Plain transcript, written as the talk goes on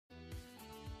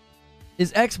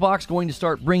Is Xbox going to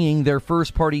start bringing their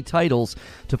first-party titles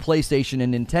to PlayStation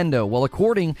and Nintendo? Well,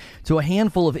 according to a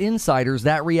handful of insiders,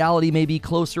 that reality may be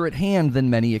closer at hand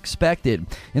than many expected.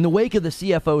 In the wake of the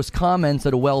CFO's comments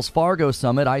at a Wells Fargo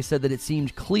summit, I said that it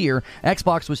seemed clear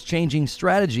Xbox was changing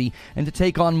strategy and to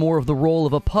take on more of the role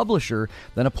of a publisher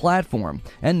than a platform.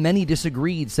 And many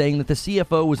disagreed, saying that the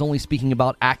CFO was only speaking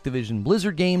about Activision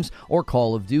Blizzard games or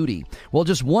Call of Duty. Well,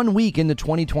 just 1 week into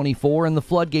 2024, and the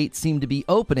floodgates seem to be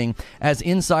opening, as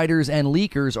insiders and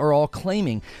leakers are all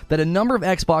claiming that a number of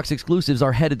Xbox exclusives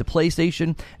are headed to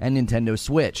PlayStation and Nintendo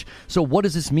Switch. So what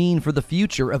does this mean for the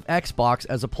future of Xbox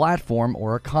as a platform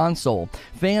or a console?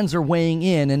 Fans are weighing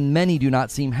in, and many do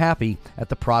not seem happy at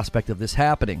the prospect of this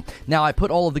happening. Now, I put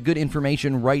all of the good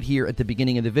information right here at the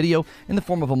beginning of the video in the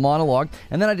form of a monologue,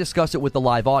 and then I discuss it with the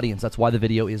live audience. That's why the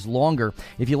video is longer.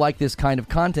 If you like this kind of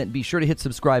content, be sure to hit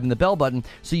subscribe and the bell button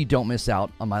so you don't miss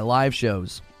out on my live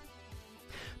shows.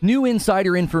 New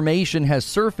insider information has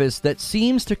surfaced that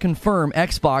seems to confirm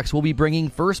Xbox will be bringing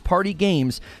first-party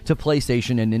games to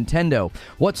PlayStation and Nintendo.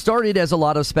 What started as a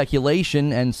lot of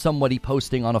speculation and somebody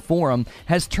posting on a forum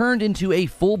has turned into a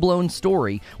full-blown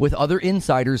story, with other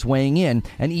insiders weighing in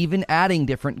and even adding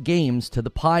different games to the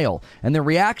pile. And the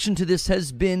reaction to this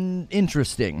has been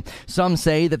interesting. Some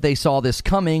say that they saw this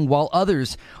coming, while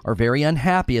others are very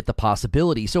unhappy at the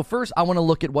possibility. So first, I want to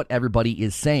look at what everybody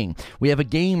is saying. We have a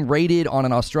game rated on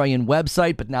an Australian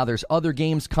website, but now there's other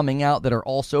games coming out that are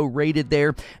also rated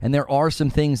there, and there are some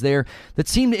things there that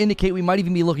seem to indicate we might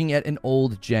even be looking at an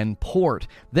old-gen port.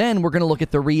 Then we're going to look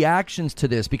at the reactions to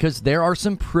this, because there are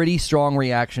some pretty strong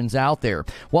reactions out there.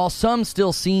 While some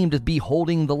still seem to be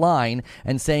holding the line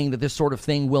and saying that this sort of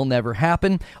thing will never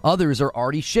happen, others are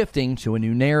already shifting to a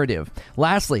new narrative.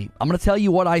 Lastly, I'm going to tell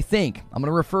you what I think. I'm going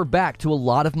to refer back to a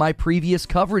lot of my previous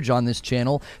coverage on this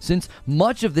channel, since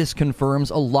much of this confirms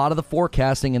a lot of the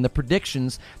forecasting and the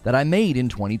predictions that I made in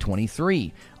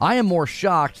 2023. I am more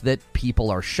shocked that people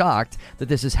are shocked that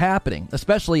this is happening,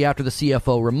 especially after the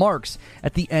CFO remarks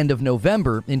at the end of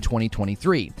November in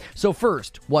 2023. So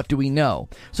first, what do we know?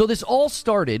 So this all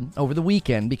started over the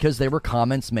weekend because there were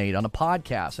comments made on a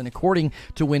podcast, and according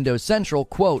to Windows Central,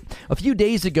 quote, "A few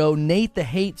days ago, Nate the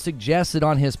Hate suggested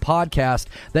on his podcast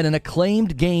that an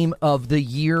acclaimed game of the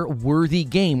year worthy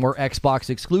game or Xbox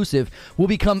exclusive will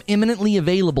become imminently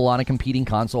available on a competing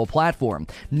console platform.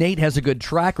 Nate has a good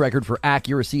track record for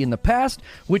accuracy in the past,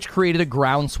 which created a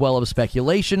groundswell of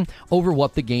speculation over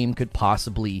what the game could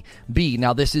possibly be."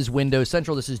 Now, this is Windows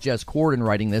Central. This is Jez Corden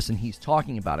writing this, and he's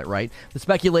talking about it, right? The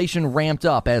speculation ramped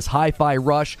up as Hi-Fi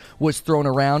Rush was thrown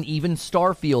around. Even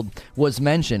Starfield was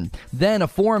mentioned. Then a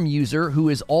forum user who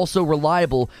is also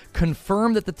reliable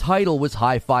confirmed that the title was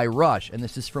Hi-Fi Rush, and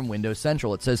this is from Windows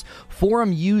Central. It says,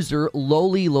 forum user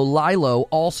Loli Lolilo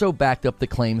also backed up the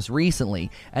claims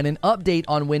recently, and an update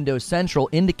on Windows Central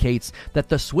indicates that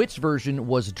the Switch version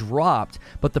was dropped,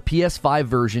 but the PS5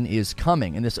 version is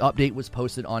coming, and this update was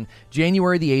posted on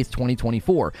January the 8th,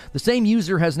 2024. The same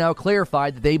user has now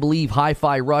clarified that they believe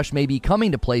Hi-Fi Rush may be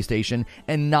coming to PlayStation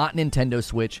and not Nintendo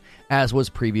Switch, as was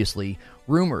previously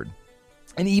rumored.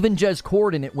 And even Jez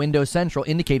Corden at Windows Central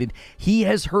indicated he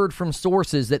has heard from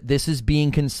sources that this is being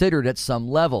considered at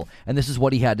some level. And this is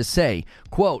what he had to say.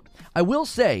 Quote, "I will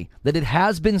say that it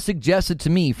has been suggested to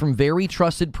me from very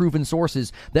trusted, proven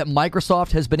sources that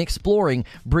Microsoft has been exploring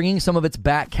bringing some of its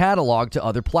back catalog to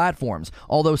other platforms,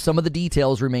 although some of the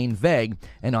details remain vague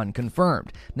and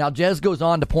unconfirmed." Now, Jez goes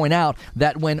on to point out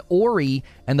that when Ori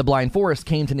and the Blind Forest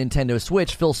came to Nintendo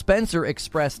Switch, Phil Spencer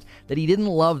expressed that he didn't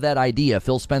love that idea.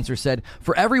 Phil Spencer said,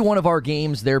 "For every one of our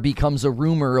games, there becomes a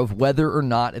rumor of whether or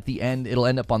not at the end it'll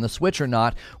end up on the Switch or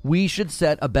not. We should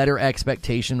set a better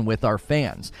expectation with our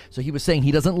fans." So he was saying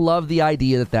he doesn't love the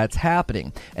idea that that's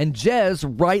happening. And Jez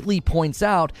rightly points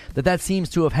out that that seems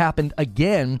to have happened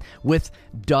again with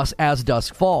As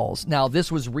Dusk Falls. Now,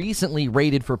 this was recently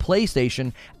rated for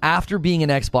PlayStation after being an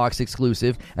Xbox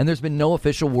exclusive, and there's been no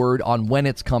official word on when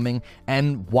it's coming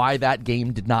and why that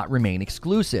game did not remain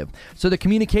exclusive. So the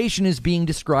communication is being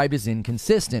described as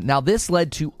inconsistent. Now, this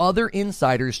led to other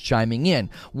insiders chiming in.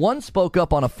 One spoke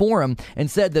up on a forum and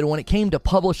said that when it came to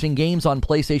publishing games on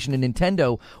PlayStation and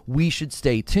Nintendo, we should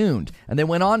stay tuned. And they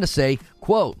went on to say,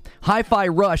 quote, "Hi-Fi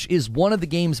Rush is one of the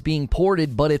games being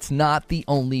ported, but it's not the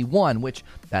only one," which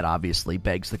that obviously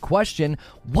begs the question,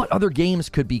 what other games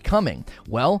could be coming?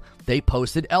 Well, they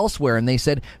posted elsewhere and they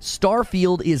said,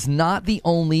 Starfield is not the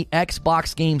only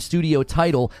Xbox Game Studio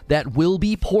title that will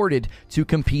be ported to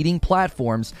competing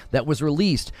platforms that was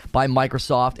released by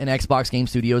Microsoft and Xbox Game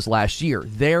Studios last year.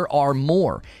 There are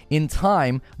more. In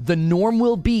time, the norm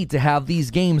will be to have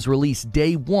these games released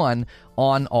day one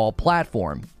on all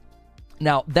platforms.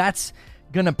 Now, that's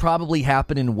going to probably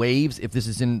happen in waves if this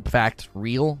is in fact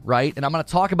real, right? And I'm going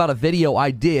to talk about a video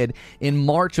I did in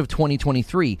March of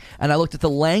 2023, and I looked at the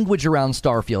language around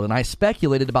Starfield, and I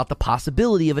speculated about the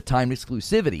possibility of a timed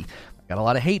exclusivity. Got a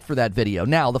lot of hate for that video.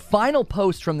 Now, the final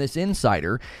post from this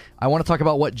insider, I want to talk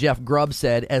about what Jeff Grubb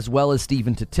said, as well as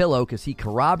Stephen Totilo, because he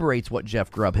corroborates what Jeff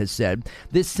Grubb has said.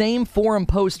 This same forum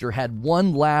poster had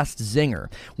one last zinger.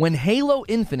 When Halo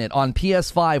Infinite on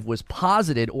PS5 was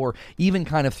posited, or even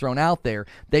kind of thrown out there,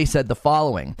 they said the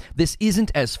following: "This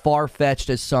isn't as far-fetched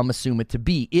as some assume it to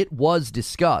be. It was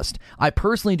discussed. I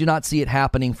personally do not see it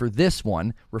happening for this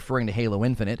one," referring to Halo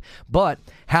Infinite, "but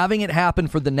having it happen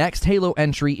for the next Halo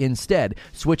entry instead,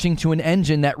 switching to an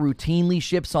engine that routinely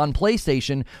ships on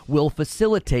PlayStation will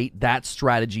facilitate that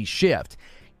strategy shift."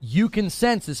 You can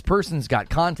sense this person's got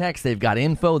contacts, they've got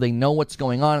info, they know what's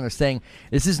going on, and they're saying,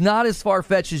 this is not as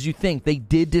far-fetched as you think. They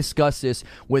did discuss this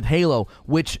with Halo,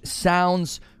 which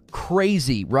sounds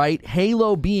crazy, right?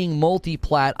 Halo being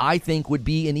multi-plat, I think, would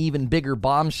be an even bigger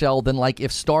bombshell than like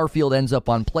if Starfield ends up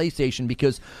on PlayStation,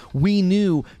 because we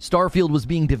knew Starfield was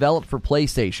being developed for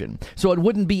PlayStation. So it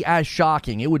wouldn't be as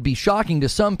shocking. It would be shocking to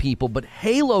some people, but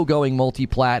Halo going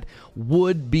multi-plat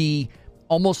would be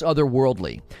almost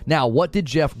otherworldly. Now, what did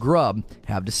Jeff Grubb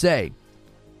have to say?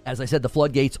 As I said, the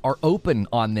floodgates are open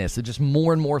on this. There's just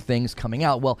more and more things coming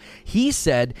out. Well, he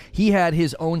said he had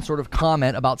his own sort of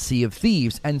comment about Sea of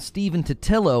Thieves, and Stephen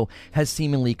Totilo has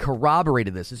seemingly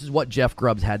corroborated this. This is what Jeff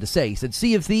Grubb had to say. He said,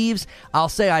 "Sea of Thieves, I'll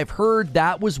say I've heard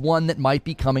that was one that might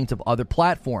be coming to other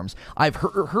platforms. I've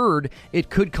heard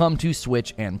it could come to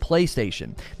Switch and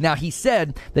PlayStation." Now, he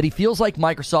said that he feels like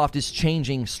Microsoft is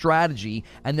changing strategy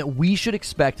and that we should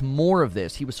expect more of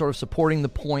this. He was sort of supporting the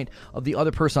point of the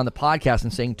other person on the podcast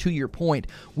and saying, to your point,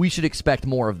 we should expect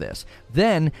more of this.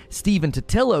 Then, Stephen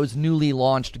Totilo's newly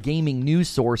launched gaming news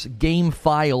source,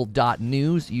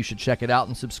 GameFile.news, you should check it out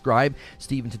and subscribe.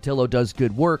 Stephen Totilo does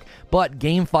good work. But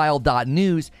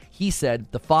GameFile.news, he said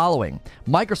the following: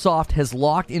 "Microsoft has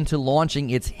locked into launching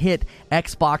its hit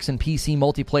Xbox and PC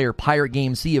multiplayer pirate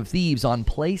game Sea of Thieves on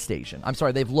PlayStation." I'm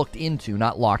sorry, they've looked into,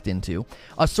 not locked into.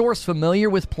 "A source familiar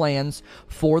with plans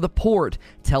for the port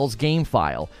tells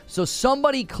GameFile." So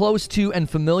somebody close to and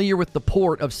familiar with the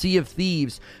port of Sea of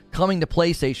Thieves coming to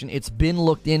PlayStation, it's been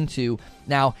looked into.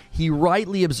 Now, he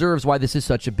rightly observes why this is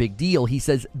such a big deal. He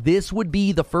says this would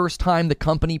be the first time the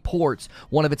company ports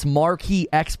one of its marquee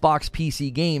Xbox PC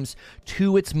games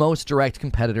to its most direct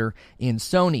competitor in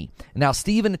Sony. Now,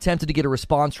 Steven attempted to get a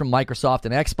response from Microsoft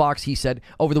and Xbox. He said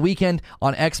over the weekend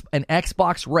an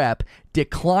Xbox rep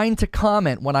declined to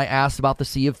comment when I asked about the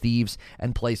Sea of Thieves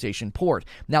and PlayStation port.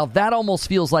 Now, that almost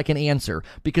feels like an answer,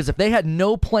 because if they had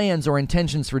no plans or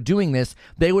intentions for doing this,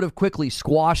 they would have quickly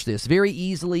squashed this very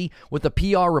easily with a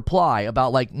PR reply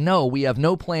about like, no, we have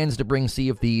no plans to bring Sea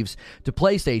of Thieves to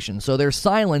PlayStation. So their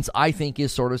silence, I think,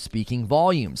 is sort of speaking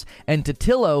volumes. And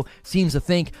Totilo seems to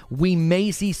think we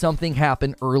may see something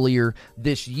happen earlier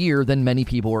this year than many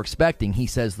people were expecting. He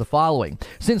says the following: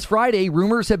 "Since Friday,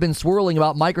 rumors have been swirling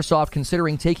about Microsoft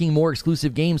considering taking more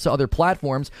exclusive games to other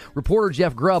platforms. Reporter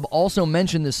Jeff Grubb also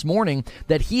mentioned this morning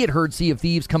that he had heard Sea of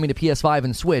Thieves coming to PS5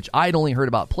 and Switch. I'd only heard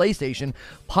about PlayStation,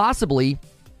 possibly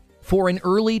for an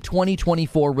early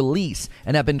 2024 release,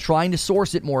 and have been trying to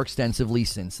source it more extensively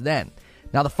since then."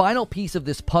 Now, the final piece of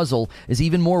this puzzle is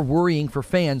even more worrying for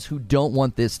fans who don't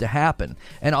want this to happen.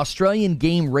 An Australian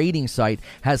game rating site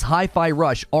has Hi-Fi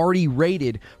Rush already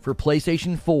rated for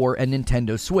PlayStation 4 and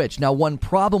Nintendo Switch. Now, one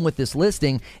problem with this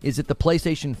listing is that the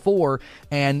PlayStation 4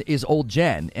 is old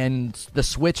gen, and the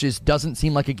Switch doesn't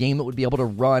seem like a game that would be able to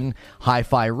run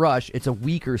Hi-Fi Rush. It's a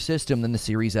weaker system than the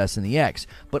Series S and the X.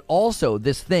 But also,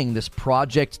 this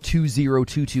Project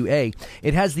 2022A,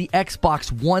 it has the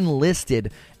Xbox One listed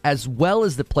as well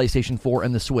as the PlayStation 4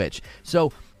 and the Switch.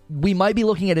 So we might be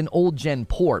looking at an old-gen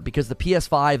port, because the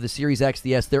PS5, the Series X,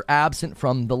 the S, they're absent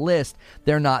from the list.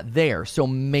 They're not there. So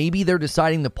maybe they're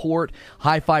deciding to port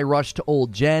Hi-Fi Rush to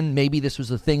old-gen. Maybe this was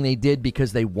a thing they did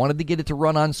because they wanted to get it to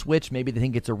run on Switch. Maybe they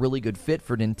think it's a really good fit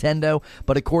for Nintendo.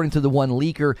 But according to the one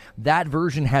leaker, that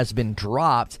version has been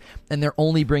dropped, and they're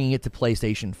only bringing it to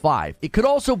PlayStation 5. It could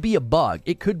also be a bug.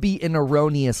 It could be an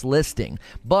erroneous listing.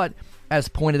 But as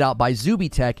pointed out by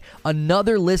Zubitech,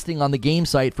 another listing on the game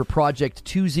site for Project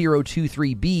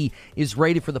 2023B is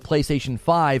rated for the PlayStation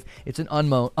 5. It's an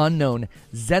unknown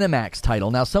ZeniMax title.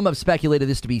 Now, some have speculated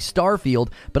this to be Starfield,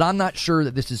 but I'm not sure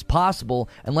that this is possible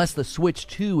unless the Switch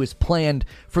 2 is planned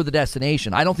for the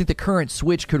destination. I don't think the current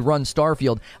Switch could run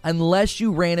Starfield unless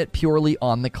you ran it purely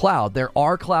on the cloud. There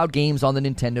are cloud games on the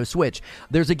Nintendo Switch.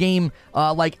 There's a game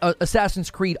like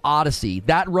Assassin's Creed Odyssey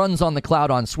that runs on the cloud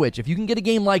on Switch. If you can get a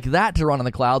game like that to to run on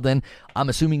the cloud, then I'm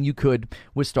assuming you could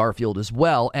with Starfield as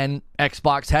well. And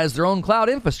Xbox has their own cloud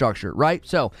infrastructure, right?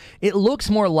 So it looks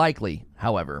more likely,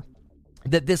 however,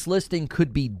 that this listing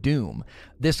could be Doom.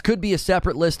 This could be a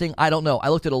separate listing. I don't know. I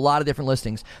looked at a lot of different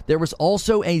listings. There was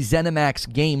also a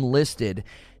ZeniMax game listed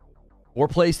or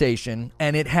PlayStation,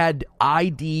 and it had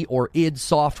ID or id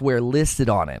Software listed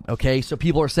on it, okay? So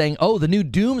people are saying, oh, the new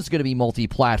Doom is going to be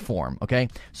multi-platform, okay?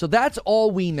 So that's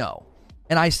all we know.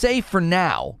 And I say for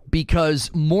now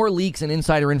because more leaks and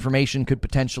insider information could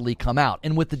potentially come out.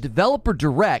 And with the developer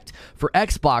direct for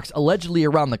Xbox allegedly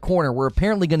around the corner, we're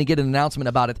apparently going to get an announcement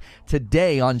about it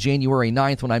today on January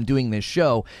 9th when I'm doing this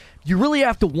show. You really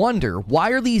have to wonder,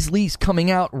 why are these leaks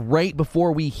coming out right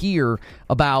before we hear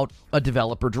about a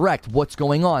developer direct? What's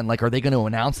going on? Like, are they going to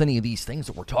announce any of these things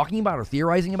that we're talking about or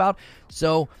theorizing about?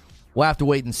 So we'll have to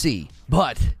wait and see.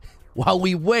 But while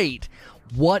we wait,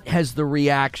 what has the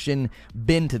reaction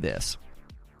been to this?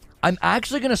 I'm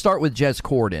actually going to start with Jez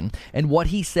Corden and what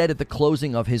he said at the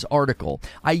closing of his article.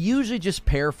 I usually just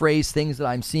paraphrase things that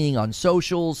I'm seeing on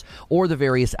socials or the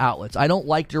various outlets. I don't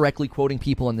like directly quoting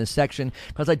people in this section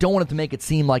because I don't want it to make it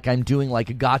seem like I'm doing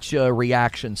like a gotcha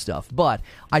reaction stuff. But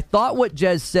I thought what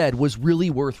Jez said was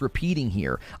really worth repeating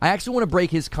here. I actually want to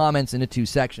break his comments into two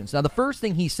sections. Now, the first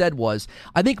thing he said was,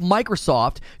 I think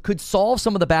Microsoft could solve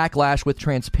some of the backlash with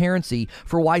transparency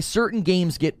for why certain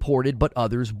games get ported but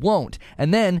others won't.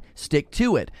 And then stick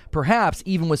to it, perhaps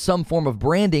even with some form of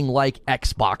branding like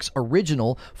Xbox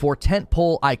Original for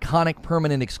tentpole iconic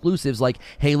permanent exclusives like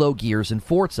Halo, Gears, and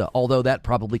Forza, although that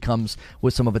probably comes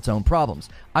with some of its own problems.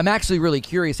 I'm actually really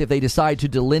curious if they decide to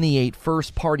delineate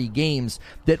first-party games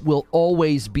that will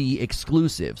always be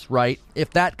exclusives, right?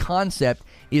 If that concept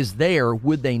is there,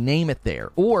 would they name it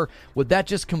there? Or would that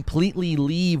just completely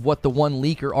leave what the one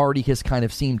leaker already has kind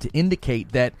of seemed to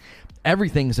indicate, that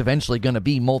everything's eventually going to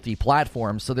be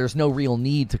multi-platform, so there's no real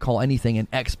need to call anything an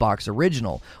Xbox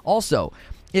Original. Also,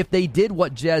 if they did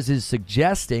what Jez is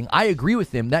suggesting, I agree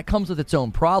with him. That comes with its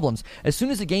own problems. As soon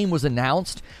as a game was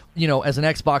announced, as an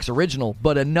Xbox Original,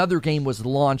 but another game was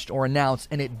launched or announced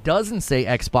and it doesn't say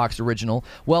Xbox Original,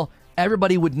 well,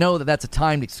 everybody would know that that's a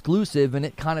timed exclusive, and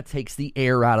it kind of takes the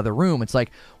air out of the room. It's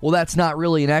like, well, that's not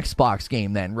really an Xbox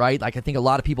game then, right? Like, I think a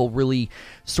lot of people really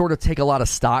sort of take a lot of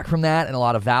stock from that and a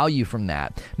lot of value from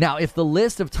that. Now, if the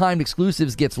list of timed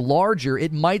exclusives gets larger,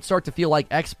 it might start to feel like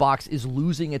Xbox is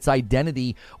losing its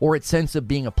identity or its sense of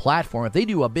being a platform. If they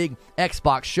do a big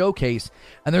Xbox showcase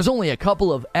and there's only a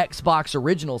couple of Xbox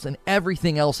Originals and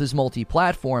everything else is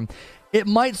multi-platform, it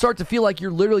might start to feel like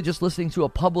you're literally just listening to a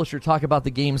publisher talk about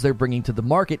the games they're bringing to the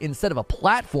market instead of a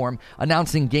platform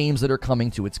announcing games that are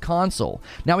coming to its console.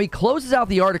 Now, he closes out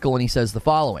the article and he says the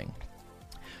following.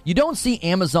 You don't see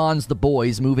Amazon's The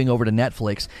Boys moving over to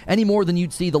Netflix any more than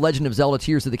you'd see The Legend of Zelda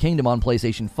Tears of the Kingdom on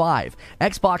PlayStation 5.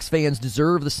 Xbox fans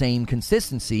deserve the same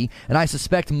consistency, and I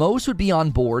suspect most would be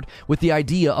on board with the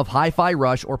idea of Hi-Fi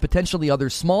Rush or potentially other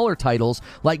smaller titles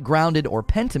like Grounded or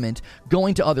Pentiment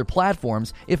going to other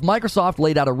platforms if Microsoft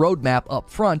laid out a roadmap up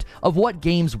front of what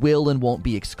games will and won't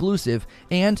be exclusive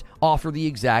and offer the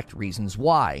exact reasons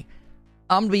why.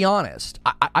 I'm going to be honest,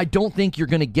 I don't think you're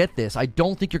going to get this. I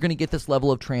don't think you're going to get this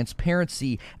level of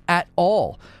transparency at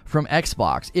all from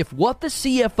Xbox. If what the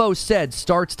CFO said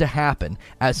starts to happen,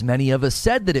 as many of us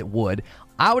said that it would,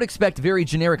 I would expect very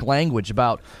generic language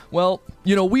about, well,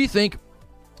 we think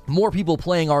more people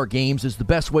playing our games is the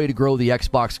best way to grow the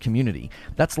Xbox community.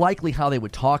 That's likely how they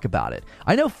would talk about it.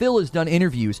 I know Phil has done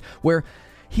interviews where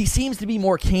he seems to be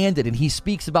more candid and he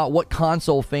speaks about what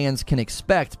console fans can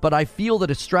expect, but I feel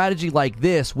that a strategy like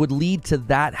this would lead to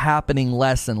that happening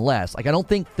less and less. Like, I don't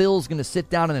think Phil's going to sit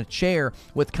down in a chair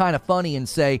with Kind of Funny and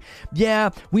say, yeah,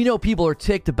 we know people are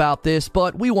ticked about this,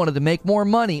 but we wanted to make more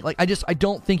money. Like, I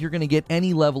don't think you're going to get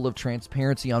any level of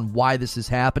transparency on why this is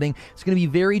happening. It's going to be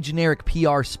very generic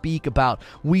PR speak about,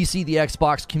 we see the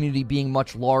Xbox community being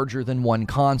much larger than one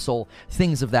console,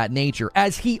 things of that nature.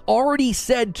 As he already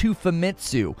said to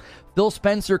Famitsu, Phil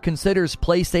Spencer considers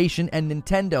PlayStation and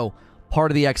Nintendo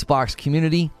part of the Xbox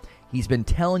community. He's been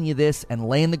telling you this and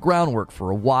laying the groundwork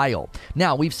for a while.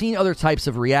 Now, we've seen other types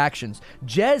of reactions.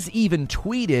 Jez even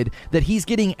tweeted that he's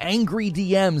getting angry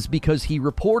DMs because he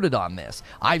reported on this.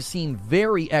 I've seen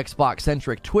very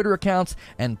Xbox-centric Twitter accounts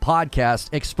and podcasts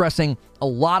expressing a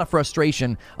lot of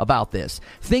frustration about this.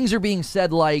 Things are being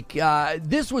said like,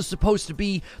 this was supposed to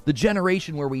be the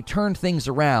generation where we turned things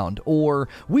around, or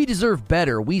we deserve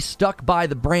better, we stuck by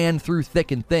the brand through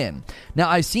thick and thin. Now,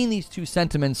 I've seen these two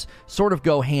sentiments sort of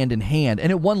go hand in hand,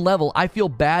 and at one level, I feel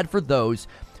bad for those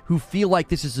who feel like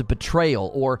this is a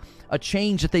betrayal or a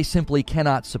change that they simply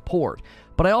cannot support.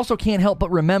 but I also can't help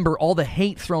but remember all the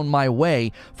hate thrown my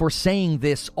way for saying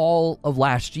this all of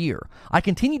last year. I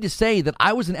continued to say that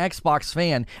I was an Xbox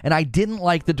fan and I didn't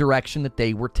like the direction that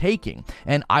they were taking,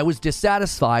 and I was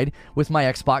dissatisfied with my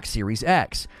Xbox Series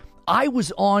X. I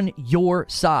was on your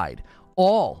side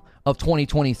all of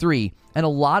 2023, and a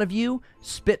lot of you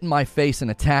spit in my face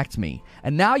and attacked me.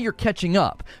 And now you're catching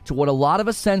up to what a lot of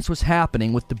us sense was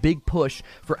happening with the big push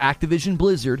for Activision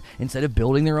Blizzard instead of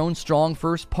building their own strong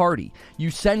first party. You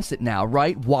sense it now,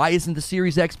 right? Why isn't the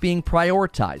Series X being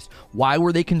prioritized? Why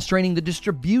were they constraining the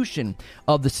distribution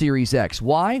of the Series X?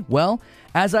 Why? Well,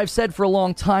 as I've said for a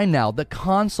long time now, the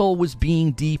console was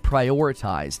being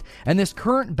deprioritized. And this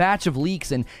current batch of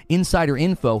leaks and insider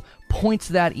info points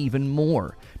to that even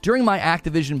more. During my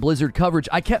Activision Blizzard coverage,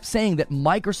 I kept saying that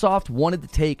Microsoft wanted to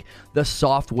take the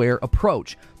software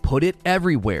approach, put it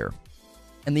everywhere.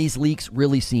 And these leaks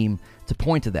really seem to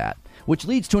point to that, which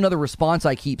leads to another response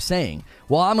I keep saying.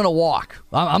 Well, I'm going to walk.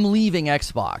 I'm leaving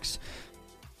Xbox.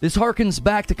 This harkens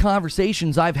back to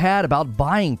conversations I've had about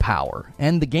buying power,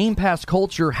 and the Game Pass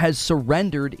culture has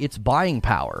surrendered its buying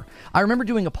power. I remember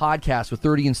doing a podcast with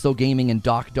 30 and Still Gaming and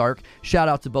Doc Dark. Shout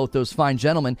out to both those fine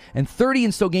gentlemen. And 30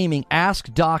 and Still Gaming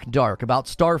asked Doc Dark about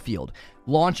Starfield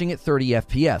launching at 30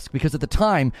 FPS, because at the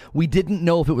time we didn't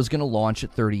know if it was going to launch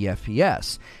at 30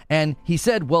 FPS. And he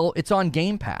said, well, it's on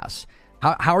Game Pass.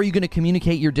 How are you going to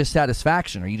communicate your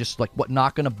dissatisfaction? Are you just like,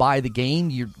 not going to buy the game?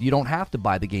 You don't have to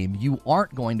buy the game. You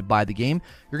aren't going to buy the game.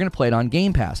 You're going to play it on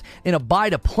Game Pass. In a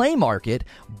buy-to-play market,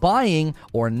 buying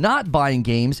or not buying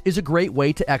games is a great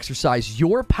way to exercise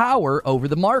your power over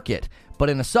the market. But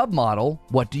in a submodel,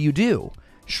 what do?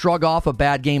 Shrug off a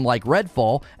bad game like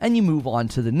Redfall, and you move on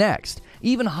to the next.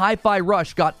 Even Hi-Fi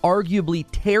Rush got arguably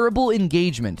terrible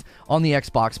engagement on the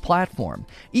Xbox platform.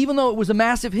 Even though it was a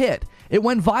massive hit, it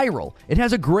went viral. It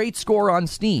has a great score on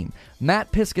Steam.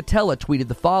 Matt Piscatella tweeted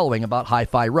the following about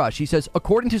Hi-Fi Rush. He says,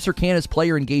 according to Circana's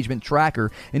player engagement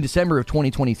tracker in December of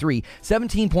 2023,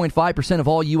 17.5% of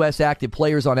all U.S. active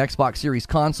players on Xbox Series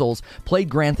consoles played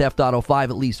Grand Theft Auto 5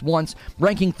 at least once,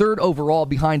 ranking third overall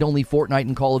behind only Fortnite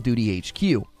and Call of Duty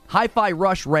HQ. Hi-Fi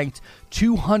Rush ranked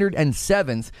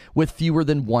 207th with fewer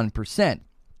than 1%.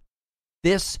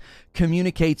 This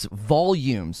communicates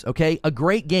volumes, okay? A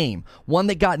great game, one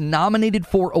that got nominated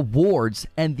for awards,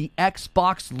 and the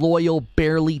Xbox loyal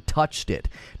barely touched it.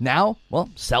 Now, well,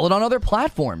 sell it on other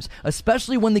platforms,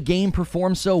 especially when the game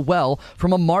performs so well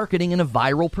from a marketing and a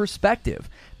viral perspective.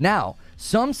 Now,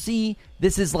 some see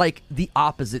this is like the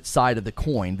opposite side of the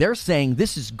coin. They're saying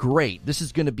this is great. This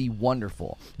is going to be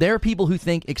wonderful. There are people who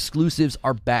think exclusives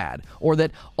are bad or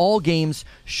that all games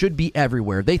should be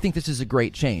everywhere. They think this is a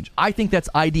great change. I think that's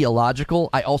ideological.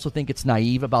 I also think it's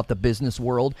naive about the business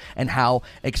world and how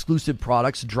exclusive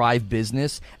products drive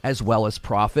business as well as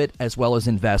profit, as well as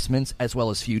investments, as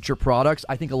well as future products.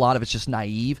 I think a lot of it's just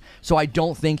naive. So I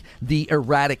don't think the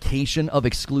eradication of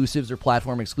exclusives or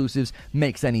platform exclusives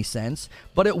makes any sense.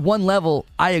 But at one level,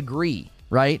 I agree,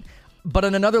 right? But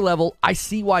on another level, I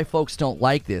see why folks don't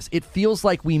like this. It feels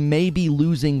like we may be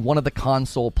losing one of the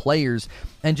console players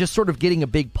and just sort of getting a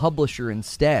big publisher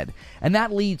instead. And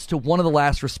that leads to one of the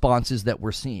last responses that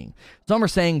we're seeing. Some are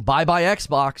saying, bye-bye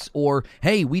Xbox, or,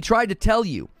 hey, we tried to tell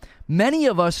you. Many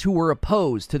of us who were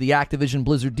opposed to the Activision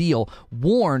Blizzard deal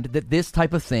warned that this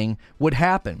type of thing would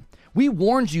happen. We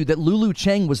warned you that Lulu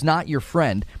Cheng was not your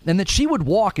friend and that she would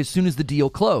walk as soon as the deal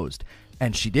closed.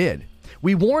 And she did.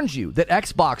 We warned you that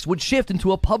Xbox would shift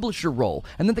into a publisher role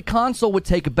and that the console would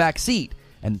take a back seat.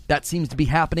 And that seems to be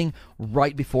happening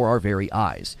right before our very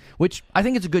eyes, which I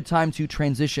think is a good time to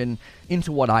transition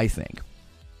into what I think.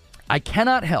 I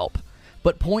cannot help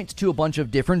but point to a bunch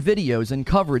of different videos and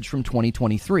coverage from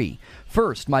 2023.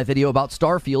 First, my video about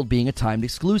Starfield being a timed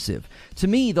exclusive. To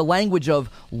me, the language of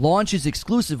launches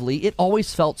exclusively, it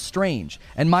always felt strange,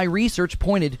 and my research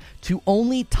pointed to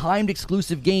only timed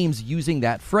exclusive games using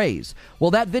that phrase. Well,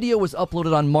 that video was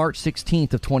uploaded on March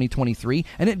 16th of 2023,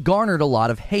 and it garnered a lot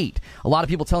of hate. A lot of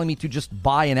people telling me to just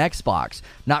buy an Xbox,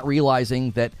 not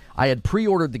realizing that I had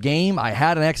pre-ordered the game, I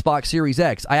had an Xbox Series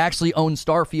X, I actually own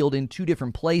Starfield in 2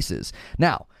 different places.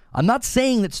 Now, I'm not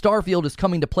saying that Starfield is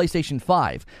coming to PlayStation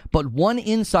 5, but one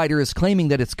insider is claiming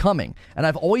that it's coming, and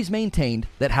I've always maintained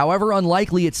that however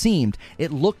unlikely it seemed,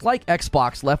 it looked like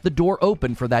Xbox left the door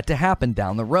open for that to happen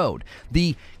down the road.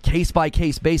 The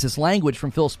case-by-case basis language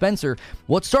from Phil Spencer,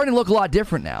 well, it's starting to look a lot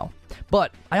different now.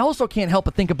 But I also can't help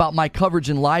but think about my coverage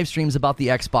and live streams about the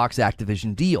Xbox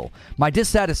Activision deal. My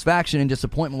dissatisfaction and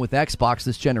disappointment with Xbox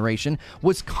this generation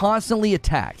was constantly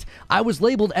attacked. I was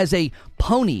labeled as a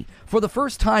pony for the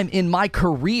first time in my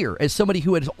career as somebody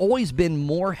who has always been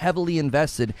more heavily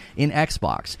invested in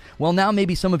Xbox. Well, now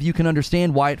maybe some of you can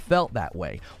understand why it felt that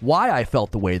way, why I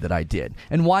felt the way that I did,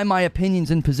 and why my opinions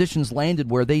and positions landed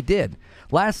where they did.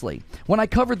 Lastly, when I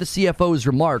covered the CFO's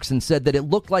remarks and said that it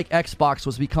looked like Xbox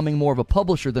was becoming more of a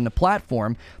publisher than a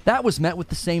platform, that was met with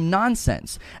the same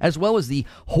nonsense, as well as the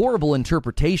horrible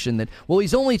interpretation that, well,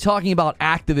 he's only talking about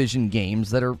Activision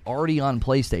games that are already on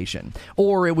PlayStation,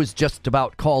 or it was just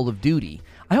about Call of Duty.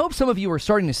 I hope some of you are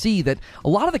starting to see that a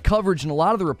lot of the coverage and a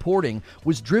lot of the reporting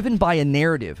was driven by a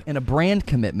narrative and a brand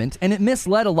commitment, and it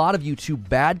misled a lot of you to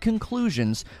bad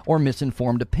conclusions or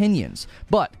misinformed opinions.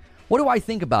 But what do I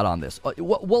think about on this?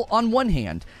 Well, on one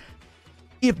hand,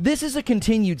 if this is a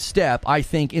continued step, I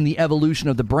think, in the evolution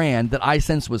of the brand that I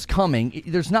sense was coming,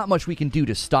 there's not much we can do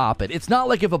to stop it. It's not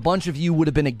like if a bunch of you would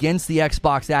have been against the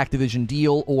Xbox Activision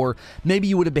deal, or maybe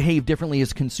you would have behaved differently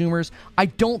as consumers. I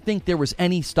don't think there was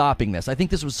any stopping this. I think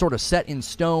this was sort of set in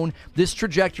stone. This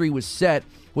trajectory was set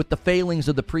with the failings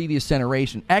of the previous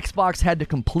generation. Xbox had to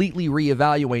completely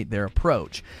reevaluate their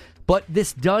approach. But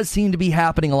this does seem to be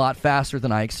happening a lot faster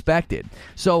than I expected.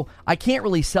 So I can't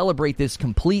really celebrate this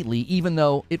completely, even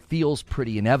though it feels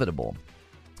pretty inevitable.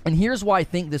 And here's why I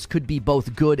think this could be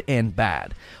both good and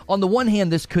bad. On the one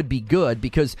hand, this could be good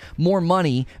because more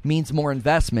money means more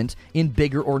investment in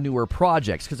bigger or newer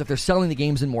projects. Because if they're selling the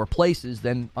games in more places,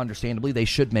 then understandably they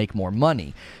should make more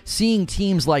money. Seeing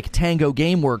teams like Tango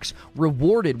Gameworks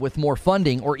rewarded with more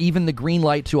funding or even the green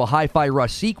light to a Hi-Fi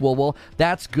Rush sequel, well,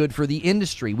 that's good for the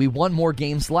industry. We want more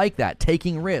games like that,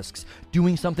 taking risks,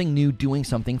 doing something new, doing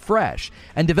something fresh.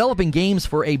 And developing games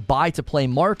for a buy-to-play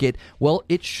market, well,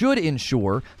 it should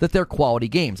ensure that they're quality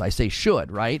games. I say should,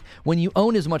 right? When you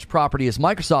own as much property as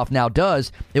Microsoft now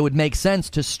does, it would make sense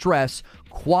to stress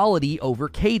quality over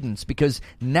cadence, because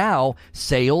now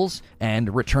sales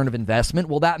and return of investment,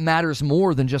 well, that matters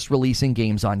more than just releasing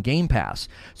games on Game Pass.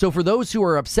 So for those who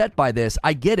are upset by this,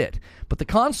 I get it. But the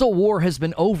console war has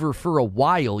been over for a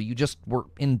while. You just were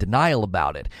in denial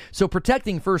about it. So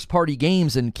protecting first-party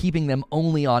games and keeping them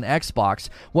only on Xbox,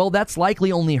 well, that's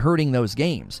likely only hurting those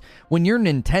games. When you're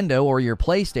Nintendo or your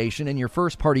PlayStation and your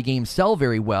first-party games sell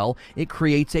very well, it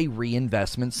creates a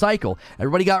reinvestment cycle.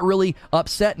 Everybody got really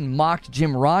upset and mocked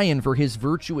Jim Ryan for his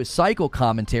virtuous cycle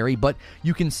commentary, but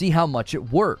you can see how much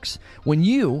it works. When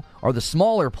you are the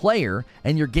smaller player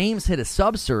and your games hit a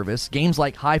subservice, games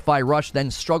like Hi-Fi Rush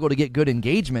then struggle to get good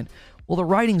engagement, well, the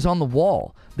writing's on the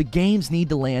wall. The games need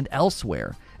to land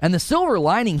elsewhere. And the silver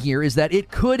lining here is that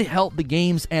it could help the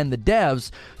games and the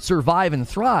devs survive and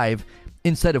thrive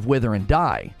instead of wither and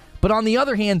die. But on the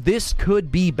other hand, this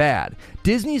could be bad.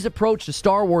 Disney's approach to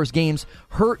Star Wars games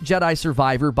hurt Jedi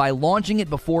Survivor by launching it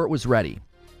before it was ready.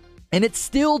 And it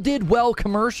still did well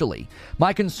commercially.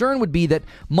 My concern would be that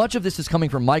much of this is coming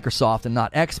from Microsoft and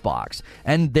not Xbox,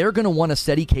 and they're going to want a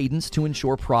steady cadence to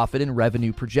ensure profit and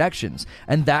revenue projections,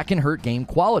 and that can hurt game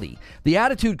quality. The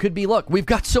attitude could be, look, we've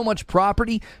got so much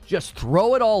property, just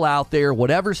throw it all out there,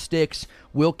 whatever sticks,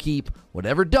 we'll keep,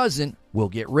 whatever doesn't, we'll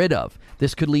get rid of.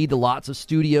 This could lead to lots of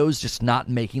studios just not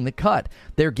making the cut.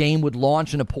 Their game would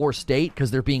launch in a poor state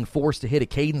because they're being forced to hit a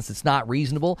cadence that's not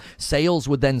reasonable. Sales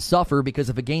would then suffer because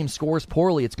if a game scores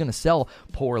poorly, it's going to sell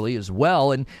poorly as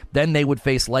well, and then they would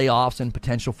face layoffs and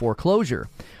potential foreclosure.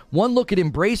 One look at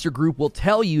Embracer Group will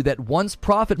tell you that once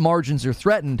profit margins are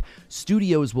threatened,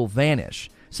 studios will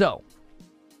vanish. So,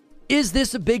 is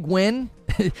this a big win?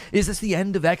 Is this the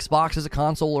end of Xbox as a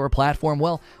console or a platform?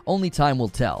 Well, only time will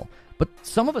tell. But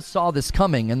some of us saw this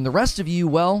coming, and the rest of you,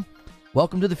 well,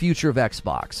 welcome to the future of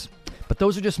Xbox. But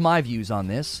those are just my views on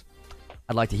this.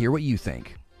 I'd like to hear what you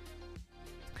think.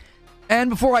 And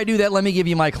before I do that, let me give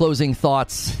you my closing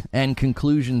thoughts and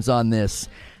conclusions on this.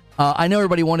 I know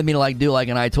everybody wanted me to do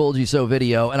an I told you so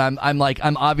video, and I'm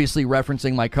obviously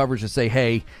referencing my coverage to say,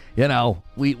 hey, you know,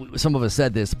 we some of us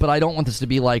said this, but I don't want this to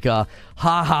be like a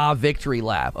ha-ha victory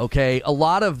lap, okay? A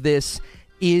lot of this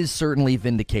is certainly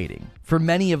vindicating for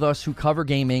many of us who cover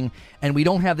gaming, and we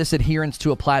don't have this adherence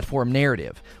to a platform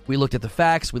narrative. We looked at the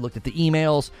facts, we looked at the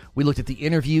emails, we looked at the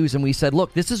interviews, and we said,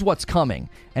 look, this is what's coming,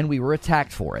 and we were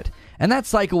attacked for it. And that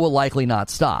cycle will likely not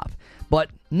stop. But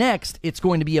next, it's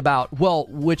going to be about, well,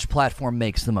 which platform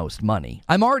makes the most money?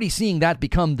 I'm already seeing that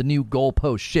become the new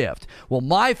goalpost shift. Well,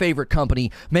 my favorite company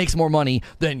makes more money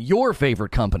than your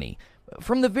favorite company.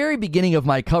 From the very beginning of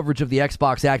my coverage of the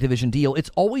Xbox Activision deal,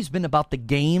 it's always been about the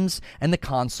games and the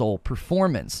console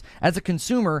performance. As a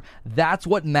consumer, that's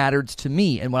what mattered to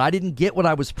me. And when I didn't get what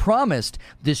I was promised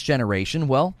this generation,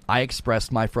 well, I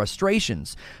expressed my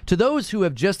frustrations. To those who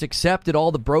have just accepted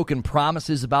all the broken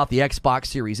promises about the Xbox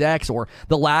Series X, or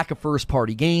the lack of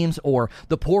first-party games, or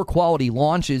the poor quality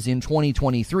launches in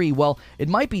 2023, well, it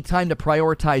might be time to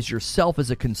prioritize yourself as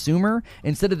a consumer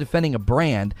instead of defending a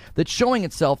brand that's showing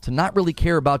itself to not really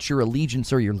care about your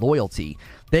allegiance or your loyalty.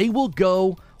 They will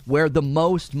go where the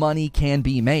most money can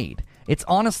be made. It's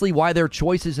honestly why their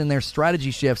choices and their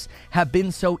strategy shifts have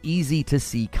been so easy to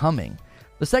see coming.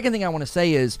 The second thing I want to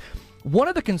say is, one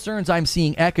of the concerns I'm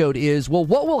seeing echoed is, well,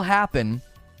 what will happen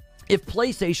if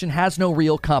PlayStation has no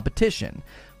real competition?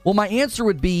 Well, my answer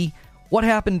would be, what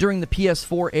happened during the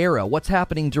PS4 era? What's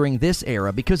happening during this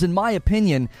era? Because in my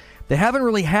opinion, they haven't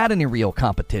really had any real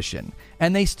competition,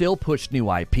 and they still push new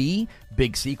IP,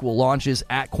 big sequel launches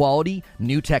at quality,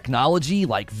 new technology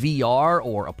like VR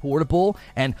or a portable,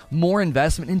 and more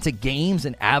investment into games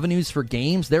and avenues for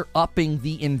games. They're upping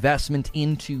the investment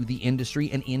into the industry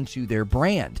and into their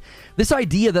brand. This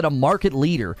idea that a market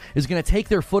leader is going to take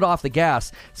their foot off the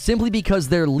gas simply because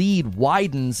their lead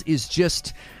widens is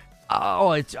just...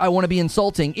 I want to be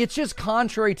insulting. It's just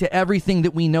contrary to everything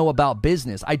that we know about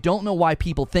business. I don't know why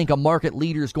people think a market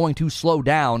leader is going to slow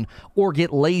down or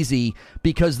get lazy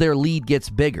because their lead gets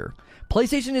bigger.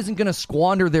 PlayStation isn't going to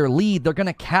squander their lead. They're going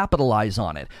to capitalize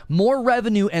on it. More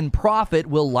revenue and profit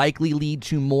will likely lead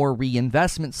to more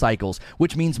reinvestment cycles,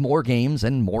 which means more games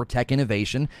and more tech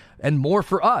innovation and more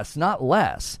for us, not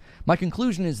less. My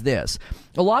conclusion is this.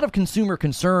 A lot of consumer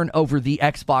concern over the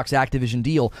Xbox Activision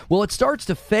deal, well, it starts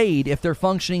to fade if they're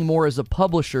functioning more as a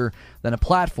publisher than a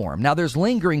platform. Now, there's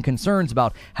lingering concerns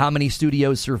about how many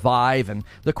studios survive and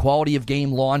the quality of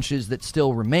game launches that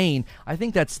still remain. I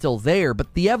think that's still there,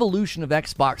 but the evolution of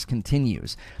Xbox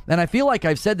continues. And I feel like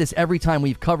I've said this every time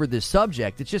we've covered this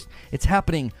subject. It's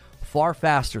happening far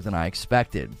faster than I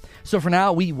expected. So for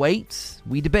now, we wait,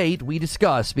 we debate, we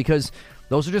discuss, because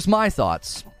those are just my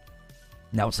thoughts.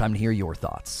 Now it's time to hear your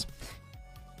thoughts.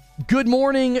 Good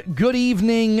morning, good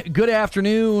evening, good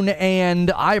afternoon,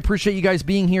 and I appreciate you guys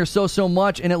being here so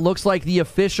much, and it looks like the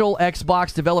official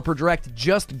Xbox Developer Direct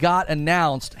just got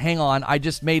announced. Hang on, I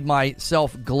just made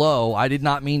myself glow. I did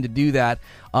not mean to do that.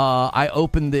 I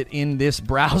opened it in this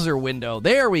browser window.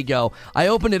 There we go. I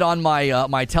opened it on my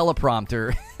my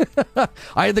teleprompter.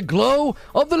 I had the glow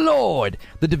of the Lord.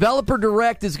 The Developer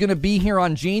Direct is going to be here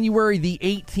on January the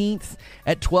 18th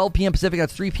at 12 p.m. Pacific.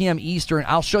 That's 3 p.m. Eastern.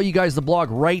 I'll show you guys the blog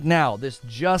right now. This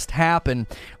just happened.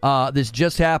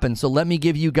 So let me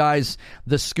give you guys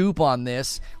the scoop on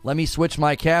this. Let me switch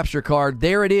my capture card.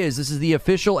 There it is. This is the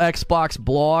official Xbox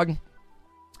blog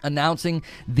announcing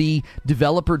the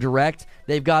Developer Direct.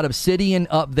 They've got Obsidian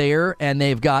up there, and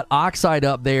they've got Oxide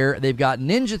up there, they've got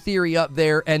Ninja Theory up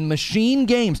there, and Machine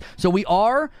Games. So we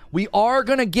are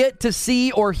going to get to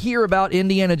see or hear about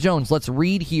Indiana Jones. Let's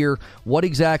read here what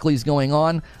exactly is going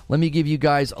on. Let me give you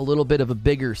guys a little bit of a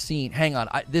bigger scene. Hang on,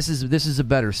 this is a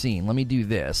better scene. Let me do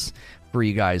this for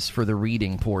you guys for the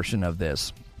reading portion of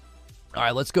this. All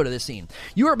right, let's go to this scene.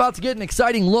 You are about to get an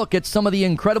exciting look at some of the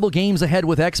incredible games ahead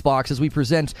with Xbox as we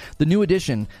present the new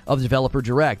edition of Developer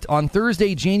Direct. On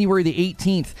Thursday, January the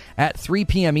 18th at 3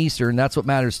 p.m. Eastern, that's what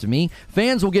matters to me,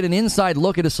 fans will get an inside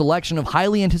look at a selection of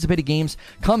highly anticipated games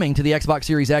coming to the Xbox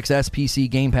Series XS PC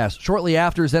Game Pass. Shortly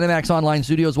after, ZeniMax Online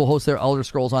Studios will host their Elder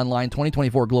Scrolls Online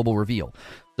 2024 global reveal.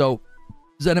 So,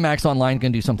 ZeniMax Online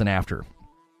can do something after.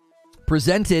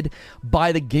 Presented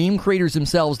by the game creators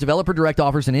themselves, Developer Direct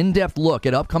offers an in-depth look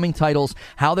at upcoming titles,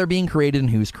 how they're being created, and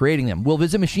who's creating them. We'll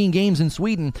visit Machine Games in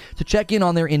Sweden to check in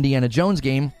on their Indiana Jones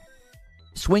game,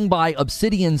 swing by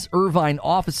Obsidian's Irvine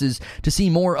offices to see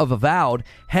more of Avowed,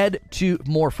 head to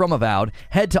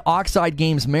Oxide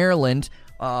Games Maryland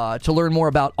to learn more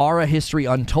about Aura History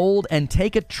Untold, and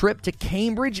take a trip to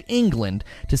Cambridge, England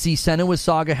to see Senua's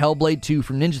Saga Hellblade 2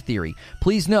 from Ninja Theory.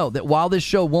 Please note that while this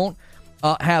show won't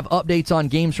have updates on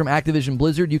games from Activision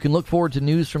Blizzard, you can look forward to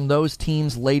news from those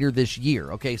teams later this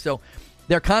year. Okay, so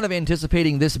they're kind of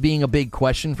anticipating this being a big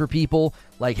question for people,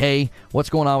 like, hey, what's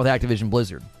going on with Activision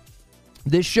Blizzard?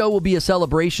 This show will be a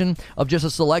celebration of just a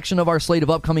selection of our slate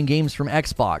of upcoming games from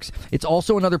Xbox. It's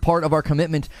also another part of our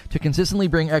commitment to consistently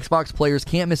bring Xbox players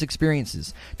can't-miss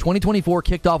experiences. 2024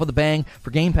 kicked off with a bang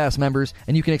for Game Pass members,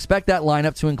 and you can expect that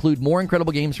lineup to include more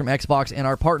incredible games from Xbox and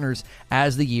our partners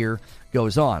as the year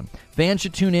goes on. Fans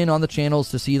should tune in on the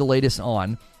channels to see the latest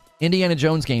on Indiana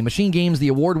Jones game. Machine Games, the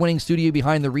award-winning studio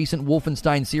behind the recent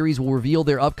Wolfenstein series, will reveal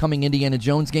their upcoming Indiana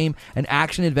Jones game, an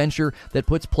action-adventure that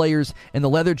puts players in the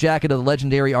leather jacket of the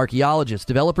legendary archaeologist.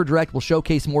 Developer Direct will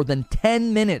showcase more than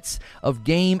 10 minutes of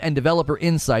game and developer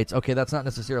insights. Okay, that's not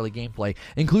necessarily gameplay.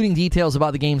 Including details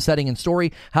about the game's setting and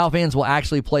story, how fans will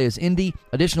actually play as Indy,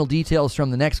 additional details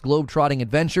from the next globe-trotting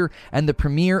adventure, and the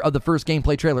premiere of the first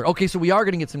gameplay trailer. Okay, so we are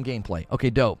going to get some gameplay. Okay,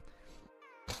 dope.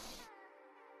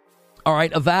 All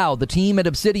right, Avowed, the team at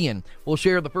Obsidian, will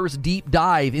share the first deep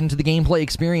dive into the gameplay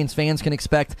experience fans can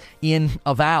expect in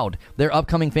Avowed, their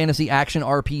upcoming fantasy action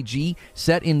RPG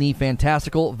set in the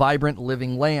fantastical, vibrant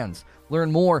living lands.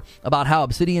 Learn more about how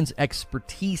Obsidian's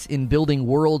expertise in building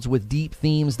worlds with deep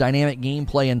themes, dynamic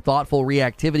gameplay, and thoughtful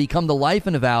reactivity come to life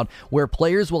in Avowed, where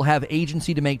players will have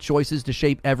agency to make choices to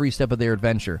shape every step of their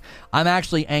adventure. I'm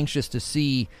actually anxious to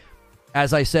see,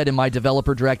 as I said in my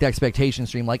Developer Direct Expectation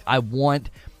stream, like, I want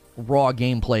raw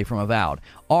gameplay from Avowed.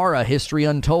 Aura, History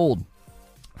Untold.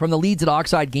 From the leads at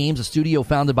Oxide Games, a studio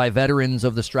founded by veterans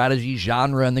of the strategy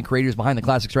genre and the creators behind the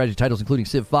classic strategy titles, including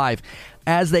Civ 5,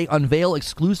 as they unveil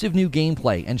exclusive new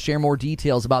gameplay and share more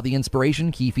details about the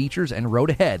inspiration, key features, and road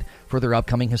ahead for their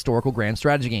upcoming historical grand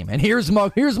strategy game. And here's my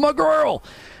girl!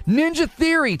 Ninja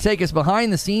Theory take us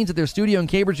behind the scenes at their studio in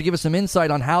Cambridge to give us some insight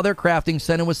on how they're crafting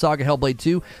Senua's Saga Hellblade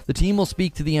 2. The team will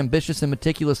speak to the ambitious and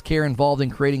meticulous care involved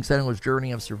in creating Senua's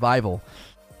journey of survival.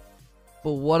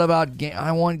 But what about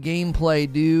I want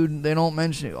gameplay, dude. They don't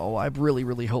mention it. Oh, I really,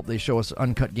 really hope they show us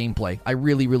uncut gameplay. I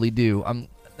really, really do.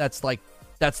 That's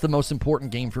the most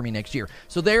important game for me next year.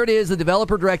 So there it is. The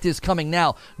Developer Direct is coming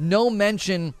now. No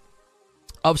mention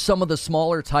of some of the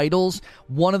smaller titles.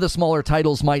 One of the smaller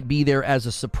titles might be there as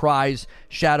a surprise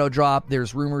shadow drop.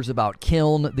 There's rumors about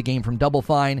Kiln, the game from Double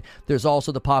Fine. There's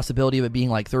also the possibility of it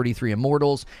being like 33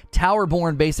 Immortals.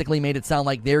 Towerborn basically made it sound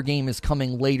like their game is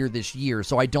coming later this year,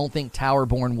 so I don't think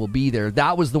Towerborn will be there.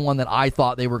 That was the one that I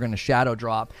thought they were going to shadow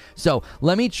drop. So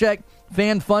let me check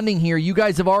fan funding here. You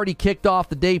guys have already kicked off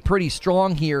the day pretty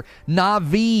strong here.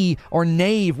 Navi or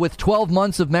Nave with 12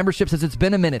 months of membership says it's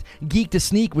been a minute. Geek to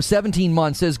Sneak with 17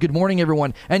 months says good morning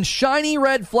everyone. And Shiny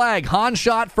Red Flag, Han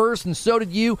shot first and so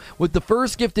did you with the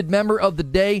first gifted member of the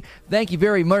day. Thank you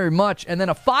very, very much. And then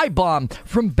a 5-bomb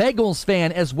from Bengals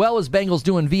Fan as well as Bengals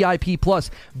doing VIP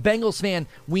Plus. Bengals Fan,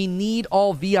 we need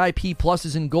all VIP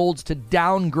Pluses and Golds to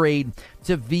downgrade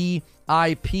to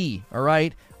VIP, all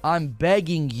right? I'm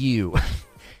begging you.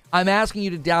 I'm asking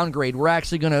you to downgrade. We're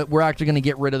actually gonna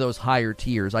get rid of those higher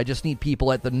tiers. I just need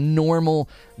people at the normal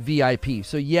VIP.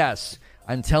 So yes,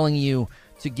 I'm telling you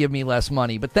to give me less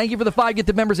money. But thank you for the 5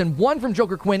 gifted members, and 1 from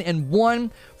Joker Quinn and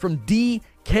 1 from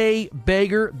DK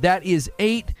Bager. That is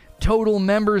 8 total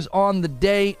members on the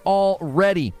day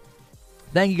already.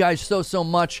 Thank you guys so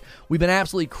much. We've been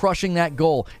absolutely crushing that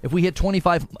goal. If we hit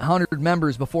 2,500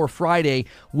 members before Friday,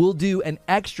 we'll do an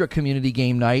extra community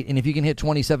game night. And if you can hit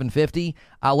 2,750,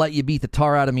 I'll let you beat the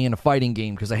tar out of me in a fighting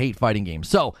game because I hate fighting games.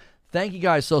 So thank you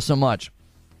guys so much.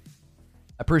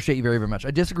 I appreciate you very, very much.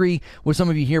 I disagree with some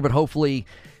of you here, but hopefully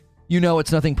you know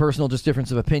it's nothing personal, just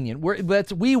difference of opinion.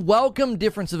 We welcome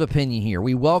difference of opinion here.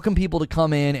 We welcome people to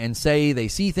come in and say they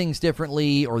see things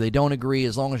differently or they don't agree,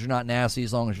 as long as you're not nasty,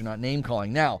 as long as you're not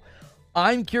name-calling. Now,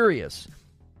 I'm curious,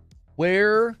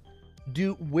 where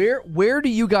do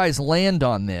you guys land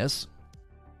on this?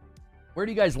 Where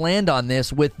do you guys land on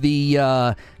this with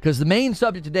the, because the main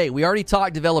subject today, we already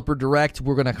talked Developer Direct.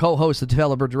 We're going to co-host the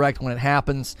Developer Direct when it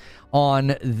happens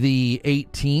on the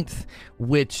 18th,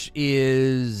 which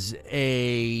is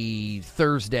a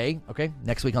Thursday. Okay,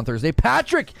 next week on Thursday.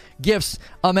 Patrick gifts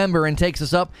a member and takes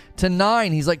us up to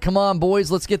 9. He's like, come on,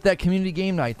 boys, let's get that community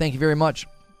game night. Thank you very much.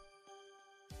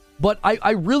 But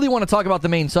I really want to talk about the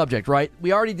main subject, right?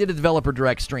 We already did a Developer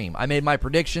Direct stream. I made my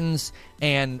predictions,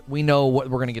 and we know what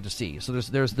we're going to get to see. So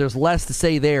there's less to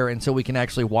say there until we can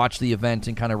actually watch the event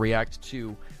and kind of react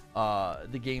to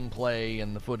the gameplay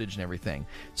and the footage and everything.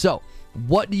 So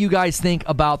what do you guys think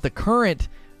about the current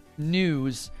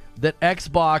news that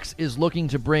Xbox is looking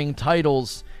to bring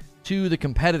titles to the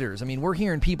competitors? I mean, we're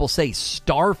hearing people say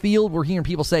Starfield. We're hearing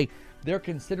people say they're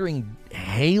considering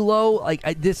Halo.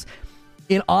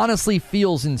 It honestly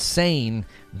feels insane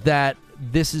that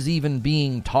this is even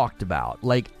being talked about.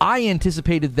 Like, I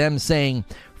anticipated them saying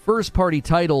first-party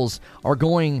titles are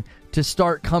going to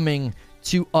start coming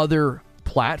to other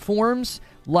platforms,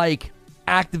 like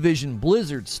Activision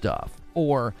Blizzard stuff,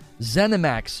 or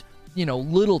ZeniMax,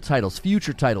 little titles,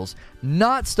 future titles.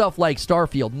 Not stuff like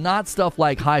Starfield, not stuff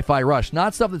like Hi-Fi Rush,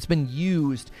 not stuff that's been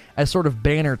used as sort of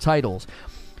banner titles.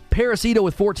 Parasito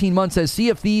with 14 months says, Sea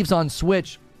of Thieves on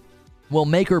Switch will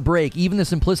make or break even the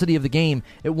simplicity of the game.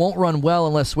 It won't run well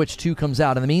unless Switch 2 comes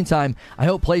out. In the meantime, I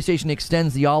hope PlayStation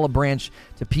extends the olive branch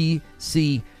to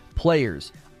PC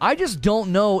players. I just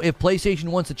don't know if PlayStation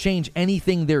wants to change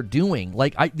anything they're doing.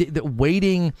 Like,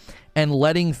 waiting and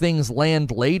letting things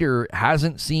land later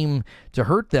hasn't seemed to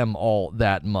hurt them all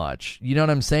that much. You know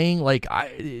what I'm saying? Like,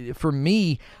 for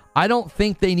me, I don't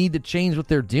think they need to change what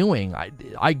they're doing.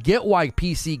 I get why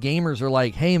PC gamers are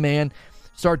like, hey, man,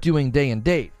 start doing day and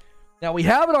date. Now, we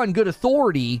have it on good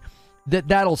authority that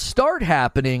that'll start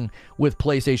happening with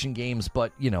PlayStation games,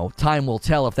 but, time will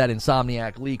tell if that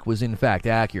Insomniac leak was in fact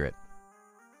accurate.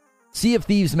 Sea of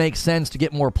Thieves makes sense to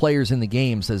get more players in the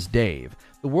game, says Dave.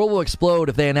 The world will explode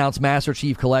if they announce Master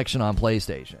Chief Collection on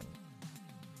PlayStation.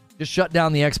 Just shut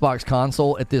down the Xbox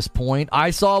console at this point.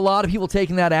 I saw a lot of people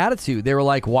taking that attitude. They were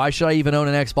like, why should I even own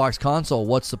an Xbox console?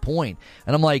 What's the point?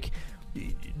 And I'm like,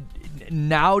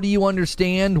 now do you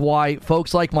understand why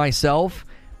folks like myself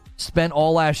spent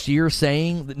all last year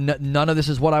saying that none of this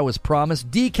is what I was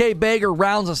promised? DK Bager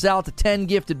rounds us out to 10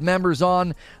 gifted members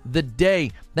on the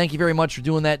day. Thank you very much for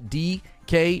doing that,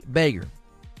 DK Bager.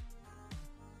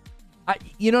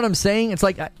 You know what I'm saying? It's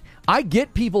like, I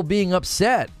get people being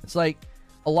upset. It's like,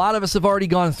 a lot of us have already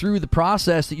gone through the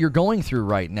process that you're going through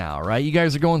right now, right? You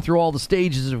guys are going through all the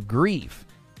stages of grief.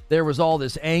 There was all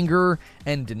this anger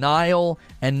and denial,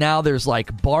 and now there's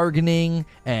like bargaining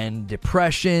and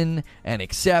depression and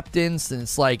acceptance, and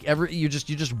it's like you're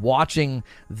just watching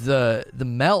the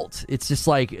melt. It's just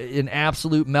like an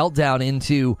absolute meltdown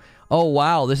into, oh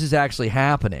wow, this is actually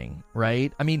happening,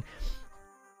 right? I mean,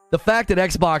 the fact that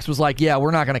Xbox was like, yeah,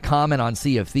 we're not going to comment on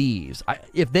Sea of Thieves.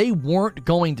 If they weren't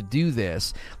going to do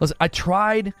this, listen, I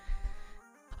tried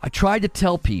to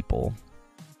tell people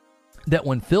that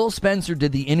when Phil Spencer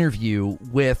did the interview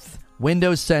with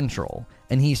Windows Central,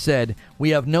 and he said, we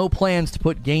have no plans to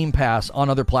put Game Pass on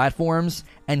other platforms,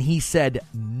 and he said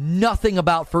nothing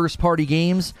about first-party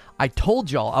games, I told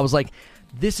y'all, I was like,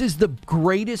 this is the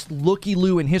greatest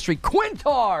looky-loo in history.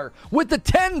 Quintar with the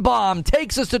 10 bomb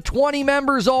takes us to 20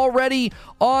 members already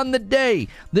on the day.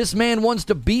 This man wants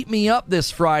to beat me up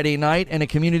this Friday night and a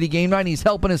community game night. He's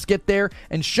helping us get there.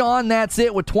 And Sean, that's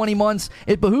it with 20 months.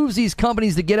 It behooves these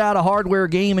companies to get out of hardware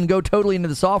game and go totally into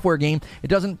the software game. It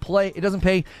doesn't pay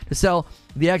to sell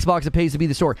the Xbox, it pays to be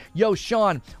the store. Yo,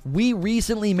 Sean, we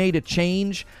recently made a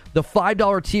change. The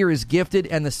 $5 tier is gifted,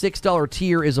 and the $6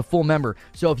 tier is a full member.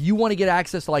 So if you want to get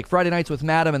access to like Friday Nights with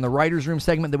Madam and the Writer's Room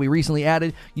segment that we recently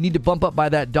added, you need to bump up by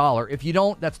that $1. If you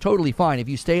don't, that's totally fine. If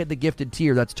you stay at the gifted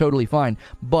tier, that's totally fine.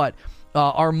 But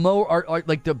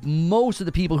most of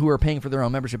the people who are paying for their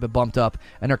own membership have bumped up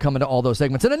and are coming to all those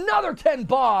segments. And another 10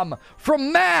 bomb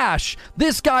from MASH.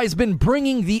 This guy's been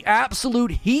bringing the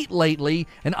absolute heat lately,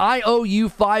 and I owe you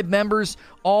 5 members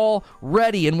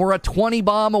already, and we're a 20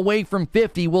 bomb away from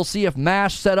 50. We'll see if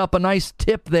MASH set up a nice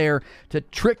tip there to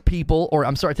trick people,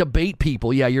 to bait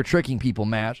people. Yeah, you're tricking people,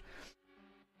 MASH.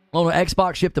 Oh, no,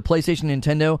 Xbox shipped to PlayStation and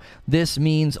Nintendo. This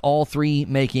means all three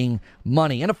making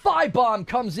money. And a 5 bomb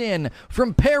comes in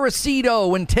from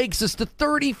Parasito and takes us to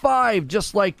 35.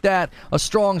 Just like that. A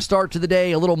strong start to the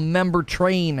day. A little member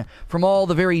train from all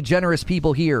the very generous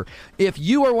people here. If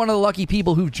you are one of the lucky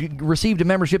people who received a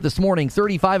membership this morning,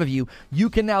 35 of you, you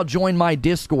can now join my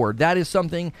Discord. That is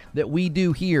something that we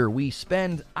do here. We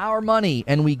spend our money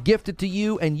and we gift it to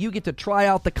you, and you get to try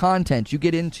out the content. You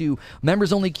get into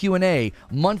members-only Q&A,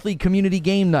 monthly community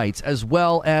game nights, as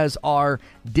well as our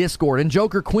Discord. And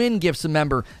Joker Quinn gifts a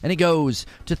member, and it goes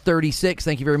to 36.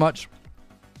 Thank you very much.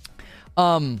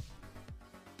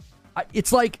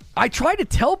 It's like, I try to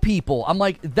tell people, I'm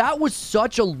like, that was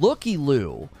such a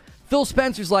looky-loo. Phil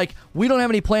Spencer's like, we don't have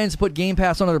any plans to put Game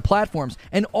Pass on other platforms.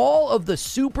 And all of the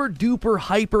super-duper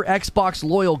hyper Xbox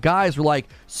loyal guys were like,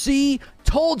 see,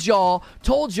 told y'all,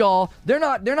 they're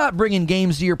not bringing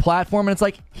games to your platform. And it's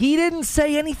like, he didn't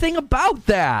say anything about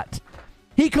that.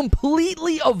 He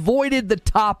completely avoided the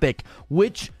topic,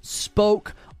 which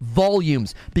spoke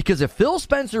volumes. Because if Phil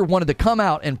Spencer wanted to come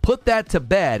out and put that to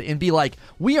bed and be like,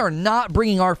 we are not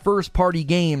bringing our first party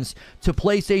games to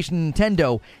PlayStation and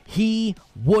Nintendo, he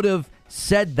would have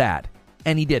said that,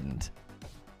 and he didn't.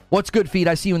 What's good, Feed?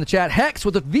 I see you in the chat. Hex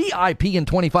with a VIP in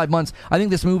 25 months. I think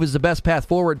this move is the best path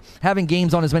forward. Having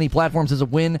games on as many platforms is a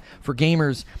win for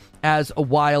gamers as a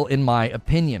while, in my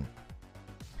opinion.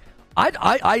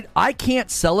 I can't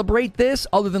celebrate this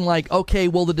other than like, okay,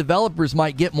 well, the developers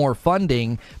might get more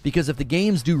funding because if the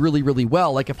games do really, really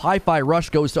well, like if Hi-Fi Rush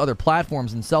goes to other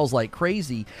platforms and sells like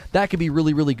crazy, that could be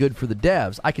really, really good for the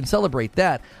devs. I can celebrate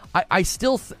that. I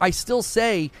still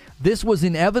say this was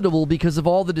inevitable because of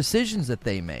all the decisions that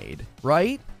they made,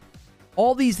 right?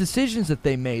 all these decisions that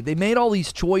they made all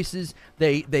these choices.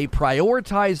 They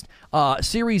prioritized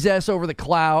Series S over the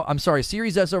cloud. I'm sorry,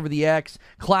 Series S over the X,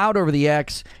 cloud over the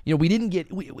X. You know,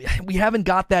 we haven't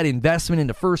got that investment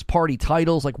into first party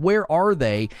titles. Like, where are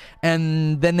they?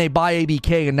 And then they buy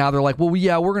ABK, and now they're like, well,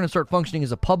 yeah, we're going to start functioning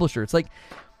as a publisher. It's like,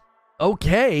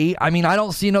 okay, I mean, I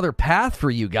don't see another path for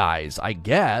you guys, I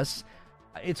guess.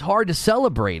 It's hard to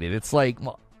celebrate it. It's like,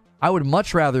 well, I would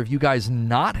much rather if you guys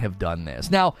not have done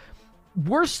this. Now,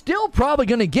 we're still probably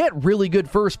going to get really good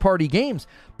first-party games,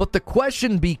 but the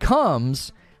question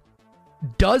becomes,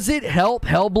 does it help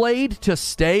Hellblade to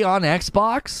stay on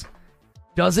Xbox?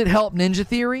 Does it help Ninja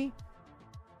Theory?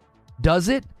 Does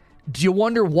it? Do you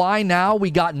wonder why now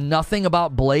we got nothing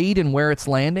about Blade and where it's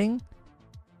landing?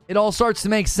 It all starts to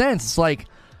make sense. It's like,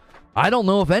 I don't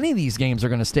know if any of these games are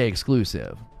going to stay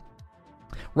exclusive.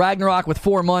 Ragnarok with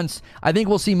 4 months. I think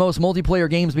we'll see most multiplayer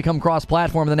games become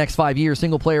cross-platform in the next 5 years.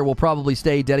 Single player will probably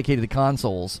stay dedicated to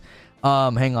consoles.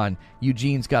 Hang on.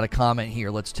 Eugene's got a comment here.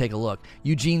 Let's take a look.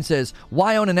 Eugene says,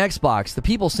 why own an Xbox? The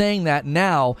people saying that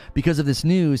now, because of this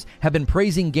news, have been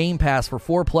praising Game Pass for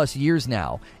 4+ years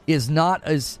now. Is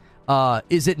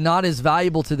it not as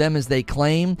valuable to them as they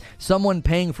claim? Someone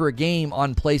paying for a game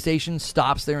on PlayStation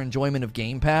stops their enjoyment of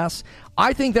Game Pass?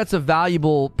 I think that's a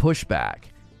valuable pushback.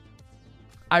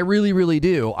 I really, really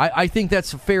do. I think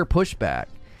that's a fair pushback.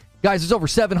 Guys, there's over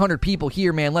 700 people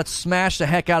here, man. Let's smash the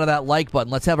heck out of that like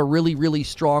button. Let's have a really, really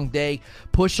strong day.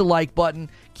 Push the like button.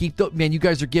 Man, you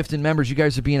guys are gifted members. You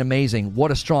guys are being amazing.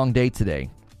 What a strong day today.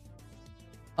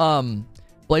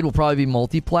 Blade will probably be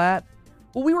multi-plat.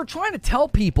 Well, we were trying to tell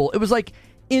people. It was like,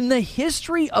 in the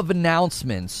history of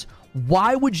announcements,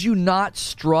 why would you not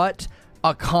strut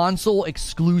a console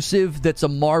exclusive that's a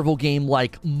Marvel game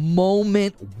like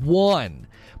Moment 1?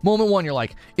 Moment 1, you're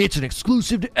like, it's an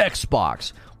exclusive to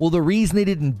Xbox. Well, the reason they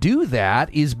didn't do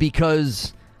that is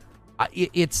because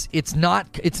it's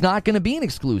not going to be an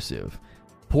exclusive.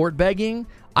 Port begging?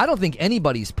 I don't think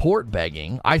anybody's port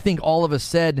begging. I think all of us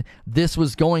said this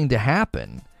was going to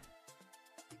happen.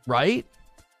 Right?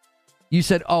 You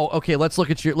said, "Oh, okay, let's look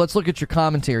at your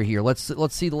commentary here. Let's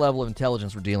see the level of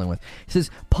intelligence we're dealing with." He says,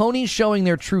 "Ponies showing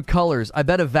their true colors. I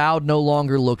bet Avowed no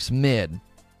longer looks mid."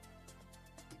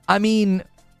 I mean,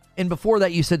 and before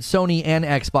that you said Sony and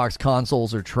Xbox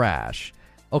consoles are trash.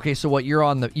 Okay, so what, you're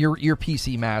on your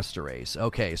PC Master Race.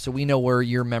 Okay, so we know where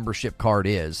your membership card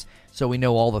is. So we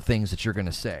know all the things that you're going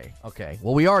to say. Okay.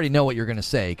 Well, we already know what you're going to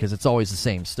say because it's always the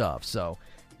same stuff. So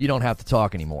you don't have to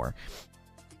talk anymore.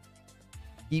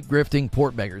 Keep grifting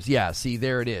port beggars. Yeah, see,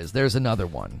 there it is. There's another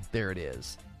one. There it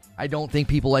is. I don't think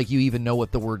people like you even know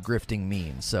what the word grifting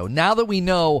means. So now that we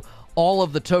know all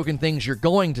of the token things you're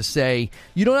going to say,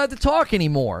 you don't have to talk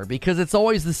anymore because it's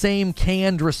always the same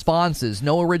canned responses.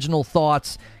 No original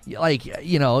thoughts. Like,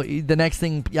 you know, the next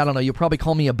thing, I don't know, you'll probably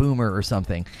call me a boomer or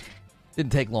something.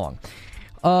 Didn't take long.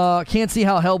 Can't see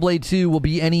how Hellblade 2 will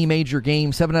be any major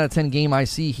game. 7 out of 10 game I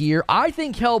see here. I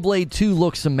think Hellblade 2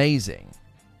 looks amazing.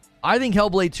 I think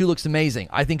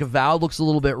Avowed looks a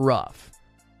little bit rough.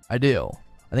 I do.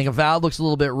 I think Avowed looks a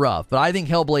little bit rough, but I think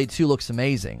Hellblade 2 looks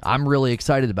amazing. I'm really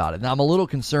excited about it. Now, I'm a little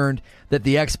concerned that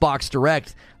the Xbox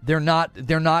Direct, they're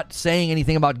not saying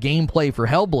anything about gameplay for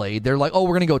Hellblade. They're like, oh,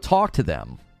 we're going to go talk to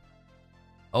them.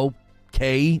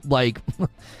 Okay, like,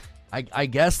 I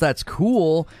guess that's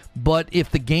cool, but if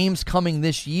the game's coming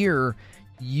this year,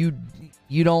 you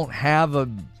don't have a...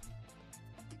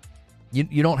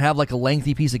 You don't have like a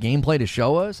lengthy piece of gameplay to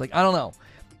show us? Like, I don't know.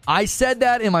 I said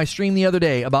that in my stream the other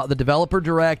day about the Developer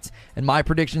Direct and my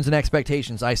predictions and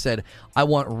expectations. I said, I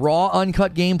want raw,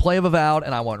 uncut gameplay of Avowed,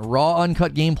 and I want raw,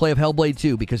 uncut gameplay of Hellblade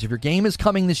 2, because if your game is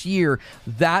coming this year,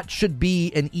 that should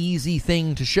be an easy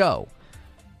thing to show.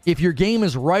 If your game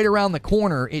is right around the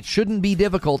corner, it shouldn't be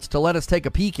difficult to let us take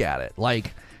a peek at it.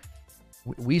 Like,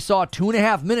 we saw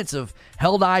 2.5 minutes of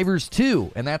Helldivers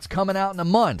 2, and that's coming out in a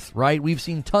month, right? We've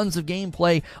seen tons of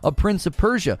gameplay of Prince of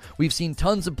Persia. We've seen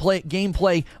tons of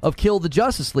gameplay of Kill the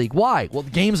Justice League. Why? Well,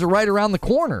 the games are right around the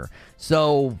corner.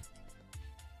 So,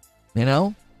 you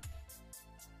know,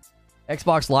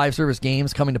 Xbox Live Service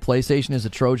games coming to PlayStation is a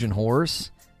Trojan horse.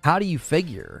 How do you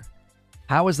figure?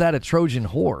 How is that a Trojan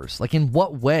horse? Like, in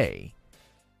what way?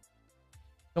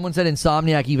 Someone said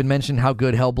Insomniac even mentioned how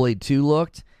good Hellblade 2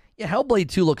 looked. Yeah, Hellblade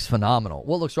 2 looks phenomenal.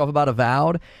 What looks rough about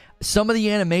Avowed? Some of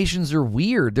the animations are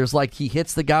weird. There's like, he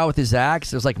hits the guy with his axe.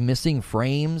 There's like missing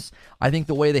frames. I think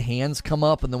the way the hands come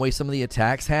up and the way some of the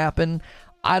attacks happen,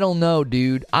 I don't know,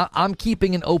 dude. I'm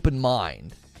keeping an open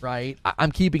mind, right?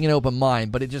 I'm keeping an open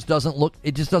mind, but it just doesn't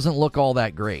look all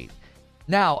that great.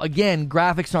 Now, again,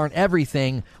 graphics aren't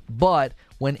everything, but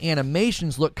when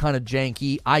animations look kind of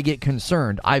janky, I get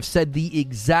concerned. I've said the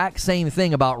exact same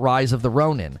thing about Rise of the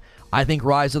Ronin. I think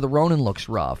Rise of the Ronin looks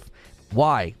rough.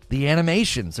 Why? The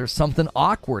animations. There's something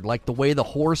awkward, like the way the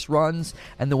horse runs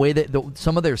and the way that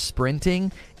some of their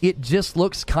sprinting. It just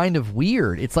looks kind of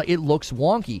weird. It's like it looks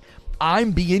wonky.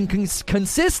 I'm being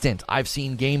consistent. I've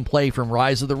seen gameplay from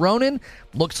Rise of the Ronin.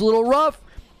 Looks a little rough.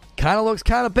 Kind of looks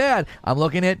kind of bad. I'm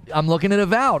looking at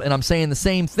Avowed, and I'm saying the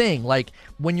same thing. Like,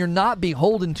 when you're not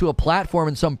beholden to a platform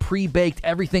and some pre-baked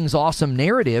everything's awesome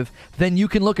narrative, then you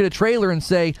can look at a trailer and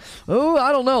say, oh,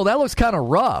 I don't know, that looks kind of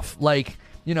rough. Like,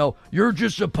 you know, you're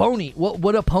just a pony. Well,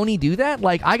 would a pony do that?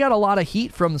 Like, I got a lot of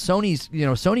heat from Sony's,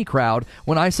 Sony crowd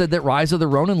when I said that Rise of the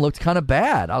Ronin looked kind of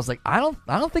bad. I was like, I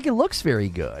don't think it looks very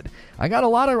good. I got a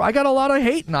lot of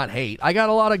hate, not hate. I got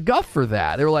a lot of guff for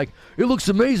that. They were like, it looks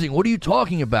amazing. What are you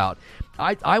talking about?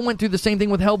 I went through the same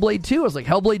thing with Hellblade 2. I was like,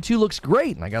 Hellblade 2 looks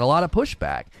great, and I got a lot of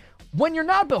pushback. When you're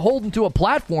not beholden to a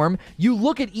platform, you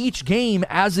look at each game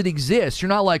as it exists. You're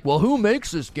not like, well, who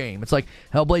makes this game? It's like,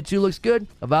 Hellblade 2 looks good.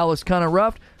 Avowed looks kind of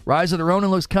rough. Rise of the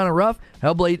Ronin looks kind of rough.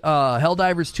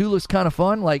 Helldivers 2 looks kind of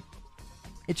fun. Like,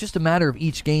 it's just a matter of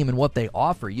each game and what they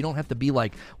offer. You don't have to be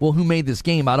like, well, who made this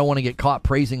game? I don't want to get caught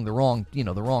praising the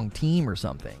wrong team or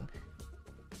something.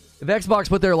 If Xbox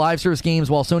put their live service games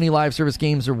while Sony live service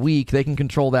games are weak, they can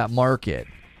control that market.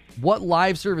 What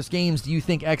live service games do you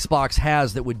think Xbox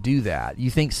has that would do that? You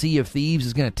think Sea of Thieves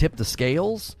is going to tip the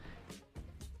scales?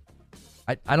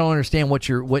 I don't understand now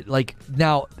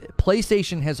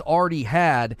PlayStation has already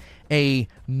had a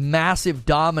massive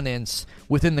dominance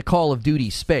within the Call of Duty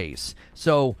space.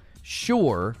 So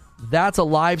sure, that's a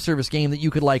live service game that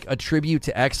you could attribute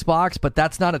to Xbox, but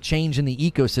that's not a change in the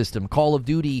ecosystem. Call of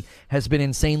Duty has been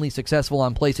insanely successful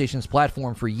on PlayStation's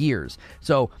platform for years.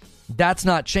 So that's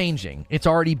not changing. It's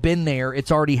already been there.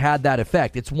 It's already had that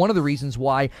effect. It's one of the reasons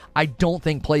why I don't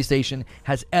think PlayStation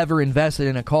has ever invested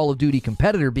in a Call of Duty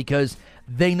competitor, because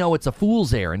they know it's a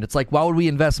fool's errand. It's like, why would we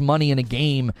invest money in a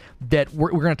game that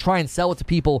we're going to try and sell it to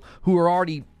people who are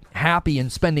already happy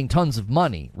and spending tons of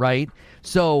money, right?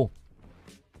 So,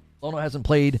 Lono hasn't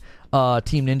played a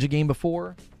Team Ninja game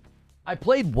before. I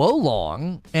played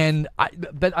Wolong,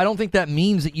 but I don't think that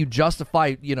means that you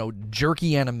justify,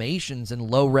 jerky animations and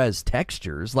low-res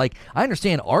textures. Like, I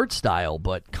understand art style,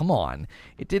 but come on.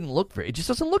 It just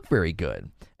doesn't look very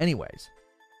good. Anyways,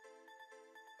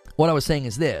 what I was saying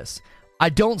is this. I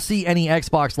don't see any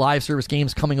Xbox live service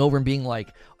games coming over and being like,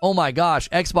 oh my gosh,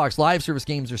 Xbox live service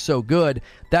games are so good,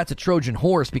 that's a Trojan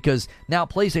horse, because now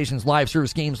PlayStation's live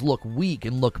service games look weak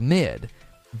and look mid.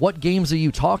 What games are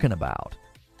you talking about?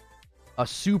 A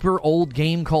super old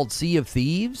game called Sea of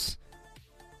Thieves?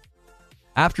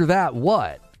 After that,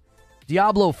 what?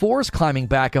 Diablo 4 is climbing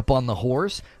back up on the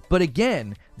horse, but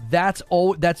again, that's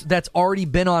already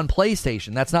been on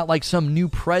PlayStation. That's not like some new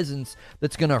presence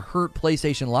that's going to hurt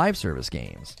PlayStation live service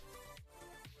games.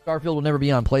 Starfield will never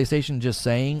be on PlayStation, just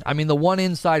saying. I mean, the one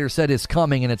insider said it's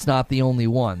coming, and it's not the only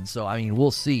one. So, I mean,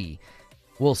 we'll see.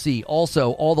 We'll see.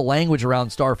 Also, all the language around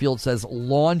Starfield says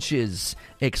launches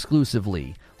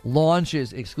exclusively.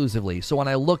 Launches exclusively. So when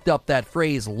I looked up that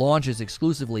phrase, launches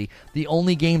exclusively, the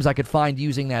only games I could find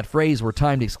using that phrase were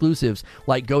timed exclusives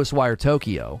like Ghostwire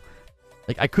Tokyo.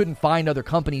 Like, I couldn't find other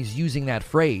companies using that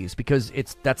phrase because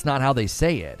that's not how they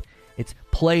say it. It's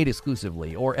played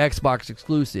exclusively, or Xbox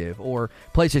exclusive, or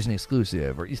PlayStation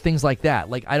exclusive, or things like that.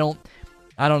 Like, I don't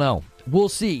know. We'll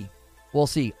see. We'll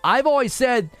see. I've always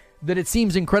said that it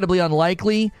seems incredibly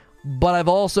unlikely, but I've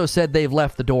also said they've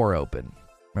left the door open,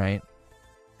 right?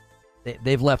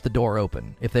 They've left the door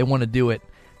open. If they want to do it,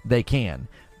 they can.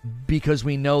 Because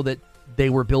we know that they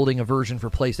were building a version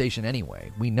for PlayStation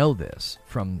anyway. We know this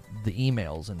from the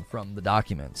emails and from the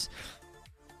documents.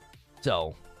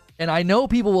 So, and I know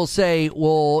people will say,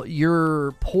 well,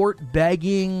 you're port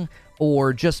begging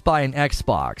or just buy an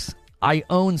Xbox. I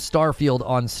own Starfield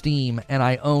on Steam, and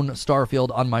I own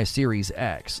Starfield on my Series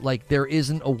X. Like, there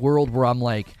isn't a world where I'm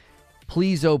like,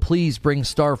 please, oh, please bring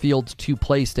Starfield to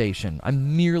PlayStation.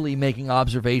 I'm merely making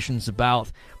observations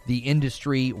about the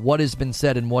industry, what has been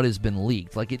said, and what has been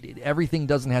leaked. Like, everything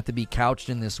doesn't have to be couched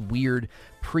in this weird,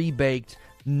 pre-baked,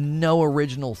 no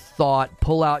original thought.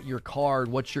 Pull out your card.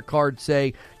 What's your card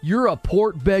say? You're a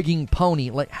port-begging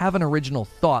pony. Like, have an original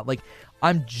thought. Like,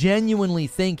 I'm genuinely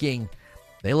thinking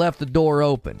they left the door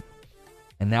open.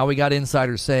 And now we got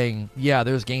insiders saying, yeah,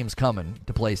 there's games coming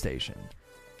to PlayStation.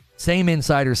 Same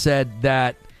insider said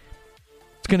that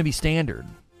it's going to be standard.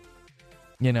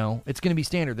 It's going to be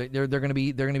standard. They're going to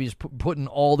be just putting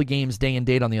all the games day and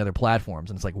date on the other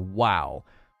platforms, and it's like, wow,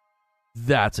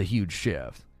 that's a huge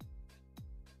shift.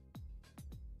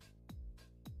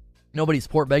 Nobody's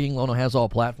port begging. Lono has all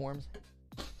platforms.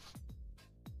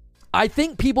 I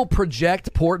think people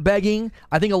project port begging.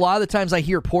 I think a lot of the times I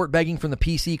hear port begging from the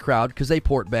PC crowd because they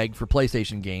port beg for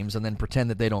PlayStation games and then pretend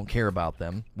that they don't care about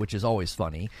them, which is always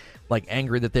funny. Like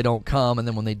angry that they don't come, and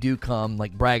then when they do come,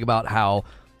 like brag about how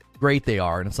great they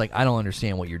are. And it's like, I don't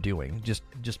understand what you're doing. Just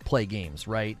play games,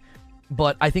 right?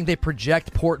 But I think they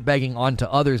project port begging onto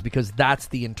others because that's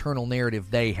the internal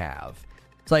narrative they have.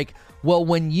 It's like, well,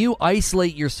 when you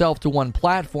isolate yourself to one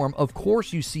platform, of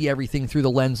course you see everything through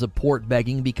the lens of port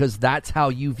begging because that's how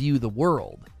you view the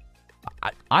world.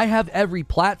 I have every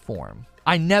platform.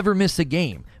 I never miss a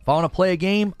game. If I want to play a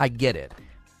game, I get it.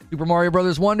 Super Mario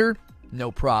Bros. Wonder?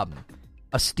 No problem.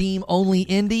 A Steam-only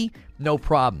indie? No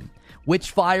problem.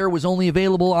 Witchfire was only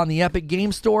available on the Epic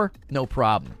Game Store? No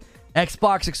problem.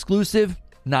 Xbox exclusive?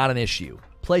 Not an issue.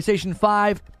 PlayStation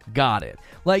 5? Got it.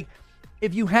 Like,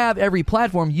 if you have every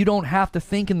platform, you don't have to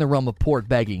think in the realm of port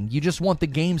begging. You just want the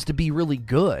games to be really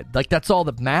good. Like, that's all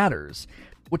that matters.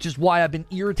 Which is why I've been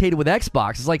irritated with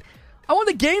Xbox. It's like, I want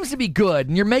the games to be good,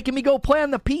 and you're making me go play on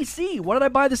the PC. What did I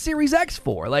buy the Series X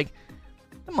for? Like,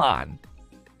 come on.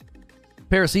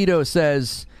 Parasito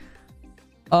says,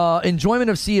 enjoyment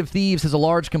of Sea of Thieves has a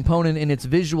large component in its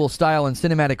visual style and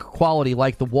cinematic quality,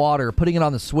 like the water. Putting it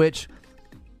on the Switch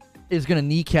is going to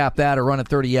kneecap that or run at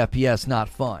 30 FPS. Not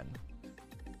fun.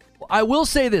 I will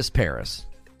say this, Paris.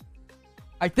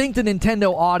 I think the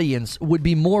Nintendo audience would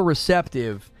be more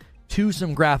receptive to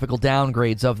some graphical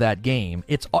downgrades of that game.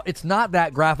 It's not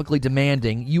that graphically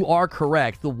demanding. You are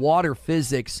correct. The water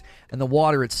physics and the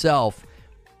water itself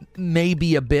may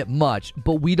be a bit much,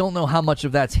 but we don't know how much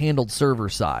of that's handled server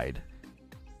side,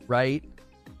 right?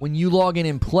 When you log in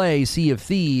and play Sea of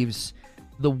Thieves,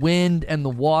 the wind and the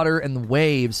water and the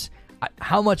waves,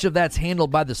 how much of that's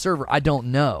handled by the server, I don't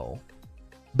know.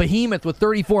 Behemoth with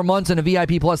 34 months and a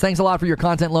VIP Plus. Thanks a lot for your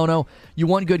content, Lono. You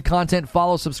want good content,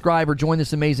 follow, subscribe, or join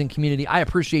this amazing community. I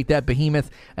appreciate that, Behemoth.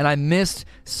 And I missed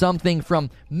something from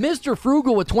Mr.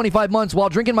 Frugal with 25 months while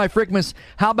drinking my Frickmas.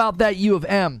 How about that, U of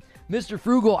M? Mr.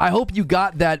 Frugal, I hope you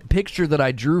got that picture that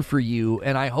I drew for you,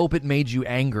 and I hope it made you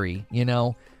angry, you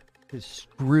know? Because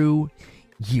screw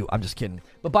you. I'm just kidding.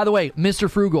 But by the way, Mr.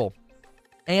 Frugal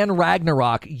and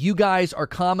Ragnarok, you guys are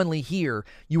commonly here.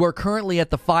 You are currently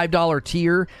at the $5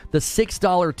 tier. The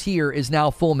 $6 tier is now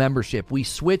full membership. We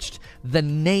switched the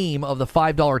name of the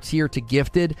 $5 tier to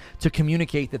Gifted to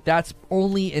communicate that that's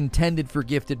only intended for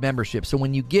gifted membership. So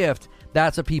when you gift,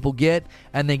 that's what people get,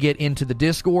 and they get into the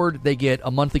Discord, they get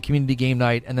a monthly community game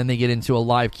night, and then they get into a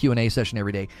live Q&A session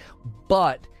every day.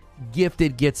 But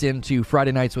Gifted gets into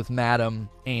Friday nights with Madam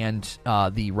and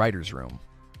the Writer's Room.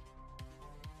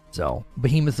 So,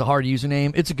 Behemoth's a hard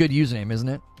username. It's a good username, isn't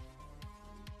it?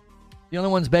 The only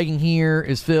one's begging here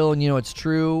is Phil, and you know it's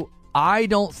true. I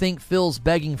don't think Phil's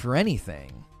begging for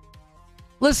anything.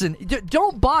 Listen,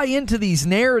 don't buy into these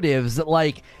narratives that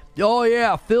like, oh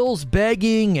yeah, Phil's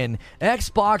begging and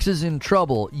Xbox is in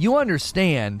trouble. You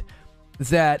understand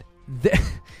that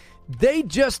they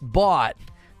just bought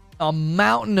a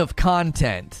mountain of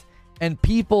content, and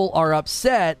people are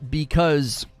upset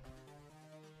because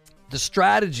the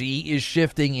strategy is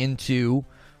shifting into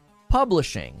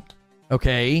publishing,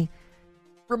 okay?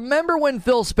 Remember when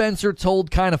Phil Spencer told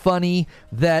Kinda Funny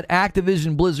that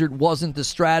Activision Blizzard wasn't the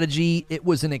strategy, it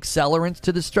was an accelerant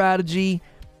to the strategy?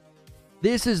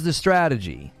 This is the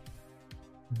strategy.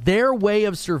 Their way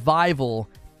of survival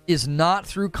is not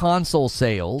through console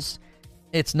sales.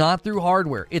 It's not through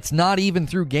hardware. It's not even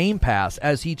through Game Pass,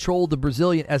 as he told the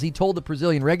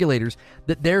Brazilian regulators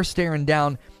that they're staring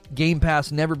down Game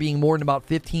Pass never being more than about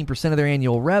 15% of their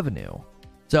annual revenue.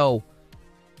 So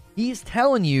he's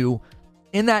telling you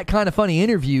in that Kinda Funny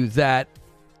interview that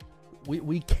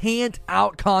we can't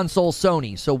out console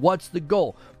Sony. So what's the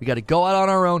goal? We got to go out on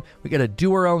our own. We got to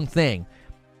do our own thing.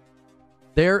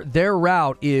 Their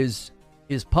route is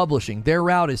publishing. Their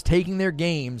route is taking their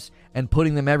games and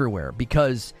putting them everywhere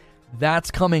because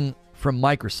that's coming from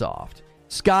Microsoft.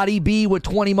 Scotty B with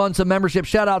 20 months of membership.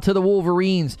 Shout out to the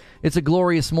Wolverines. It's a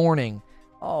glorious morning.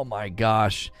 Oh my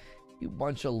gosh. You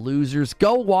bunch of losers.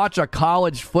 Go watch a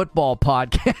college football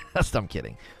podcast. I'm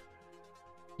kidding.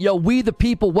 Yo, We the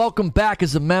People, welcome back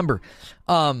as a member.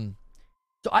 So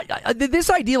I this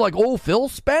idea like, oh, Phil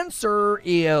Spencer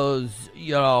is,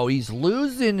 you know, he's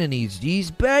losing and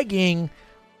he's begging.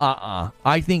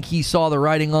 I think he saw the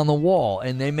writing on the wall,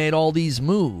 and they made all these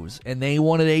moves, and they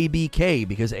wanted ABK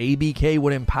because ABK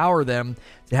would empower them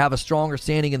to have a stronger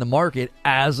standing in the market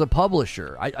as a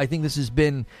publisher. I think this has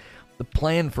been the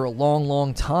plan for a long,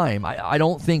 long time. I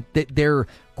don't think that they're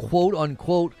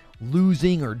quote-unquote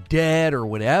losing or dead or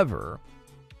whatever.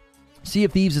 Sea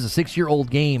of Thieves is a 6-year-old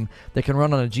game that can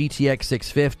run on a GTX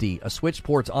 650. A Switch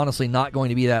port's honestly not going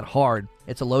to be that hard.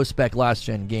 It's a low-spec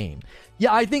last-gen game.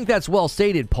 Yeah, I think that's well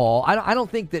stated, Paul. I don't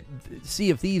think that Sea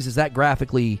of Thieves is that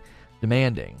graphically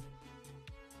demanding.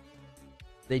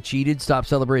 They cheated. Stop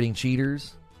celebrating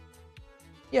cheaters.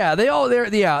 Yeah, they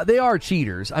are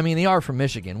cheaters. I mean, they are from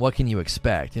Michigan. What can you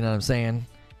expect? You know what I'm saying?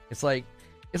 It's like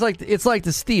the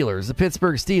Steelers, the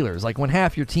Pittsburgh Steelers. Like when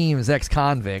half your team is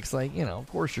ex-convicts, like, you know, of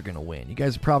course you're going to win. You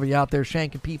guys are probably out there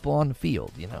shanking people on the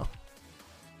field, you know.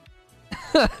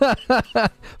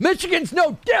 Michigan's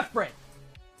no different.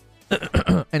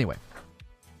 Anyway.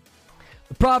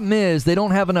 The problem is they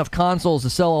don't have enough consoles to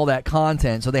sell all that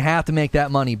content, so they have to make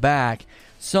that money back.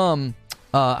 Which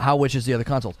is the other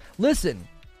consoles. Listen.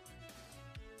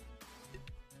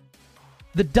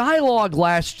 The dialogue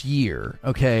last year,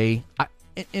 okay,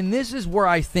 and this is where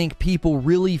I think people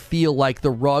really feel like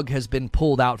the rug has been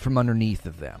pulled out from underneath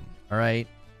of them, all right?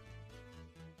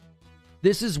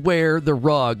 This is where the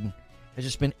rug has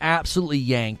just been absolutely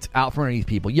yanked out from underneath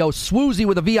people. Yo, Swoozy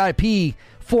with a VIP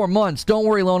 4 months. Don't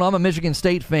worry, Lona, I'm a Michigan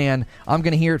State fan. I'm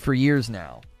going to hear it for years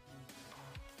now.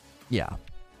 Yeah.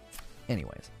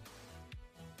 Anyways.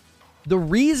 The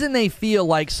reason they feel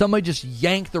like somebody just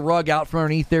yanked the rug out from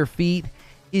underneath their feet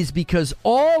is because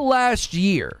all last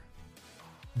year,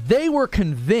 they were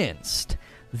convinced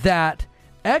that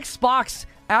Xbox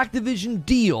Activision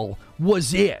deal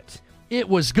was it. It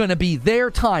was going to be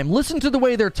their time. Listen to the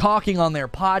way they're talking on their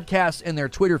podcasts and their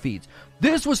Twitter feeds.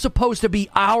 This was supposed to be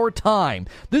our time.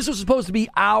 This was supposed to be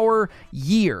our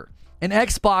year. And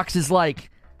Xbox is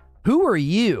like, who are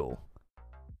you?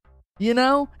 You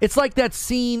know? It's like that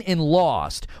scene in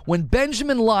Lost when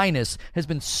Benjamin Linus has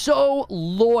been so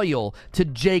loyal to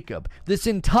Jacob this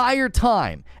entire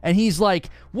time. And he's like,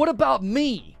 what about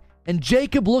me? And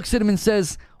Jacob looks at him and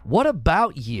says, what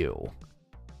about you?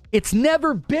 It's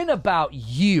never been about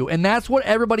you. And that's what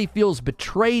everybody feels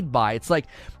betrayed by. It's like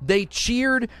they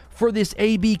cheered for this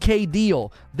ABK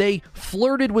deal. They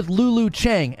flirted with Lulu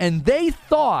Cheng. And they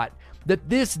thought that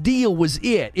this deal was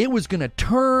it. It was going to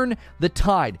turn the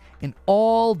tide. And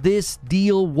all this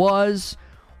deal was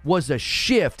a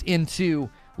shift into,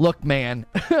 look, man,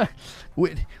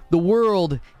 the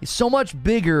world is so much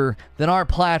bigger than our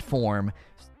platform.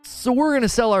 So we're going to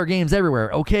sell our games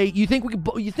everywhere, okay? You think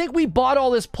we bought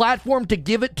all this platform to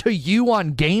give it to you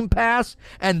on Game Pass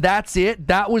and that's it?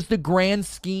 That was the grand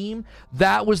scheme?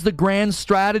 That was the grand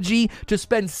strategy to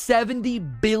spend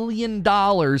 $70 billion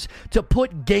to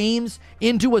put games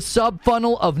into a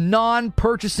sub-funnel of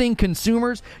non-purchasing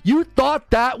consumers? You thought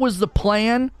that was the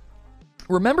plan?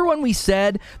 Remember when we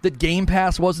said that Game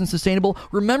Pass wasn't sustainable?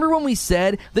 Remember when we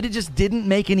said that it just didn't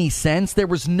make any sense? There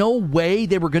was no way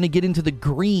they were going to get into the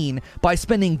green by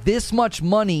spending this much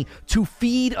money to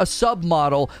feed a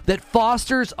submodel that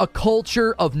fosters a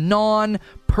culture of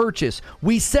non-purchase.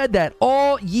 We said that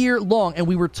all year long, and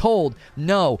we were told,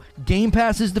 no, Game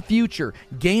Pass is the future.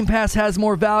 Game Pass has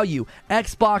more value.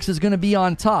 Xbox is going to be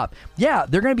on top. Yeah,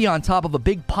 they're going to be on top of a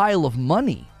big pile of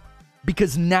money.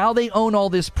 Because now they own all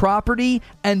this property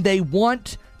and they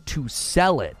want to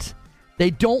sell it. They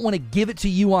don't want to give it to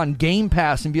you on Game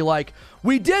Pass and be like,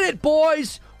 we did it,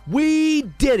 boys. We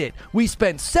did it. We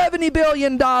spent $70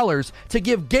 billion to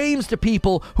give games to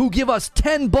people who give us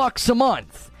 $10 a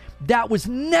month. That was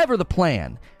never the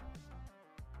plan.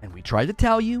 And we tried to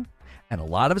tell you, and a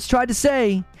lot of us tried to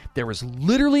say, there is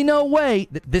literally no way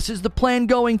that this is the plan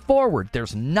going forward.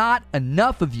 There's not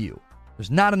enough of you.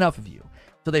 There's not enough of you.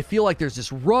 So they feel like there's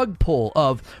this rug pull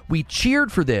of, we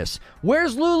cheered for this.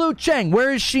 Where's Lulu Cheng?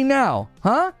 Where is she now?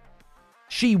 Huh?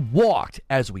 She walked,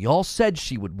 as we all said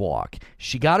she would walk.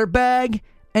 She got her bag,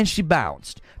 and she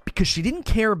bounced. Because she didn't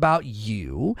care about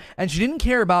you, and she didn't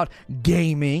care about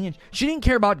gaming, and she didn't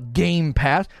care about Game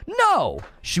Pass. No!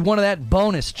 She wanted that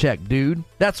bonus check, dude.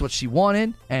 That's what she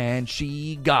wanted, and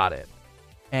she got it.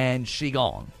 And she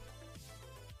gone.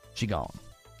 She gone.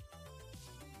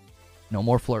 No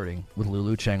more flirting with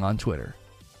Lulu Cheng on Twitter.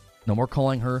 No more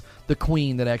calling her the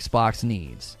queen that Xbox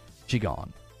needs. She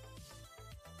gone.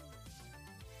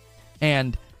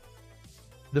 And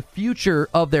the future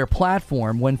of their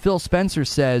platform, when Phil Spencer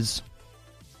says,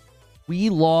 we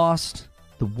lost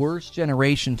the worst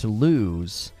generation to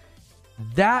lose,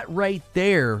 that right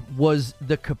there was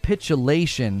the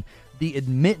capitulation, the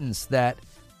admittance that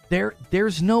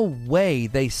there's no way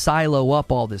they silo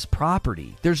up all this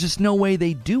property. There's just no way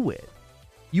they do it.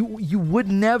 You would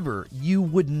never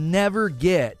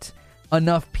get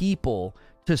enough people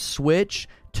to switch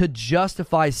to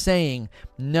justify saying,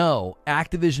 no,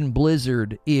 Activision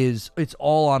Blizzard it's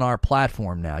all on our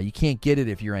platform now. You can't get it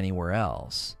if you're anywhere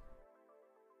else.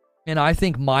 And I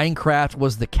think Minecraft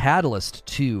was the catalyst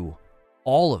to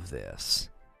all of this.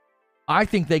 I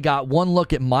think they got one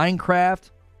look at Minecraft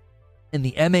and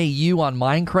the MAU on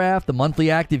Minecraft, the monthly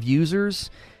active users,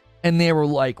 and they were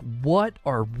like, what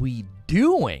are we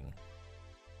doing?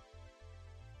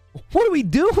 What are we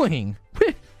doing?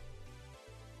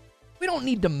 We don't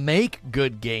need to make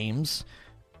good games.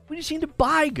 We just need to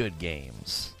buy good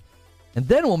games. And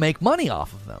then we'll make money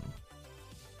off of them.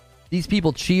 These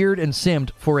people cheered and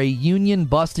simped for a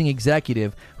union-busting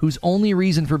executive whose only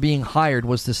reason for being hired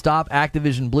was to stop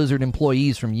Activision Blizzard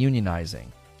employees from unionizing.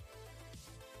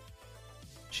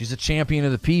 She's a champion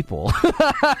of the people.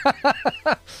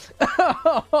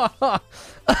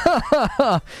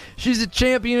 She's a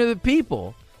champion of the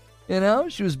people. You know?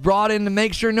 She was brought in to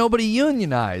make sure nobody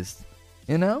unionized.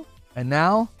 You know? And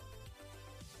now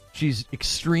she's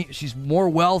more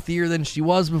wealthier than she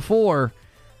was before.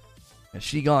 And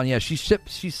she gone, yeah,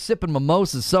 she's sipping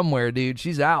mimosas somewhere, dude.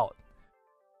 She's out.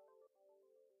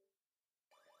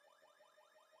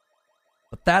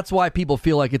 But that's why people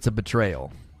feel like it's a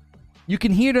betrayal. You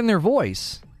can hear it in their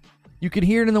voice. You can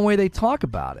hear it in the way they talk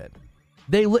about it.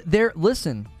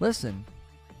 Listen.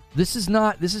 This is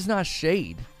not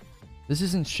shade. This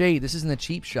isn't shade. This isn't a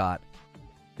cheap shot.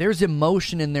 There's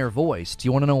emotion in their voice. Do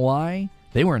you want to know why?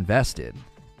 They were invested.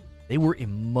 They were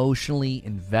emotionally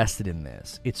invested in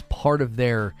this. It's part of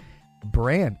their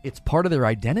brand. It's part of their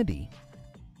identity.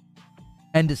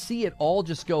 And to see it all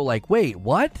just go like, wait,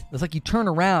 what? It's like you turn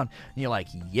around and you're like,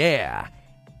 yeah.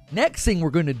 Next thing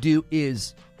we're going to do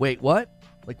is, wait, what?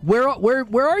 Like, where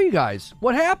are you guys?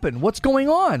 What happened? What's going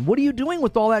on? What are you doing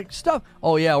with all that stuff?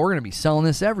 Oh, yeah, we're going to be selling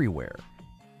this everywhere.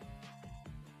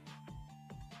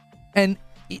 And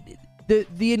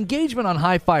the engagement on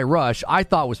Hi-Fi Rush, I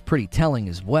thought was pretty telling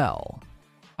as well.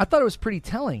 I thought it was pretty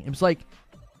telling. It was like,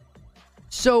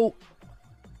 so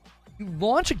you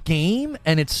launch a game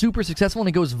and it's super successful and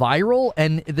it goes viral,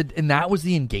 and that was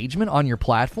the engagement on your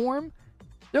platform?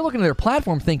 They're looking at their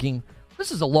platform thinking,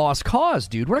 this is a lost cause,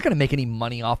 dude. We're not going to make any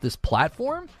money off this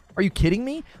platform. Are you kidding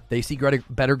me? They see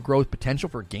better growth potential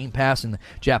for Game Pass in the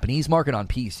Japanese market on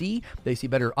PC. They see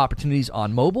better opportunities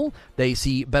on mobile. They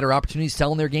see better opportunities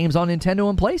selling their games on Nintendo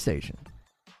and PlayStation.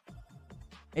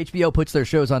 HBO puts their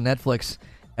shows on Netflix.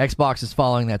 Xbox is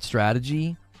following that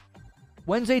strategy.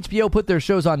 When's HBO put their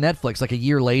shows on Netflix? Like a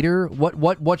year later?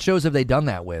 What shows have they done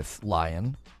that with,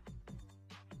 Lion?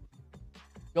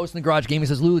 Ghost in the Garage Gaming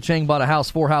says, Lulu Chang bought a house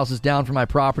 4 houses down from my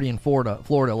property in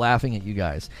Florida, laughing at you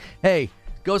guys. Hey,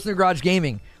 Ghost in the Garage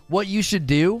Gaming, what you should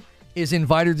do is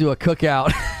invite her to a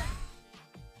cookout.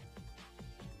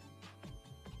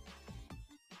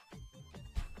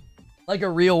 Like a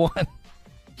real one.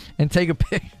 And take a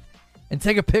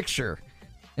picture.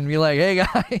 And be like, hey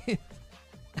guys.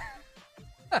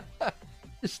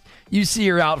 Just, you see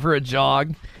her out for a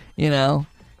jog, you know.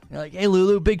 You're like, hey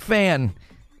Lulu, big fan.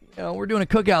 You know, we're doing a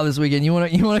cookout this weekend. You wanna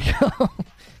go?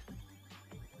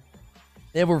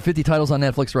 They have over 50 titles on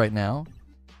Netflix right now.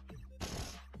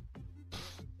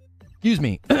 Excuse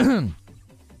me.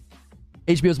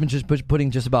 HBO's been just putting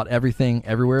just about everything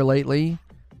everywhere lately.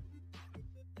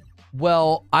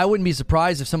 Well, I wouldn't be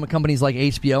surprised if some companies like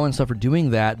HBO and stuff are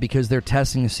doing that because they're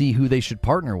testing to see who they should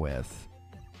partner with.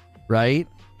 Right?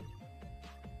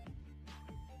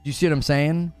 Do you see what I'm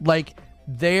saying? Like,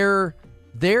 they're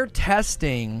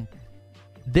testing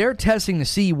to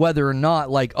see whether or not,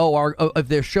 like, if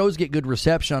their shows get good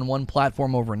reception on one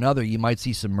platform over another, you might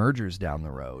see some mergers down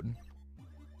the road.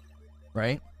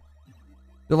 Right?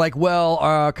 They're like,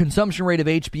 well, consumption rate of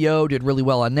HBO did really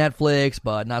well on Netflix,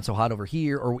 but not so hot over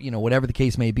here, or, you know, whatever the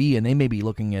case may be, and they may be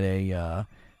looking at a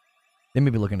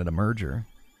merger,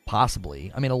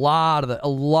 possibly. I mean, a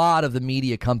lot of the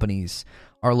media companies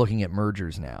are looking at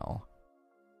mergers now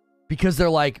because they're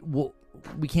like, well,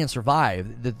 we can't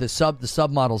survive. The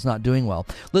sub model's not doing well.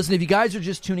 Listen, if you guys are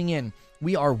just tuning in,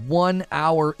 we are 1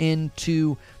 hour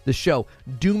into the show.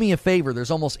 Do me a favor. There's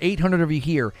almost 800 of you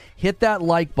here. Hit that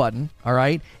like button, all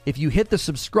right? If you hit the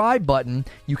subscribe button,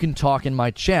 you can talk in my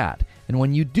chat. And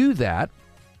when you do that,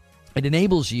 it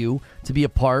enables you to be a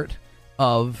part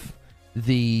of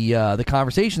the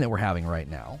conversation that we're having right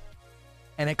now.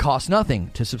 And it costs nothing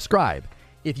to subscribe.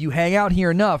 If you hang out here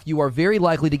enough, you are very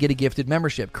likely to get a gifted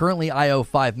membership. Currently, I owe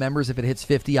 5 members. If it hits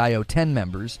 50, I owe 10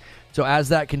 members. So as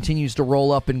that continues to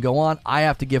roll up and go on, I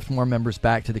have to gift more members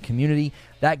back to the community.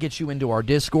 That gets you into our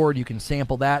Discord. You can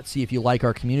sample that, see if you like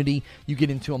our community. You get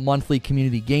into a monthly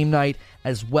community game night,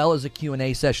 as well as a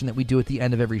Q&A session that we do at the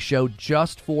end of every show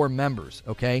just for members,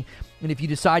 okay? And if you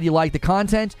decide you like the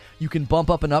content, you can bump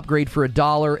up an upgrade for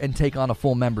 $1 and take on a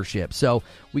full membership. So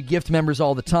we gift members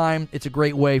all the time. It's a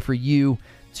great way for you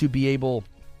to be able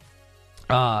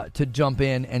to jump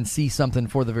in and see something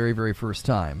for the very, very first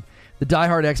time. The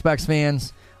diehard Xbox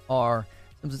fans are...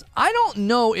 I don't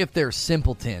know if they're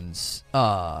simpletons,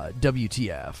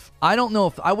 WTF. I don't know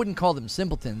if... I wouldn't call them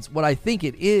simpletons. What I think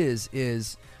it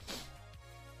is...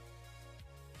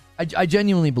 I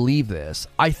genuinely believe this.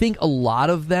 I think a lot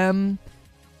of them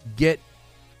get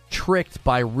tricked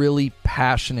by really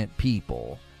passionate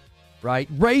people, right?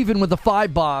 Raven with the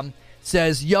 5-bomb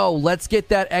says, yo, let's get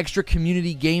that extra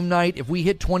community game night. If we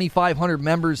hit 2,500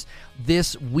 members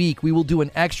this week, we will do an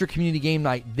extra community game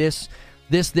night this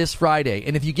Friday.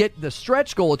 And if you get the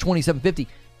stretch goal of 2,750,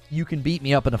 you can beat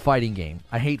me up in a fighting game.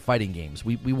 I hate fighting games.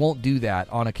 We won't do that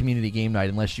on a community game night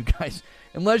unless you guys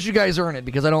earn it,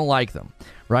 because I don't like them,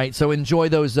 right? So enjoy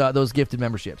those gifted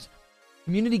memberships.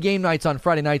 Community game nights on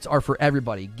Friday nights are for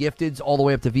everybody. Gifteds all the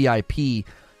way up to VIP.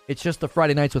 It's just the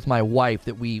Friday nights with my wife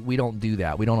that we don't do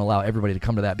that. We don't allow everybody to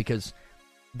come to that because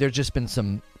there's just been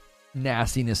some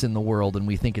nastiness in the world, and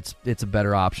we think it's a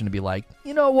better option to be like,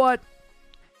 you know what?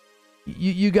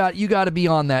 You got to be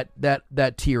on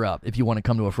that tier up if you want to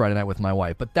come to a Friday night with my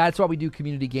wife. But that's why we do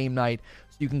community game night,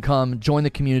 so you can come, join the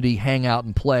community, hang out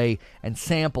and play and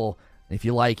sample. And if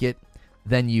you like it,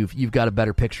 then you've got a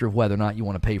better picture of whether or not you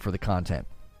want to pay for the content.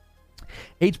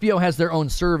 HBO has their own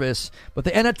service,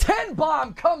 and a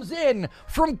 10-bomb comes in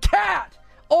from Cat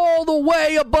all the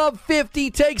way above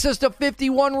 50, takes us to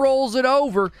 51, rolls it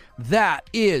over. That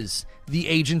is the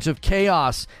Agent of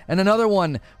Chaos. And another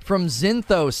one from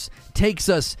Zinthos takes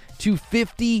us to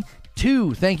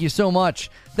 52. Thank you so much.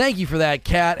 Thank you for that,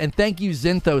 Cat, and thank you,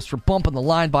 Zinthos, for bumping the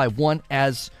line by one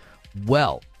as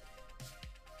well.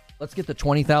 Let's get the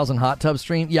 20,000 hot tub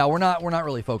stream. Yeah, we're not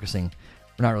really focusing.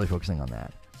 We're not really focusing on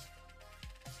that.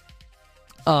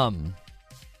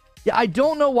 Yeah, I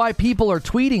don't know why people are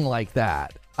tweeting like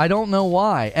that. I don't know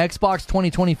why. Xbox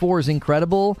 2024 is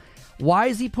incredible. Why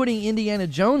is he putting Indiana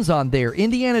Jones on there?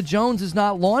 Indiana Jones is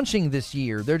not launching this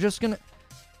year. They're just gonna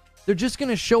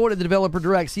show it at the Developer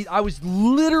Direct. See, I was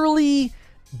literally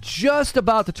just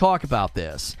about to talk about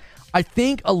this. I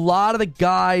think a lot of the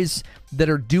guys that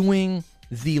are doing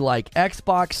the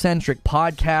Xbox-centric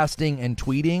podcasting and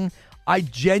tweeting, I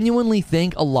genuinely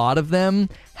think a lot of them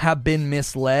have been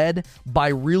misled by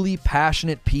really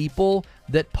passionate people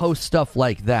that post stuff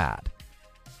like that.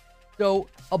 So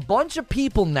a bunch of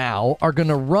people now are going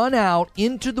to run out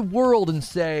into the world and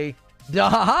say,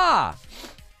 ha,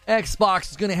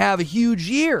 Xbox is going to have a huge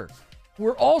year.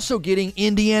 We're also getting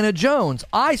Indiana Jones.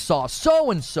 I saw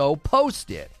so-and-so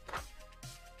post it.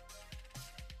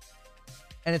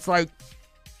 And it's like,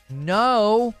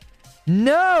 no,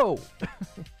 no,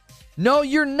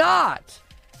 you're not.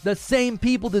 The same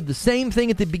people did the same thing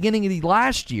at the beginning of the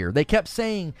last year. They kept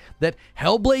saying that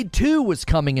Hellblade 2 was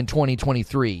coming in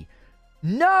 2023.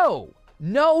 No,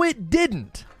 it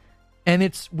didn't.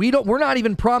 And we're not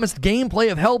even promised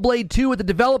gameplay of Hellblade 2 at the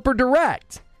Developer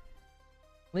Direct.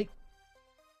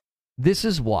 This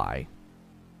is why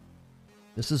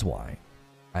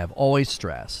I have always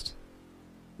stressed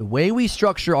the way we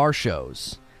structure our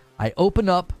shows. I open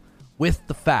up with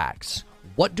the facts.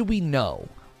 What do we know?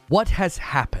 What has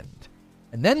happened?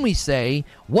 And then we say,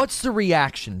 what's the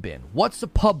reaction been? What's the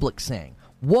public saying?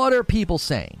 What are people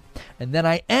saying? And then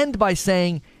I end by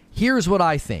saying, here's what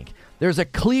I think. There's a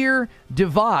clear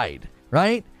divide,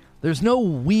 right? There's no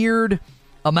weird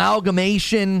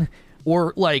amalgamation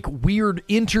or weird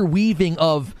interweaving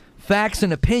of facts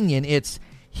and opinion. It's,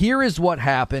 here is what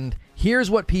happened. Here's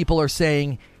what people are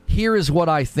saying. Here is what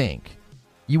I think.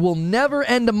 You will never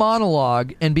end a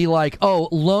monologue and be like, oh,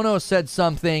 Lono said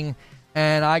something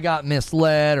and I got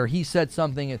misled, or he said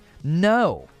something.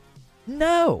 No.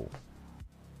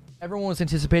 Everyone was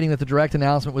anticipating that the Direct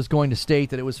announcement was going to state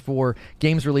that it was for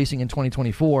games releasing in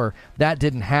 2024. That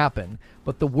didn't happen.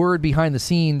 But the word behind the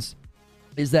scenes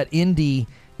is that Indy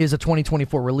is a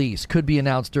 2024 release. Could be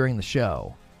announced during the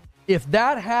show. If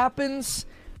that happens,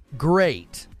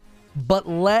 great. But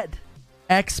let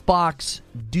Xbox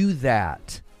do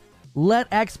that. Let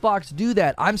Xbox do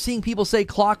that. I'm seeing people say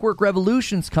Clockwork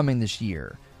Revolution's coming this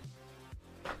year.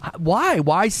 Why?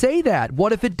 Why say that?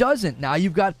 What if it doesn't? Now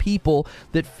you've got people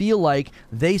that feel like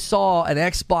they saw an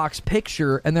Xbox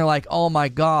picture and they're like, oh my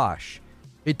gosh,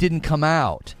 it didn't come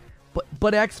out.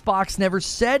 But Xbox never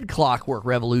said Clockwork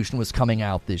Revolution was coming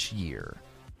out this year.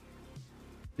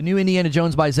 The new Indiana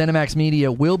Jones by ZeniMax Media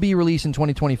will be released in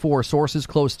 2024, sources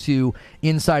close to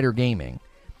Insider Gaming.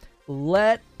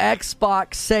 Let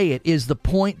Xbox say it is the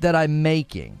point that I'm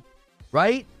making,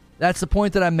 right? That's the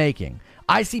point that I'm making.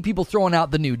 I see people throwing out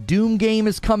the new Doom game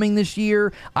is coming this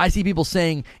year. I see people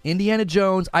saying Indiana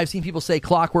Jones. I've seen people say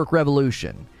Clockwork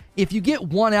Revolution. If you get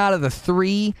 1 out of the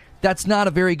 3, that's not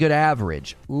a very good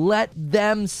average. Let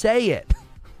them say it.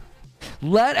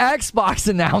 Let Xbox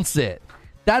announce it.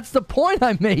 That's the point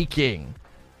I'm making.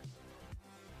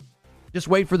 Just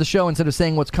wait for the show instead of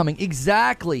saying what's coming.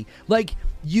 Exactly. Like,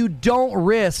 you don't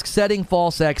risk setting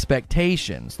false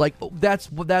expectations. Like, that's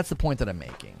the point that I'm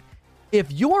making.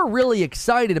 If you're really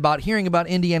excited about hearing about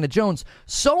Indiana Jones,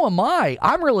 so am I.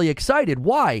 I'm really excited.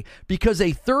 Why? Because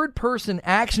a third-person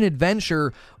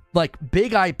action-adventure, like,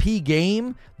 big IP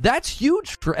game, that's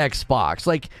huge for Xbox.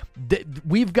 Like,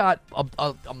 we've got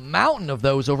a mountain of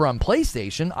those over on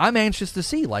PlayStation. I'm anxious to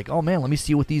see, like, oh, man, let me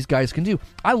see what these guys can do.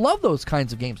 I love those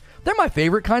kinds of games. They're my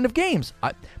favorite kind of games.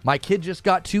 My kid just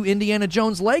got 2 Indiana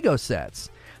Jones Lego sets.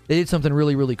 They did something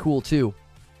really, really cool, too.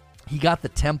 He got the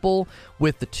temple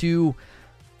with the two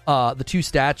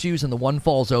statues, and the one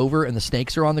falls over, and the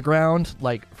snakes are on the ground,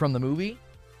 like, from the movie.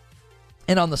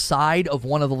 And on the side of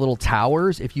one of the little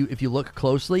towers, if you look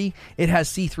closely, it has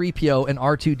C-3PO and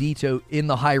R2-D2 in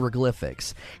the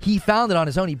hieroglyphics. He found it on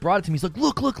his own. He brought it to me. He's like,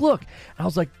 look. And I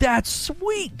was like, that's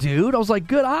sweet, dude. I was like,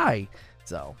 good eye.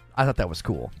 So I thought that was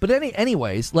cool. But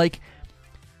anyways, like,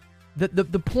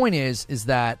 the point is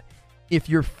that if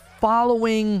you're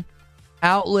following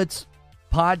outlets,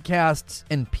 podcasts,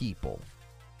 and people,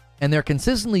 and they're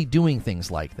consistently doing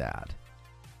things like that,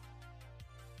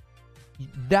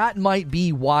 that might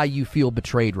be why you feel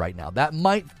betrayed right now. That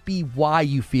might be why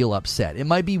you feel upset. It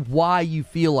might be why you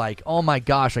feel like, oh my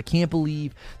gosh, I can't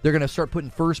believe they're going to start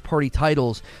putting first-party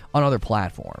titles on other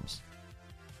platforms.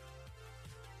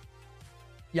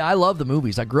 Yeah, I love the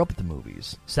movies. I grew up with the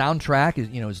movies. Soundtrack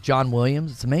is John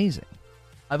Williams. It's amazing.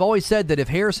 I've always said that if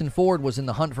Harrison Ford was in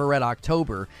The Hunt for Red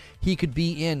October, he could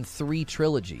be in 3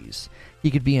 trilogies. He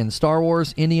could be in Star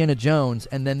Wars, Indiana Jones,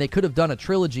 and then they could have done a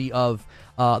trilogy of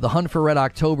The Hunt for Red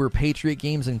October, Patriot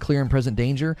Games, and Clear and Present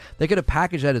Danger. They could have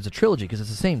packaged that as a trilogy because it's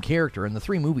the same character, and the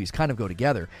 3 movies kind of go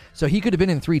together. So he could have been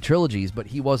in 3 trilogies, but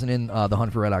he wasn't in The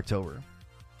Hunt for Red October.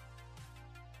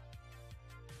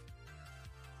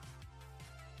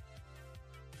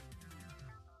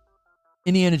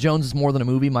 Indiana Jones is more than a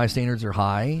movie. My standards are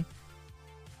high.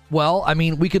 Well, I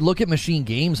mean, we could look at Machine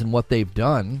Games and what they've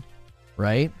done,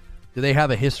 right? Do they have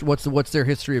a history? What's their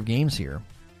history of games here?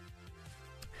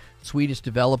 Swedish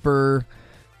developer,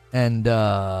 and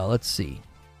let's see.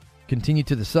 Continue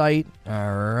to the site.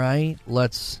 All right,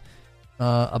 let's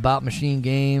about Machine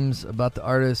Games, about the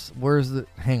artists.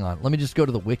 Hang on, let me just go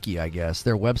to the wiki. I guess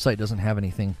their website doesn't have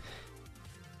anything.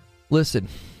 Listen,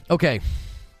 okay.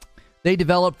 They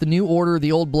developed The New Order,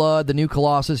 The Old Blood, The New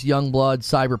Colossus, Young Blood,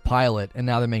 Cyber Pilot, and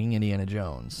now they're making Indiana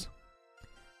Jones.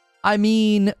 I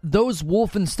mean, those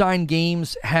Wolfenstein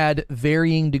games had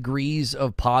varying degrees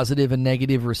of positive and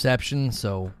negative reception,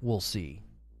 so we'll see.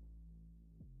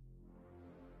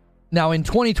 Now, in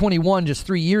 2021, just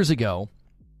 3 years ago,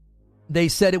 they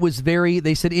said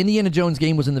Indiana Jones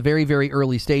game was in the very, very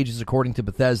early stages, according to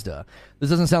Bethesda. This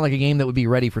doesn't sound like a game that would be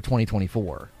ready for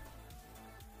 2024.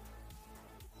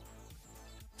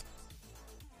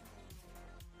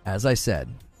 As I said,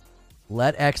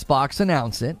 let Xbox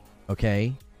announce it,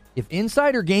 okay? If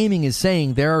Insider Gaming is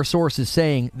saying, there are sources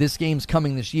saying this game's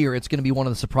coming this year, it's going to be one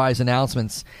of the surprise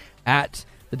announcements at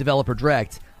the Developer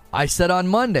Direct. I said on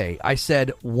Monday,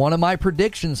 one of my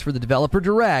predictions for the Developer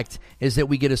Direct is that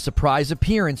we get a surprise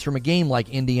appearance from a game like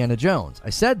Indiana Jones. I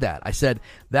said that. I said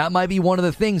that might be one of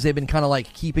the things they've been kind of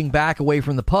like keeping back away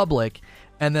from the public.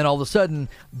 And then all of a sudden,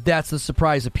 that's the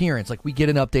surprise appearance. Like, we get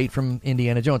an update from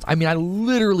Indiana Jones. I mean, I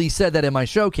literally said that in my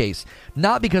showcase.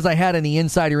 Not because I had any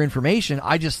insider information.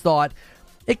 I just thought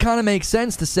it kind of makes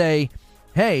sense to say,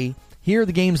 hey, here are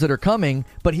the games that are coming,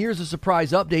 but here's a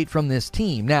surprise update from this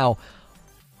team. Now,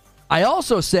 I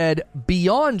also said,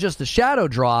 beyond just a shadow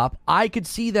drop, I could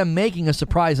see them making a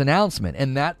surprise announcement.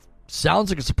 And that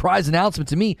sounds like a surprise announcement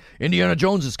to me. Indiana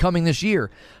Jones is coming this year.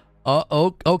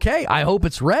 Okay, I hope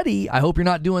it's ready. I hope you're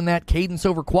not doing that cadence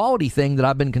over quality thing that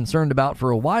I've been concerned about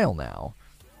for a while now.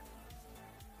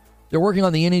 They're working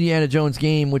on the Indiana Jones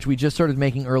game, which we just started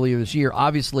making earlier this year.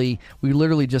 Obviously, we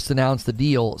literally just announced the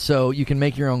deal, so you can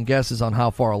make your own guesses on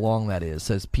how far along that is,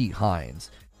 says Pete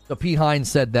Hines. So Pete Hines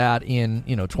said that in,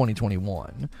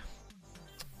 2021.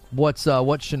 What's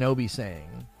Shinobi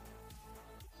saying?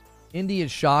 Indy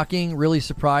is shocking. Really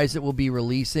surprised that we'll be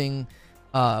releasing...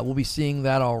 we'll be seeing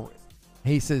that all.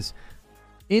 He says,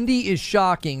 Indy is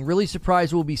shocking. Really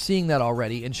surprised we'll be seeing that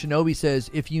already. And Shinobi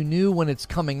says, if you knew when it's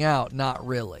coming out, not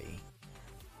really.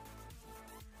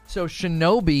 So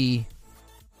Shinobi's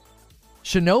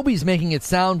making it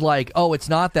sound like, oh, it's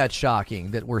not that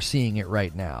shocking that we're seeing it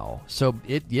right now. So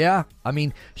I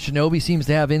mean, Shinobi seems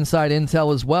to have inside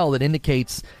intel as well that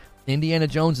indicates Indiana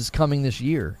Jones is coming this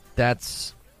year.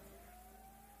 That's...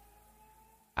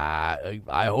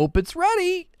 I hope it's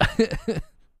ready.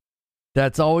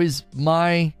 That's always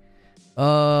my...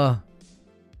 Oh,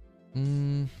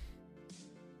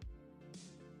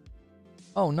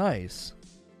 nice.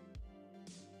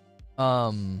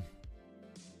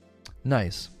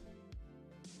 Nice.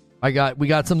 We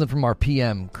got something from our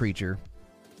PM creature.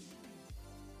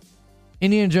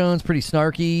 Indiana Jones, pretty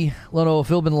snarky. Little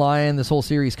Phil Bin Lion, this whole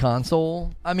series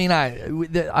console. I mean, I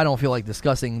don't feel like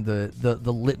discussing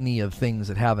the litany of things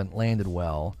that haven't landed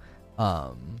well.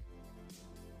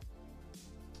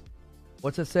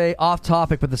 What's it say? Off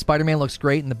topic, but the Spider-Man looks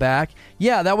great in the back.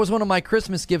 Yeah, that was one of my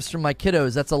Christmas gifts from my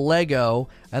kiddos. That's a Lego,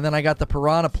 and then I got the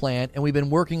Piranha Plant, and we've been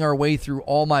working our way through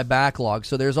all my backlog.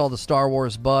 So there's all the Star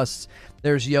Wars busts.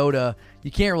 There's Yoda.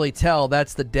 You can't really tell.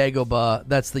 That's the Dagobah.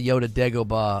 That's the Yoda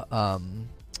Dagobah. What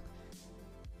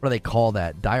do they call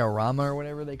that? Diorama or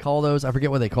whatever they call those? I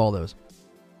forget what they call those.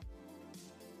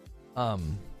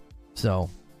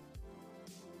 So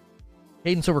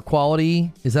cadence over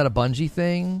quality. Is that a Bungie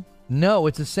thing? No,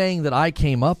 it's a saying that I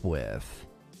came up with.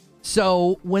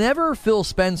 So whenever Phil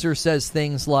Spencer says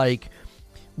things like,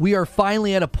 we are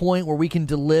finally at a point where we can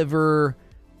deliver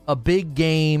a big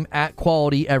game at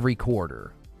quality every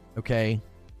quarter, okay?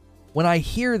 When I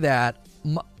hear that,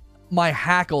 my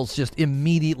hackles just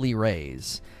immediately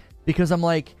raise. Because I'm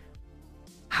like,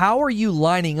 how are you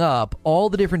lining up all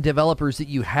the different developers that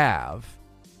you have?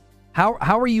 How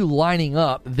are you lining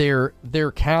up their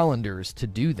calendars to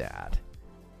do that?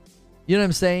 You know what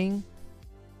I'm saying?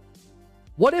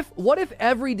 What if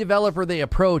every developer they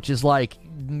approach is like,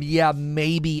 yeah,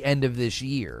 maybe end of this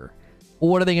year?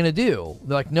 Well, what are they going to do?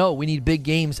 They're like, no, we need big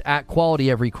games at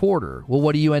quality every quarter. Well,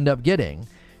 what do you end up getting?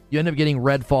 You end up getting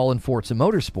Redfall and Forza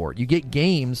Motorsport. You get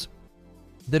games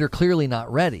that are clearly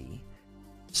not ready.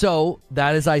 So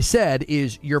that, as I said,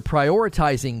 is you're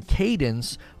prioritizing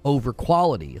cadence over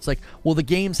quality. It's like, well, the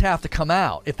games have to come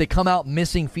out. If they come out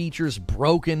missing features,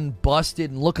 broken, busted,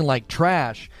 and looking like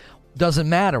trash, doesn't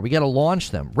matter. We got to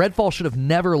launch them. Redfall should have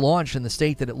never launched in the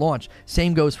state that it launched.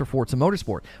 Same goes for Forza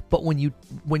Motorsport. But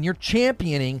when you're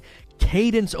championing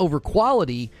cadence over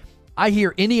quality, I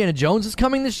hear Indiana Jones is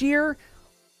coming this year.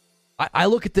 I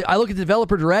look at the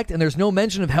developer direct, and there's no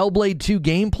mention of Hellblade 2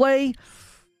 gameplay.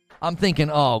 I'm thinking,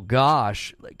 oh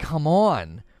gosh, like, come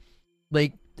on.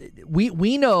 Like,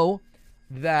 we know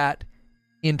that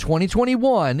in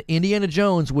 2021, Indiana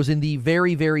Jones was in the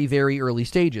very, very, very early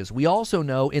stages. We also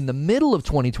know in the middle of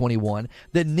 2021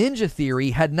 that Ninja Theory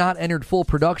had not entered full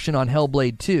production on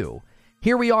Hellblade 2.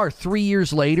 Here we are 3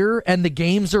 years later, and the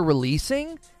games are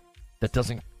releasing? That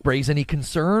doesn't raise any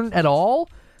concern at all?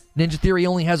 Ninja Theory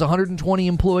only has 120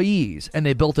 employees, and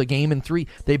they built a game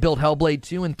they built Hellblade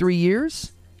 2 in 3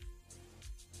 years?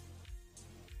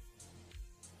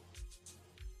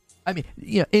 I mean,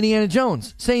 yeah, Indiana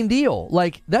Jones, same deal.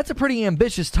 Like, that's a pretty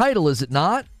ambitious title, is it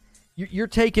not? You're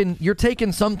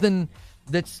taking something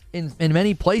that's in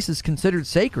many places considered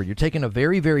sacred. You're taking a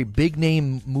very, very big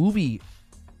name movie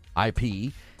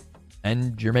IP,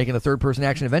 and you're making a third-person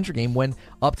action-adventure game when,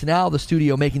 up to now, the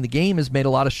studio making the game has made a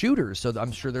lot of shooters. So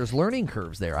I'm sure there's learning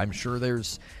curves there. I'm sure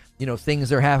there's, things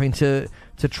they're having to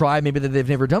try maybe that they've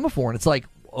never done before. And it's like,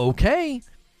 okay,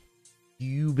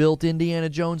 you built Indiana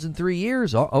Jones in 3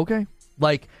 years. Oh, okay.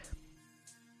 Like,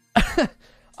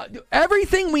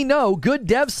 everything we know, good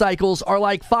dev cycles are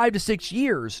like 5 to 6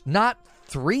 years, not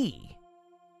 3.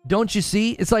 Don't you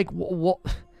see? It's like, well,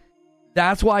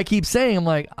 that's why I keep saying, I'm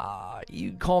like,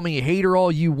 you call me a hater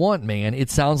all you want, man. It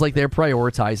sounds like they're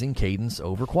prioritizing cadence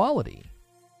over quality.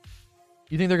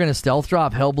 You think they're going to stealth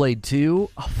drop Hellblade 2?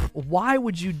 Why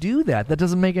would you do that? That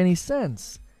doesn't make any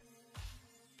sense.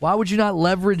 Why would you not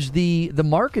leverage the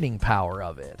marketing power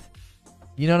of it?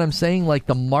 You know what I'm saying? Like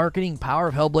the marketing power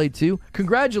of Hellblade 2.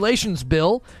 Congratulations,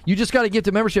 Bill. You just got a gift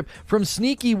of membership from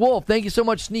Sneaky Wolf. Thank you so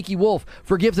much, Sneaky Wolf,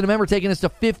 for gifting a member, taking us to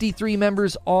 53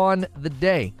 members on the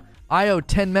day. I owe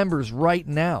 10 members right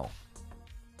now.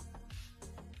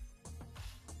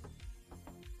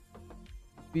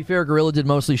 To be fair, Guerrilla did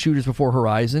mostly shooters before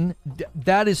Horizon.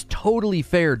 That is totally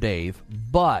fair, Dave.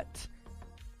 But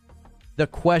the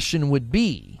question would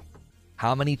be,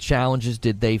 how many challenges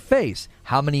did they face?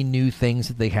 How many new things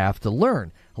did they have to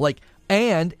learn? Like,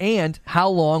 and how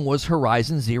long was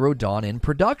Horizon Zero Dawn in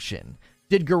production?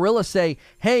 Did Guerrilla say,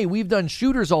 hey, we've done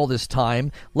shooters all this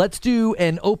time. Let's do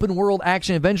an open world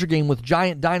action adventure game with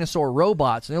giant dinosaur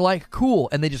robots. And they're like, cool.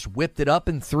 And they just whipped it up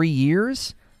in 3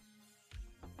 years?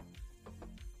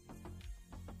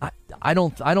 I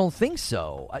don't think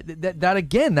so. That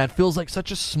again, that feels like such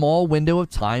a small window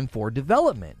of time for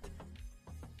development.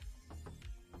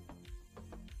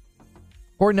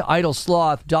 According to Idle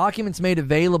Sloth, documents made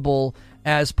available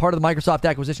as part of the Microsoft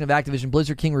acquisition of Activision,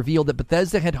 Blizzard King revealed that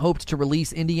Bethesda had hoped to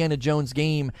release Indiana Jones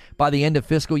game by the end of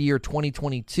fiscal year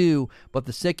 2022, but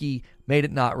the sickie made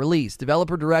it not released.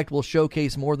 Developer Direct will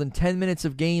showcase more than 10 minutes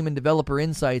of game and developer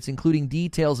insights, including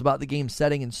details about the game's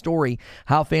setting and story,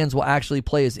 how fans will actually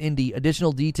play as Indy,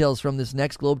 additional details from this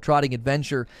next globe-trotting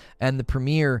adventure, and the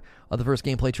premiere of the first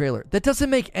gameplay trailer. That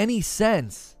doesn't make any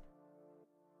sense.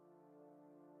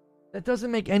 That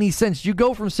doesn't make any sense. You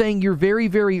go from saying you're very,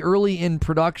 very early in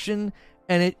production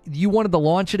and you wanted to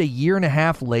launch it a year and a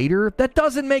half later. That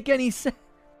doesn't make any sense.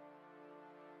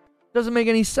 Doesn't make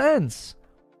any sense.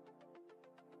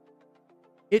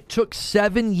 It took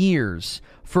 7 years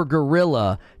for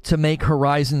Guerrilla to make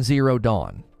Horizon Zero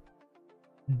Dawn.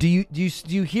 Do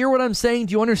you hear what I'm saying?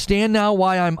 Do you understand now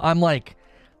why I'm like,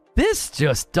 this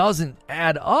just doesn't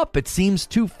add up. It seems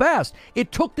too fast.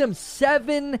 It took them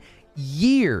 7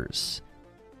 years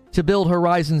to build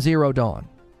Horizon Zero Dawn.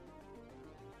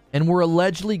 And we're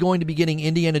allegedly going to be getting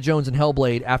Indiana Jones and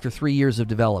Hellblade after 3 years of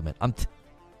development.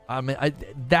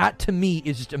 That to me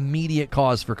is just immediate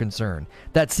cause for concern.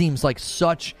 That seems like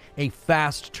such a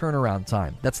fast turnaround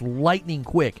time. That's lightning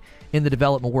quick in the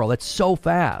development world. That's so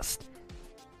fast.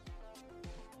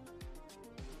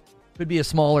 Could be a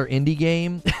smaller indie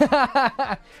game.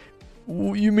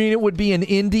 You mean it would be an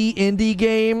indie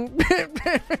game?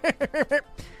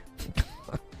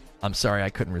 I'm sorry, I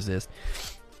couldn't resist.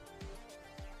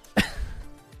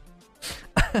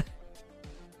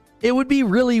 It would be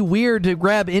really weird to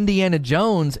grab Indiana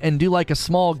Jones and do like a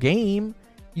small game.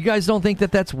 You guys don't think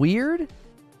that that's weird?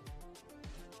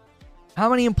 How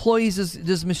many employees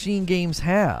does Machine Games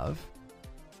have?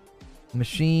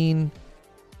 Machine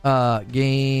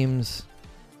Games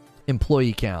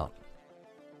employee count.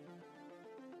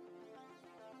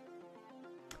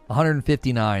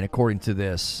 159 according to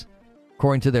this.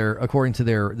 According to their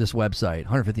this website,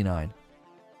 159.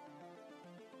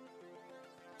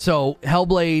 So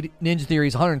Hellblade, Ninja Theory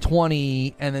is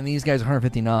 120, and then these guys are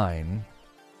 159.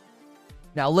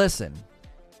 Now listen,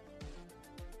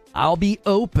 I'll be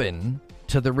open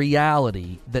to the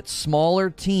reality that smaller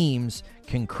teams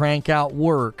can crank out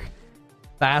work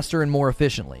faster and more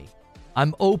efficiently.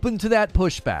 I'm open to that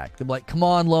pushback. They're like, come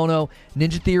on, Lono.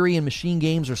 Ninja Theory and Machine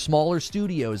Games are smaller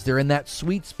studios. They're in that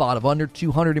sweet spot of under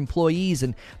 200 employees,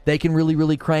 and they can really,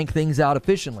 really crank things out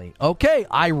efficiently. Okay,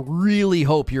 I really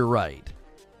hope you're right.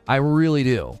 I really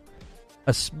do.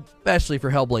 Especially for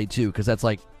Hellblade 2, because that's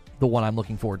like the one I'm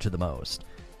looking forward to the most.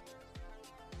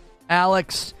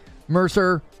 Alex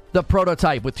Mercer, the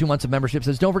prototype with 2 months of membership,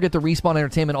 says, don't forget the Respawn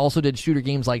Entertainment also did shooter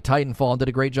games like Titanfall and did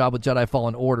a great job with Jedi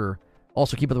Fallen Order.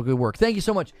 Also, keep up the good work. Thank you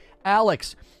so much.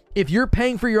 Alex, if you're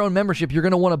paying for your own membership, you're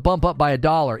going to want to bump up by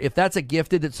 $1. If that's a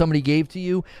gifted that somebody gave to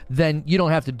you, then you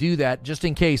don't have to do that. Just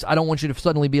in case, I don't want you to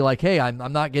suddenly be like, hey,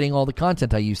 I'm not getting all the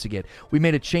content I used to get. We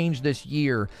made a change this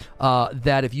year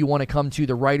that if you want to come to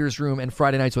the Writer's Room and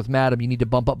Friday Nights with Madam, you need to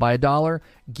bump up by $1.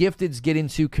 Gifteds get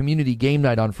into community game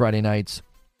night on Friday nights,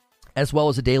 as well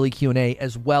as a daily Q&A,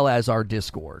 as well as our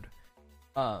Discord.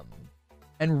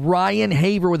 And Ryan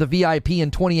Haver with a VIP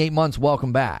in 28 months.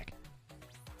 Welcome back.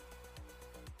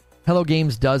 Hello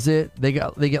Games does it. They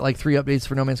get like 3 updates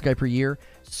for No Man's Sky per year.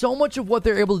 So much of what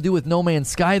they're able to do with No Man's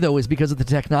Sky, though, is because of the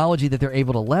technology that they're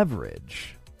able to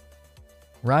leverage.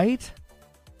 Right?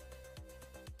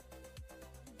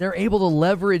 They're able to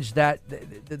leverage that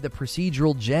the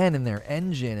procedural gen in their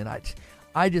engine, and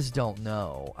I just don't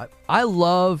know. I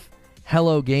love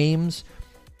Hello Games,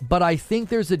 but I think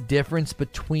there's a difference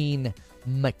between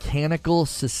mechanical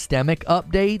systemic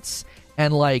updates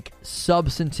and like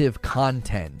substantive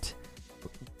content,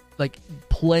 like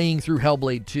playing through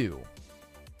Hellblade 2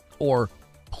 or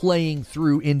playing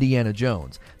through Indiana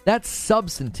Jones. That's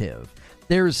substantive.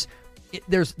 There's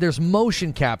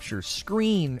motion capture,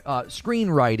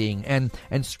 screenwriting and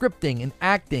scripting and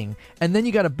acting, and then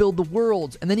you got to build the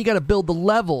worlds, and then you got to build the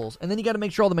levels, and then you got to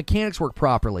make sure all the mechanics work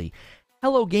properly.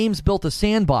 Hello Games built a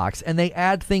sandbox, and they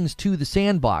add things to the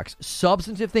sandbox.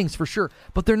 Substantive things, for sure,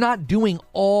 but they're not doing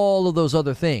all of those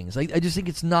other things. I just think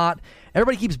it's not...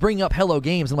 Everybody keeps bringing up Hello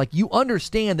Games. I'm like, you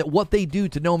understand that what they do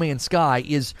to No Man's Sky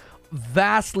is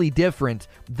vastly different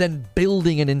than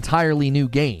building an entirely new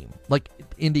game, like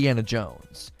Indiana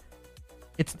Jones.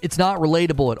 It's not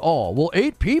relatable at all. Well,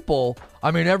 8 people, I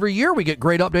mean, every year we get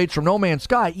great updates from No Man's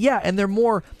Sky. Yeah, and they're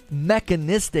more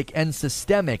mechanistic and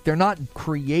systemic. They're not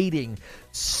creating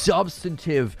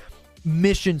substantive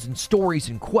missions and stories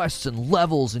and quests and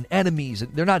levels and enemies.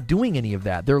 They're not doing any of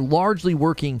that. They're largely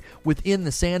working within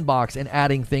the sandbox and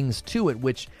adding things to it,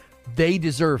 which they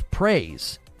deserve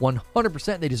praise.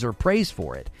 100% they deserve praise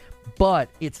for it. but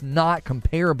it's not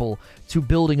comparable to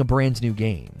building a brand new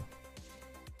game.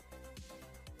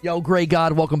 Yo, Grey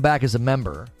God, welcome back as a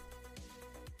member.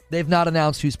 They've not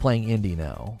announced who's playing Indy,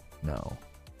 no.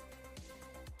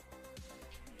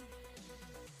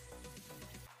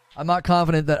 I'm not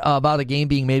confident that about a game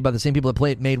being made by the same people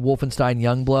that made Wolfenstein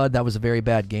Youngblood. That was a very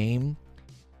bad game.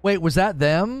 Wait, was that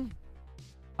them?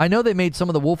 I know they made some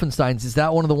of the Wolfensteins. Is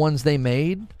that one of the ones they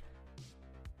made?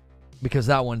 Because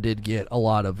that one did get a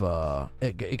lot of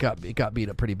it got beat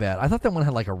up pretty bad. I thought that one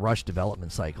had like a rush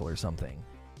development cycle or something.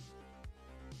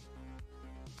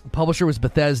 Publisher was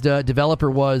Bethesda. Developer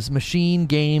was Machine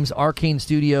Games, Arcane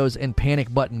Studios, and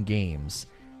Panic Button Games.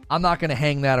 I'm not going to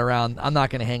hang that around. I'm not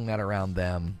going to hang that around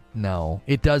them. No.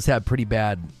 It does have pretty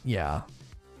bad, yeah.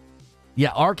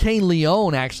 Yeah, Arcane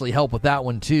Leon actually helped with that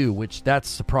one too, which that's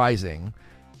surprising.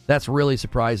 That's really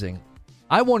surprising.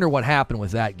 I wonder what happened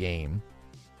with that game.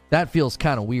 That feels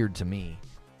kind of weird to me.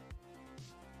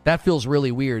 That feels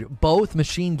really weird. Both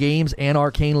Machine Games and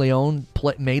Arcane Leon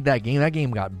made that game. That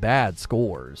game got bad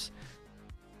scores.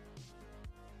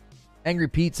 Angry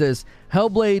Pete says,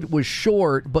 Hellblade was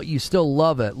short, but you still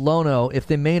love it. Lono, if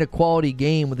they made a quality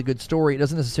game with a good story, it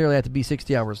doesn't necessarily have to be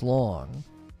 60 hours long.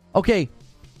 Okay,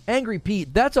 Angry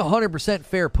Pete, that's 100%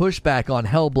 fair pushback on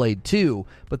Hellblade 2,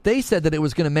 but they said that it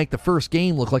was going to make the first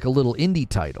game look like a little indie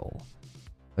title.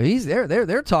 These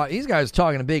guys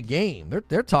talking a big game.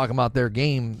 They're talking about their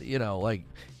game, you know, like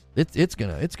it's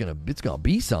gonna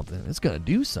be something. It's gonna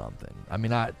do something. I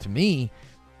mean, to me,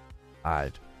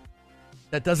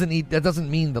 that doesn't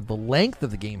mean that the length of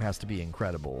the game has to be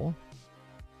incredible.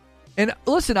 And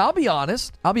listen, I'll be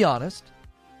honest.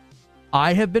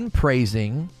 I have been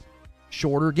praising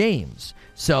shorter games.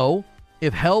 So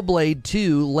if Hellblade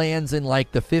 2 lands in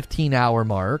like the 15-hour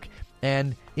mark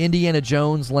and Indiana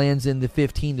Jones lands in the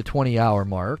 15 to 20-hour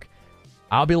mark,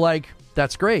 I'll be like,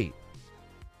 that's great.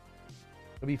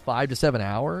 It'll be 5 to 7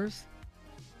 hours.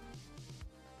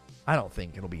 I don't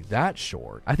think it'll be that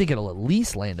short. I think it'll at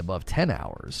least land above 10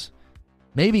 hours.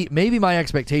 Maybe my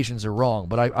expectations are wrong,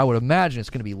 but I would imagine it's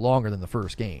going to be longer than the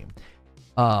first game.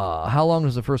 How long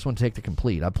does the first one take to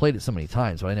complete? I've played it so many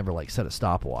times, but I never set a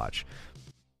stopwatch.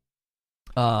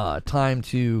 Time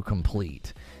to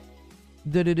complete.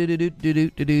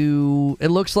 It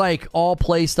looks like all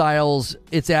play styles,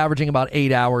 it's averaging about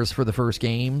 8 hours for the first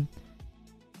game.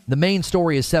 The main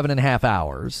story is 7.5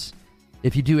 hours.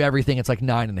 If you do everything, it's like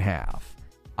 9.5.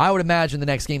 I would imagine the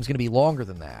next game's going to be longer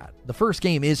than that. The first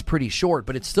game is pretty short,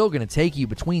 but it's still going to take you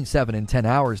between 7 and 10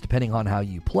 hours depending on how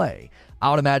you play. I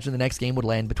would imagine the next game would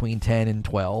land between 10 and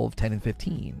 12, 10 and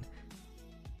 15.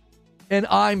 And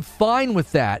I'm fine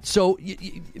with that. So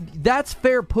that's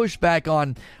fair pushback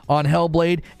on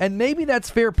Hellblade, and maybe that's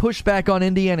fair pushback on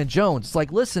Indiana Jones. It's like,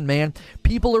 listen, man,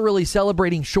 people are really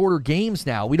celebrating shorter games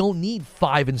now. We don't need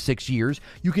 5 and 6 years.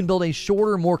 You can build a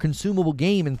shorter, more consumable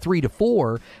game in 3 to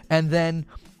 4, and then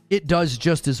it does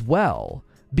just as well.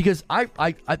 Because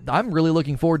I'm really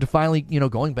looking forward to finally,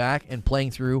 going back and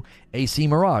playing through AC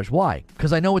Mirage. Why?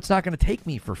 Because I know it's not going to take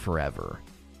me for forever.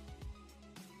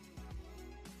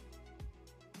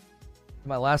 Did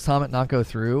my last comment not go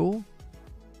through?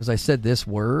 Because I said this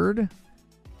word?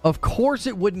 Of course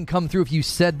it wouldn't come through if you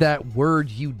said that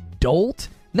word, you dolt.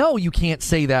 No, you can't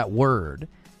say that word.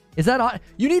 Is that...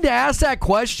 You need to ask that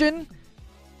question?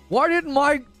 Why didn't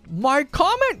my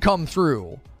comment come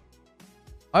through?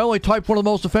 I only typed one of the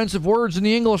most offensive words in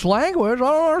the English language.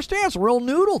 I don't understand. It's a real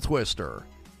noodle twister.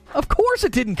 Of course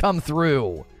it didn't come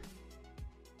through.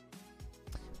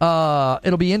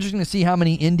 It'll be interesting to see how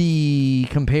many indie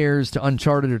compares to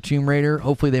Uncharted or Tomb Raider.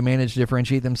 Hopefully they manage to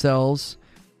differentiate themselves.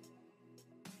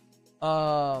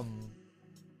 I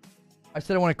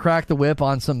said I want to crack the whip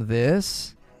on some of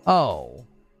this. Oh,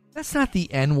 that's not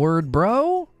the N-word,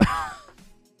 bro.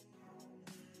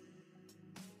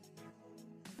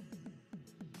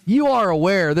 You are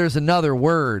aware there's another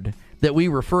word that we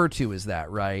refer to as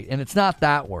that, right? And it's not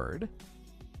that word.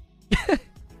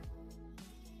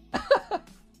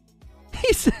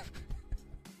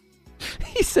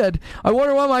 He said, I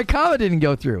wonder why my comment didn't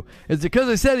go through. Is it because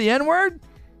I said the N-word?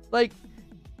 Like,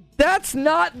 that's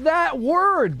not that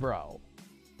word, bro.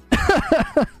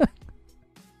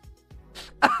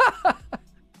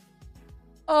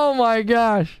 Oh my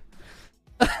gosh.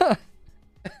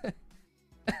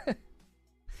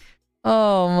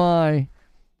 Oh my.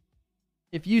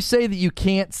 If you say that you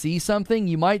can't see something,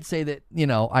 you might say that,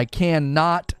 I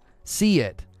cannot see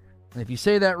it. And if you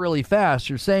say that really fast,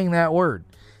 you're saying that word.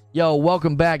 Yo,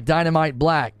 welcome back, Dynamite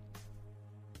Black.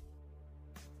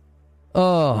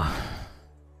 Oh.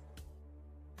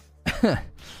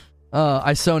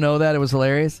 I so know that. It was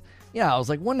hilarious. Yeah, I was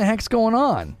like, what in the heck's going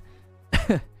on?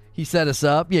 he set us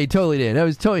up. Yeah, he totally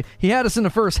did. He had us in the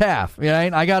first half.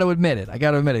 Right? I got to admit it.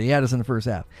 He had us in the first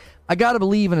half. I got to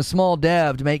believe in a small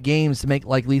dev to make games to make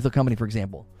like Lethal Company, for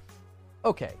example.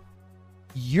 Okay.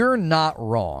 You're not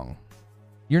wrong.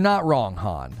 You're not wrong,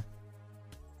 Han.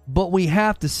 But we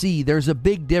have to see there's a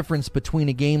big difference between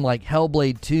a game like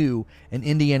Hellblade 2 and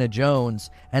Indiana Jones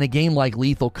and a game like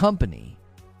Lethal Company.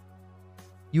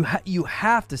 You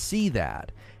have to see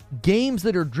that. Games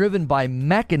that are driven by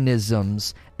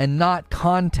mechanisms and not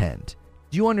content.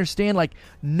 Do you understand? Like,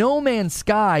 No Man's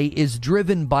Sky is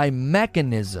driven by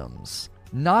mechanisms,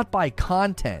 not by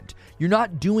content. You're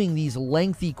not doing these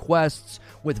lengthy quests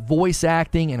with voice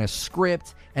acting and a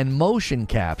script and motion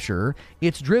capture.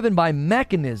 It's driven by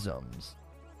mechanisms.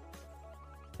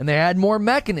 And they add more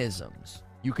mechanisms.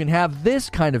 You can have this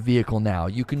kind of vehicle now.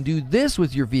 You can do this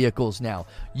with your vehicles now.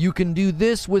 You can do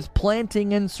this with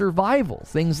planting and survival,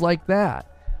 things like that.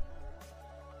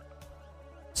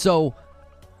 So,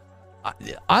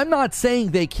 I'm not saying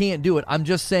they can't do it. I'm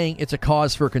just saying it's a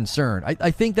cause for concern.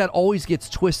 I think that always gets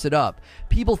twisted up.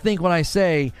 People think when I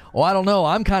say, oh, I don't know,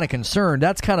 I'm kind of concerned,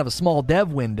 that's kind of a small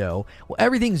dev window. Well,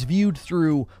 everything's viewed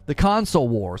through the console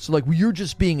war. So, like, well, you're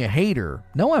just being a hater.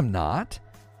 No, I'm not.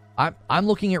 I'm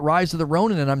looking at Rise of the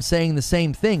Ronin and I'm saying the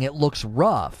same thing. It looks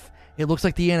rough. It looks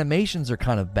like the animations are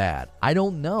kind of bad. I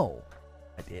don't know.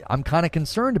 I'm kind of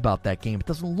concerned about that game. It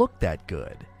doesn't look that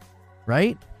good.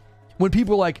 Right? When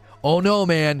people are like, oh no,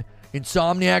 man,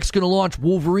 Insomniac's going to launch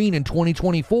Wolverine in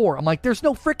 2024. I'm like, there's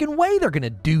no freaking way they're going to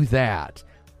do that.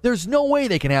 There's no way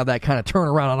they can have that kind of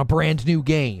turnaround on a brand new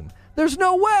game. There's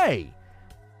no way.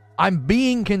 I'm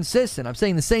being consistent. I'm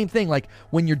saying the same thing. Like,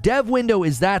 when your dev window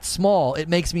is that small, it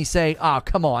makes me say,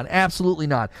 come on, absolutely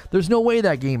not. There's no way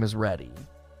that game is ready.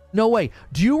 No way.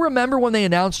 Do you remember when they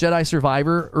announced Jedi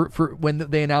Survivor, or when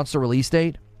they announced the release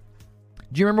date?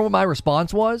 Do you remember what my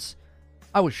response was?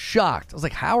 I was shocked. I was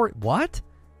like, how are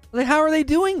they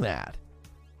doing that?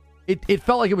 It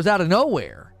felt like it was out of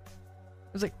nowhere.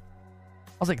 I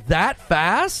was like, that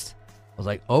fast? I was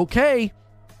like, okay.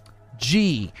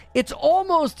 Gee, it's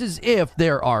almost as if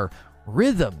there are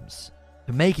rhythms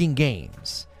to making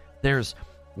games. There's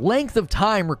length of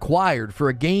time required for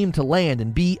a game to land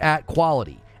and be at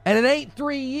quality. And it ain't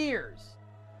 3 years.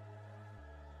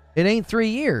 It ain't 3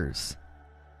 years.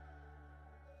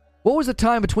 What was the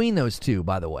time between those two,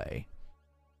 by the way?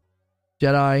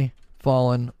 Jedi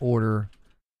Fallen Order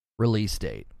release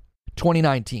date.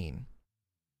 2019.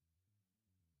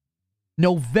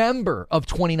 November of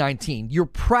 2019. You're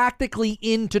practically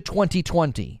into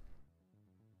 2020.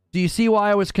 Do you see why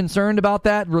I was concerned about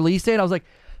that release date? I was like,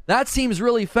 that seems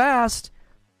really fast.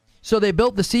 So they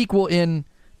built the sequel in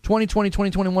 2020,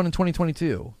 2021, and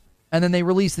 2022. And then they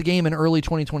released the game in early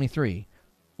 2023.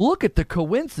 Look at the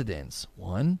coincidence.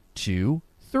 1, 2,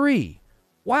 3.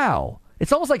 Wow.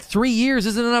 It's almost like 3 years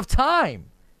isn't enough time.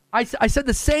 I said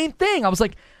the same thing. I was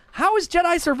like, how is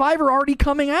Jedi Survivor already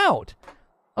coming out?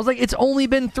 I was like, it's only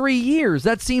been 3 years.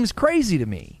 That seems crazy to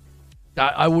me.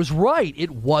 I was right.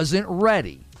 It wasn't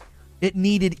ready. It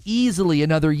needed easily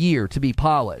another year to be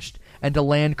polished and to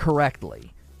land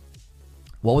correctly.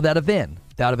 What would that have been?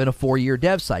 That would have been a 4-year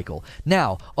dev cycle.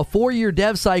 Now, a 4-year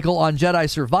dev cycle on Jedi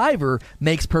Survivor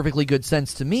makes perfectly good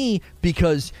sense to me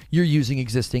because you're using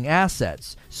existing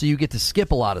assets. So you get to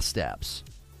skip a lot of steps,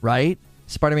 right?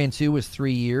 Spider-Man 2 was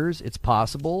 3 years. It's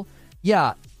possible.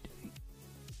 Yeah.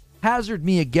 Hazard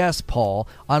me a guess, Paul,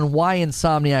 on why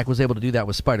Insomniac was able to do that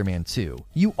with Spider-Man 2.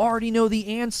 You already know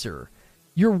the answer.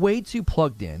 You're way too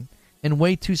plugged in and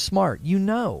way too smart. You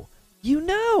know.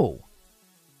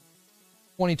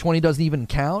 2020 doesn't even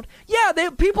count. Yeah,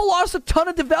 people lost a ton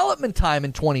of development time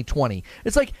in 2020.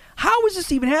 It's like, how is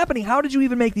this even happening? How did you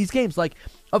even make these games? Like,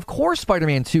 of course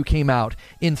Spider-Man 2 came out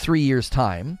in 3 years'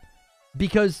 time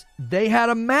because they had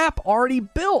a map already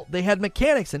built. They had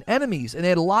mechanics and enemies, and they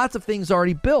had lots of things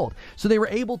already built. So they were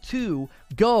able to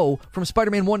go from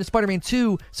Spider-Man 1 to Spider-Man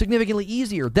 2 significantly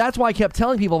easier. That's why I kept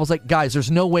telling people, I was like, guys, there's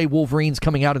no way Wolverine's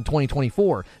coming out in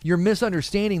 2024. You're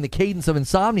misunderstanding the cadence of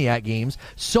Insomniac games.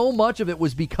 So much of it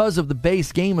was because of the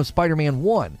base game of Spider-Man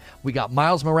 1. We got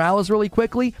Miles Morales really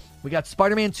quickly. We got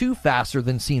Spider-Man 2 faster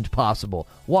than seemed possible.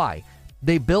 Why?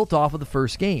 They built off of the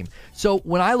first game. So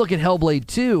when I look at Hellblade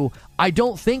 2, I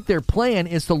don't think their plan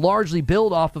is to largely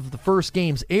build off of the first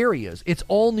game's areas. It's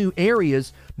all new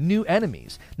areas, new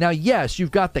enemies. Now, yes,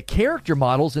 you've got the character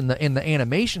models in the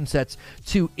animation sets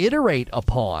to iterate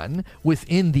upon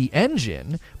within the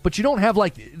engine, but you don't have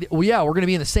like, well, yeah, we're going to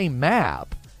be in the same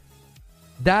map.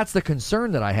 That's the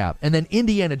concern that I have. And then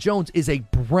Indiana Jones is a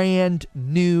brand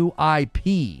new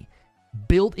IP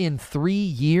built in 3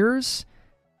 years.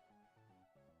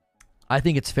 I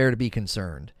think it's fair to be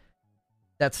concerned.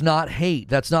 That's not hate.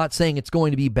 That's not saying it's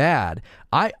going to be bad.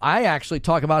 I actually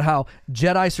talk about how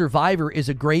Jedi Survivor is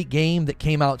a great game that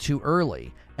came out too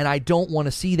early. And I don't want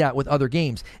to see that with other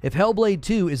games. If Hellblade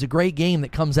 2 is a great game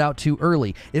that comes out too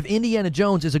early, if Indiana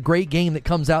Jones is a great game that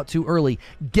comes out too early,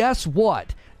 guess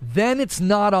what? Then it's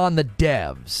not on the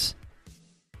devs.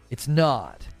 It's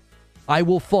not. I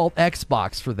will fault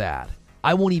Xbox for that.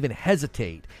 I won't even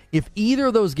hesitate. If either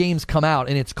of those games come out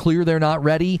and it's clear they're not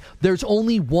ready, there's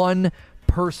only one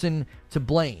person to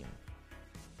blame.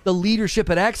 The leadership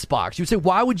at Xbox. You would say,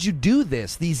 why would you do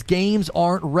this? These games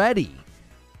aren't ready.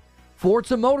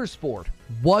 Forza Motorsport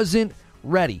wasn't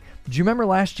ready. Do you remember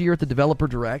last year at the Developer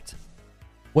Direct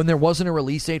when there wasn't a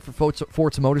release date for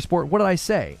Forza Motorsport? What did I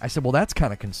say? I said, well, that's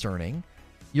kind of concerning.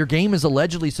 Your game is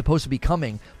allegedly supposed to be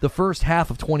coming the first half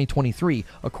of 2023,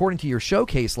 according to your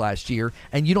showcase last year,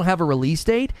 and you don't have a release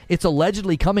date? It's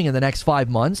allegedly coming in the next 5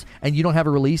 months, and you don't have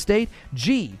a release date?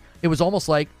 Gee, it was almost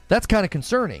like, that's kind of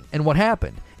concerning. And what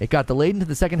happened? It got delayed into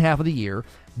the second half of the year,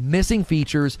 missing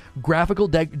features, graphical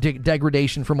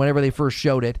degradation from whenever they first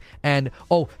showed it, and,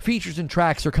 features and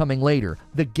tracks are coming later.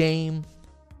 The game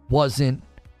wasn't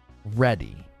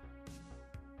ready.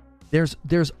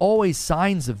 There's always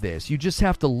signs of this. You just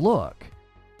have to look.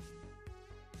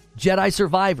 Jedi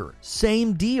Survivor,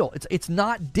 same deal. It's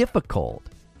not difficult.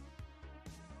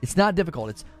 It's not difficult.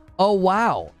 It's, oh,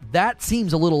 wow, that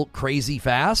seems a little crazy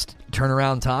fast.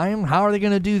 Turnaround time. How are they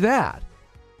going to do that?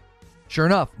 Sure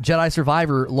enough, Jedi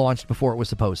Survivor launched before it was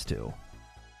supposed to.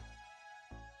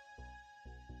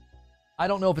 I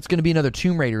don't know if it's going to be another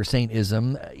Tomb Raider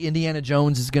Saint-ism. Indiana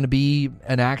Jones is going to be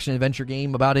an action-adventure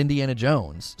game about Indiana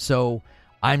Jones. So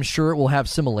I'm sure it will have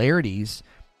similarities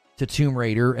to Tomb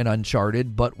Raider and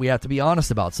Uncharted, but we have to be honest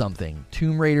about something.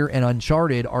 Tomb Raider and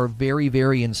Uncharted are very,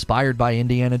 very inspired by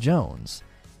Indiana Jones.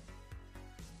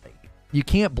 You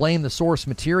can't blame the source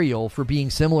material for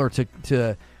being similar to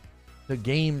the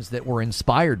games that were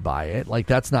inspired by it. Like,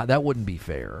 that wouldn't be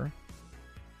fair.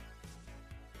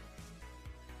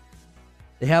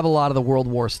 They have a lot of the World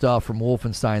War stuff from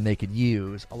Wolfenstein they could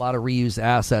use. A lot of reused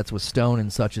assets with stone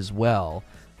and such as well.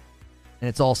 And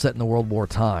it's all set in the World War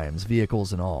times,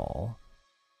 vehicles and all.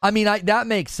 I mean, that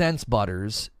makes sense,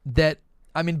 Butters.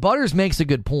 Butters makes a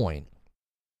good point.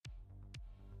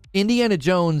 Indiana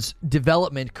Jones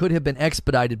development could have been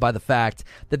expedited by the fact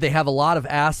that they have a lot of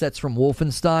assets from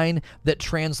Wolfenstein that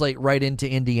translate right into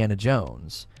Indiana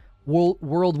Jones.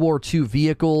 World War II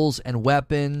vehicles and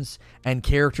weapons and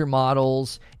character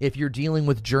models. If you're dealing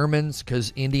with Germans,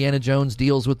 because Indiana Jones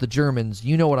deals with the Germans,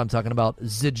 you know what I'm talking about,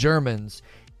 the Germans.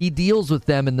 He deals with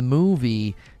them in the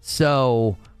movie,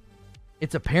 so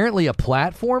it's apparently a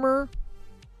platformer?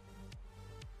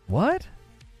 What?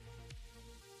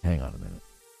 Hang on a minute.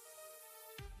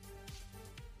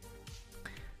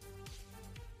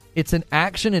 It's an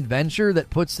action-adventure that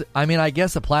puts... I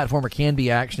guess a platformer can be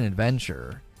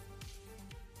action-adventure.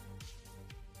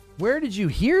 Where did you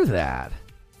hear that?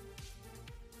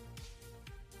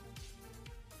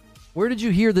 Where did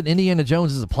you hear that Indiana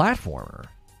Jones is a platformer?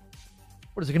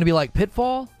 What is it going to be like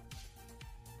Pitfall?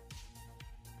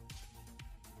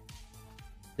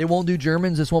 They won't do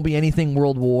Germans. This won't be anything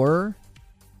World War.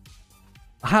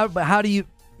 How do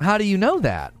you know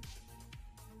that?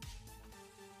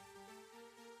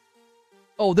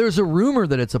 Oh, there's a rumor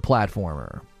that it's a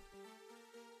platformer.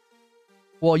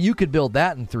 Well, you could build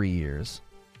that in 3 years.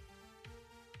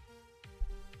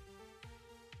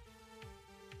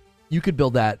 You could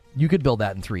build that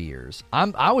in 3 years.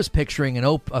 I was picturing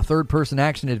a third-person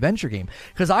action-adventure game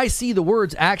because I see the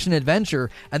words action-adventure,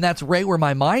 and that's right where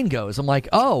my mind goes. I'm like,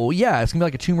 oh, yeah, it's going to be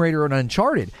like a Tomb Raider or an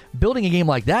Uncharted. Building a game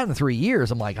like that in 3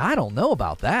 years, I'm like, I don't know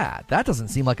about that. That doesn't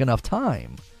seem like enough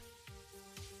time.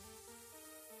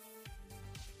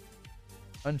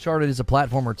 Uncharted is a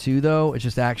platformer too, though. It's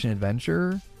just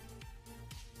action-adventure.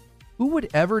 Who would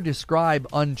ever describe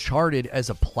Uncharted as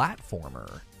a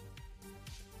platformer?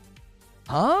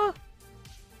 Huh?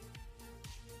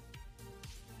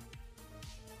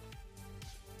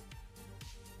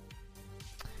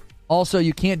 Also,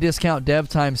 you can't discount dev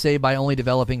time saved by only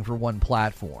developing for one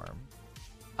platform.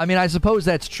 I suppose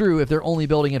that's true if they're only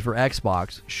building it for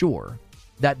Xbox. Sure.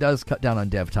 That does cut down on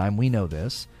dev time. We know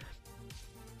this.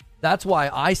 That's why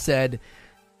I said...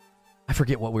 I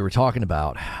forget what we were talking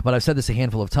about, but I've said this a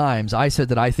handful of times. I said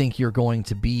that I think you're going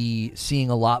to be seeing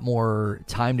a lot more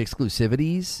timed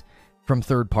exclusivities from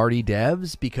third-party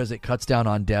devs because it cuts down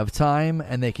on dev time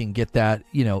and they can get that,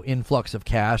 influx of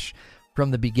cash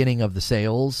from the beginning of the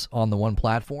sales on the one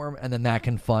platform, and then that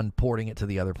can fund porting it to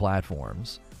the other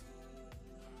platforms.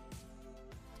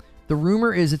 The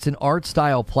rumor is it's an art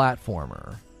style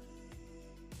platformer.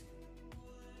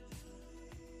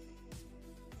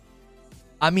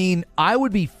 I mean, I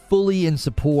would be fully in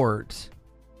support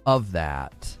of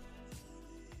that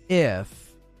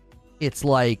if it's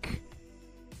like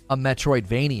a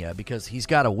Metroidvania, because he's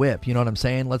got a whip, you know what I'm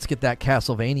saying? Let's get that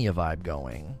Castlevania vibe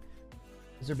going.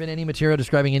 Has there been any material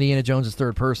describing Indiana Jones as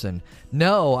third person?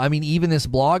 No. I mean, even this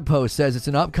blog post says it's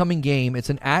an upcoming game.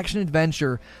 It's an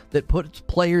action-adventure that puts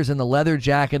players in the leather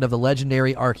jacket of the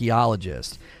legendary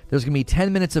archaeologist. There's going to be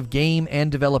 10 minutes of game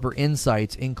and developer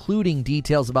insights, including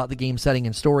details about the game setting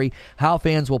and story, how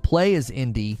fans will play as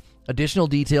Indy, additional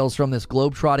details from this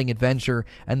globe-trotting adventure,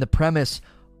 and the premise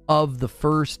of the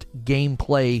first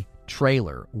gameplay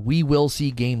trailer. We will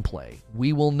see gameplay.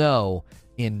 We will know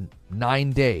in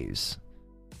 9 days.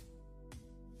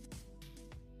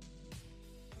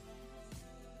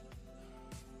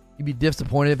 You'd be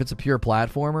disappointed if it's a pure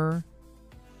platformer.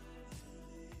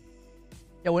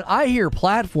 Yeah, when I hear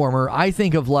platformer, I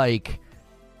think of like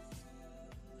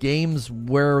games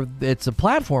where it's a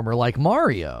platformer, like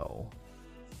Mario.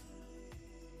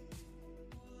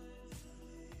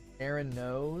 Aaron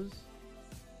knows.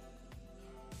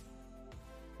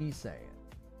 He's saying.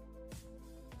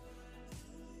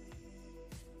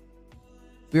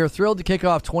 We are thrilled to kick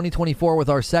off 2024 with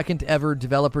our second ever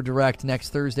Developer Direct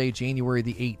next Thursday, January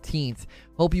the 18th.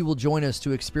 Hope you will join us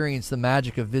to experience the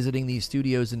magic of visiting these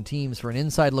studios and teams for an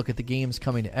inside look at the games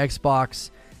coming to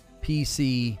Xbox,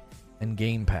 PC, and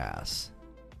Game Pass.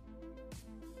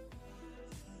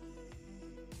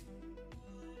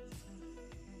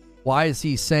 Why is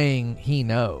he saying he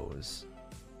knows?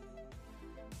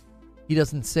 He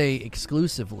doesn't say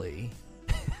exclusively.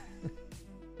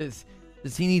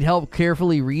 Does he need help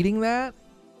carefully reading that?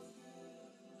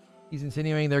 He's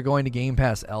insinuating they're going to Game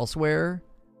Pass elsewhere.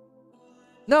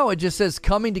 No, it just says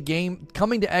coming to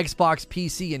Xbox,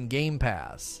 PC, and Game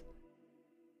Pass.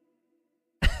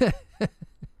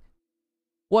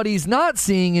 What he's not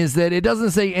seeing is that it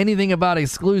doesn't say anything about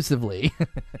exclusively.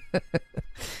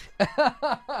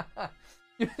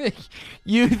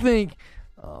 You think,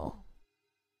 oh.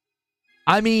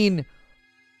 I mean,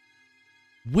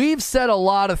 we've said a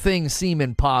lot of things seem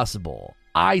impossible.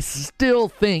 I still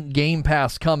think Game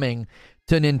Pass coming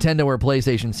to Nintendo or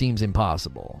PlayStation seems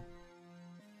impossible.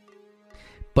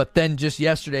 But then just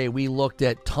yesterday, we looked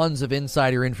at tons of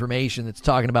insider information that's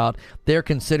talking about they're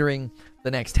considering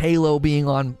the next Halo being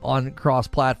on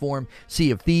cross-platform.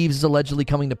 Sea of Thieves is allegedly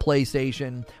coming to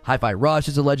PlayStation. Hi-Fi Rush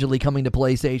is allegedly coming to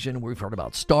PlayStation. We've heard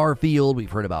about Starfield.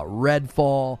 We've heard about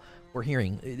Redfall. We're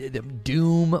hearing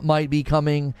Doom might be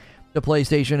coming to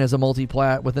PlayStation as a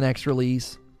multi-plat with an X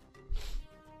release.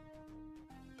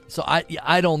 So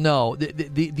I don't know.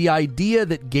 The idea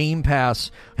that Game Pass,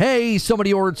 hey,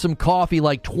 somebody ordered some coffee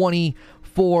like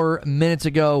 24 minutes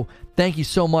ago. Thank you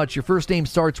so much. Your first name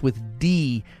starts with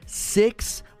D.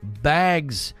 6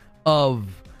 bags of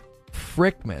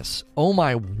Frickmas. Oh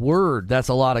my word, that's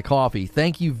a lot of coffee.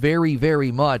 Thank you very,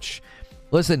 very much.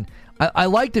 Listen, I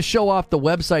like to show off the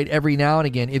website every now and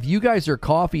again. If you guys are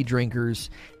coffee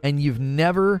drinkers and you've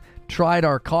never tried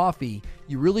our coffee,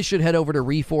 you really should head over to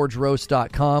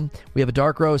reforgeroast.com. We have a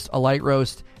dark roast, a light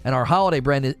roast, and our holiday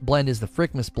blend is the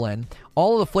Frickmas blend.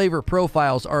 All of the flavor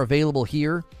profiles are available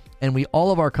here, and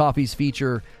all of our coffees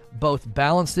feature both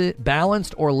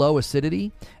balanced or low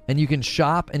acidity, and you can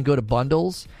shop and go to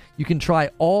bundles. You can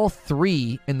try all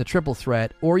three in the triple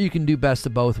threat, or you can do best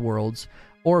of both worlds,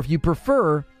 or if you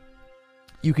prefer,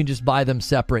 you can just buy them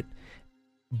separate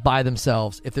by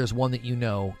themselves if there's one that you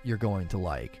know you're going to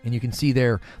like. And you can see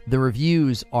there the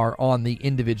reviews are on the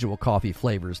individual coffee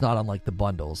flavors, not on like the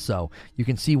bundles. So you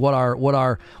can see what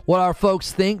our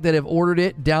folks think that have ordered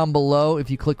it down below. If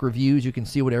you click reviews, you can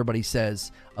see what everybody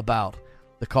says about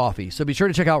the coffee. So be sure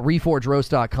to check out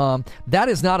reforgeroast.com. That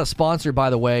is not a sponsor,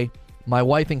 by the way. My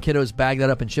wife and kiddos bag that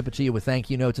up and ship it to you with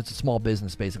thank you notes. It's a small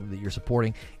business, basically, that you're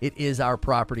supporting. It is our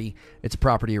property. It's a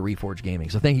property of Reforge Gaming.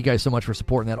 So thank you guys so much for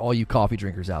supporting that, all you coffee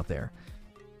drinkers out there.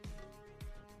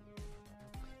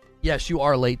 Yes, you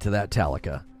are late to that,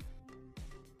 Talica.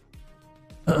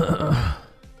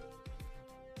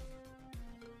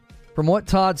 From what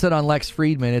Todd said on Lex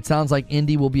Friedman, it sounds like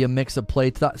indie will be a mix of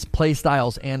play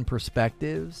styles and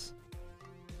perspectives.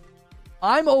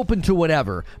 I'm open to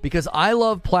whatever, because I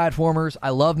love platformers,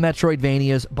 I love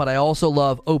Metroidvanias, but I also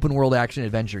love open-world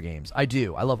action-adventure games. I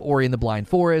do. I love Ori and the Blind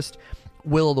Forest,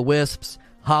 Will-o'-the-Wisps,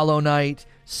 Hollow Knight,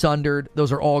 Sundered.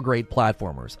 Those are all great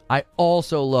platformers. I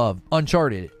also love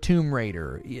Uncharted, Tomb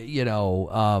Raider,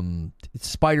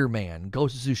 Spider-Man,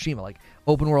 Ghost of Tsushima, like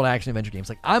open-world action-adventure games.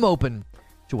 Like, I'm open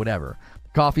to whatever. The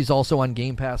coffee's also on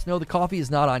Game Pass. No, the coffee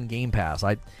is not on Game Pass.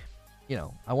 I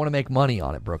want to make money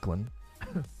on it, Brooklyn.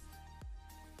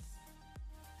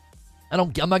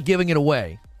 I'm not giving it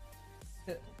away.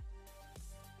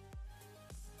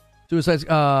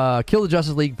 Kill the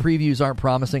Justice League previews aren't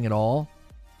promising at all.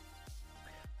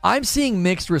 I'm seeing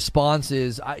mixed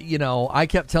responses. I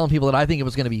kept telling people that I think it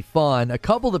was going to be fun. A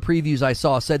couple of the previews I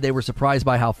saw said they were surprised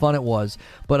by how fun it was,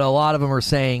 but a lot of them are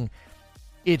saying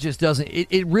it just doesn't.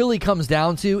 It really comes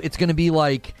down to it's going to be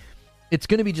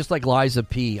just like Liza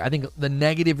P. I think the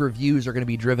negative reviews are going to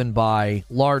be driven by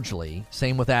largely,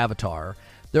 same with Avatar.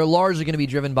 They're largely going to be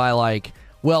driven by like,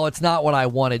 well, it's not what I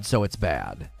wanted, so it's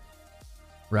bad.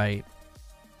 Right?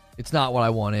 It's not what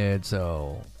I wanted,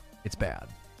 so it's bad.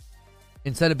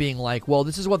 Instead of being like, well,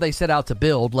 this is what they set out to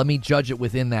build, let me judge it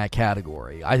within that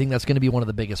category. I think that's going to be one of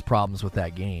the biggest problems with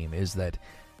that game, is that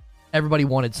everybody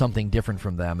wanted something different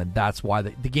from them, and that's why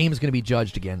the game is going to be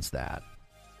judged against that.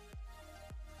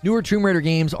 Newer Tomb Raider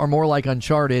games are more like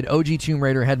Uncharted. OG Tomb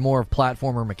Raider had more of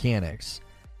platformer mechanics.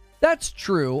 That's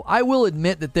true. I will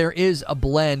admit that there is a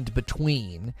blend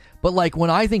between, but like when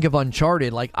I think of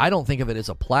Uncharted, like I don't think of it as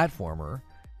a platformer,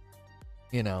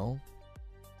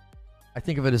 I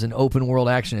think of it as an open world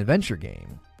action adventure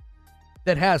game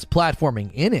that has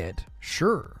platforming in it,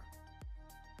 sure.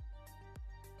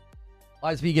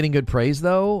 Lies be getting good praise,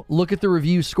 though. Look at the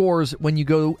review scores when you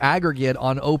go aggregate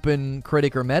on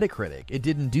OpenCritic or Metacritic. It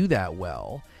didn't do that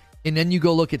well. And then you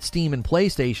go look at Steam and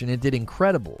PlayStation, it did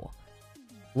incredible.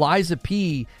 Liza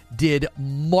P did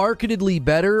markedly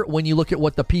better when you look at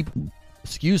what the people...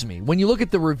 when you look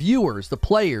at the reviewers, the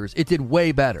players, it did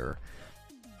way better.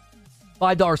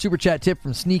 $5 super chat tip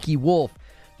from Sneaky Wolf.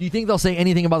 Do you think they'll say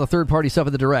anything about the third-party stuff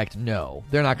at the Direct? No.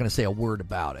 They're not going to say a word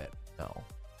about it. No.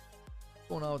 What's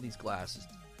going on with these glasses?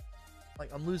 Like,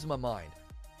 I'm losing my mind.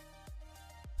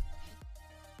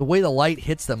 The way the light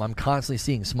hits them, I'm constantly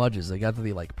seeing smudges. They got to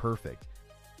be, like, perfect.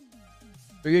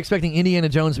 Are you expecting Indiana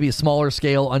Jones to be a smaller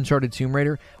scale Uncharted Tomb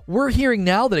Raider? We're hearing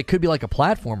now that it could be like a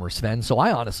platformer, Sven, so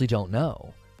I honestly don't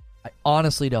know.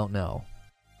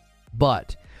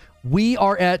 But we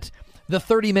are at the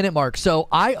 30-minute mark, so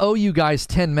I owe you guys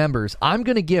 10 members. I'm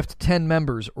going to gift 10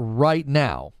 members right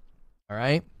now. All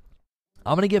right?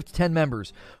 I'm going to gift 10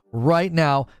 members right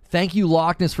now. Thank you,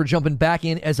 Loch-Ness, for jumping back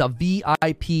in as a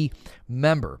VIP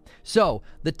member. So,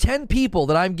 the 10 people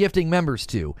that I'm gifting members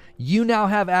to, you now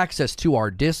have access to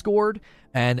our Discord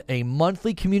and a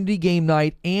monthly community game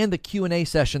night and the Q&A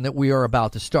session that we are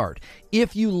about to start.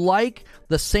 If you like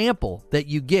the sample that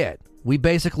you get, we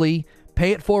basically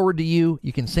pay it forward to you.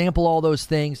 You can sample all those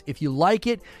things. If you like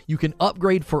it, you can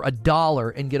upgrade for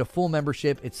 $1 and get a full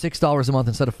membership. It's $6 a month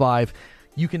instead of $5.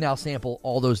 You can now sample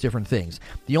all those different things.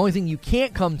 The only thing you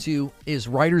can't come to is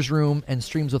Writer's Room and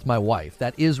Streams with My Wife.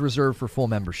 That is reserved for full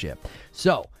membership.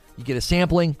 So, you get a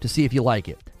sampling to see if you like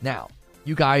it. Now,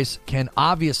 you guys can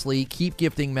obviously keep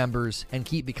gifting members and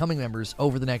keep becoming members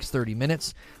over the next 30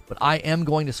 minutes, but I am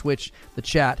going to switch the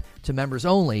chat to members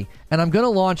only, and I'm going to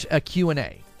launch a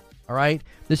Q&A. All right?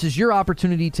 This is your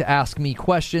opportunity to ask me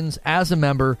questions as a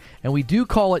member, and we do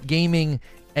call it Gaming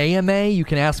AMA. You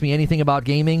can ask me anything about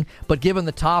gaming, but given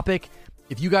the topic,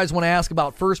 if you guys want to ask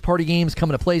about first-party games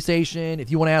coming to PlayStation,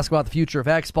 if you want to ask about the future of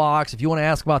Xbox, if you want to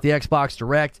ask about the Xbox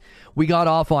Direct, we got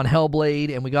off on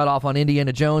Hellblade and we got off on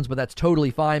Indiana Jones, but that's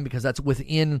totally fine because that's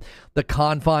within the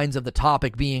confines of the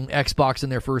topic being Xbox and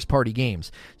their first-party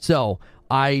games. So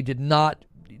I did not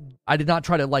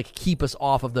try to like keep us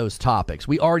off of those topics.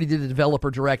 We already did a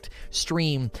developer direct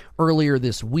stream earlier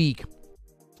this week,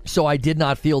 so I did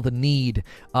not feel the need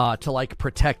to like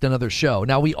protect another show.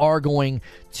 Now we are going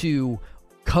to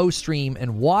co-stream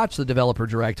and watch the developer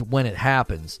direct when it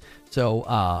happens.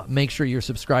 So make sure you're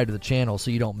subscribed to the channel so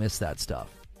you don't miss that stuff.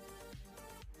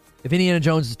 If Indiana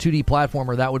Jones is a 2D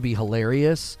platformer, that would be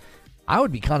hilarious. I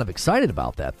would be kind of excited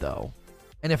about that though.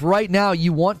 And if right now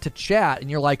you want to chat and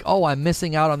you're like, oh, I'm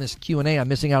missing out on this Q&A, I'm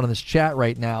missing out on this chat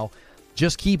right now,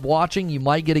 just keep watching. You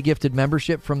might get a gifted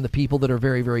membership from the people that are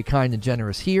very, very kind and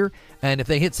generous here. And if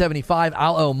they hit 75,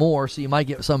 I'll owe more, so you might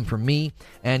get some from me.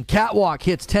 And Catwalk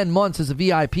hits 10 months as a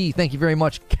VIP. Thank you very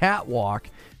much, Catwalk.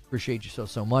 Appreciate you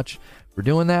so much for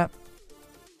doing that.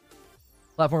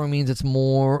 Platforming means it's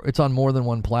on more than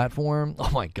one platform. Oh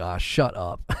my gosh, shut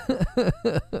up.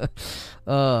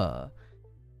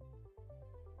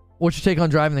 What's your take on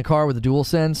driving the car with a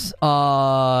DualSense?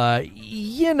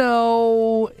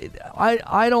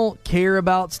 I don't care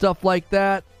about stuff like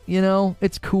that.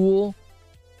 It's cool.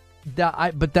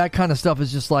 But that kind of stuff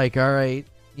is just like, all right,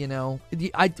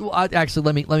 actually,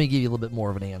 let me give you a little bit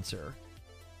more of an answer.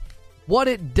 What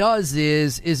it does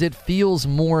is it feels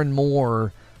more and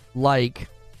more like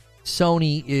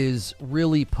Sony is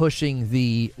really pushing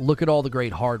the look at all the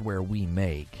great hardware we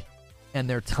make, and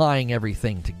they're tying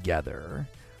everything together.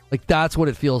 Like, that's what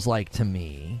it feels like to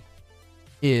me,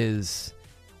 is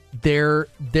they're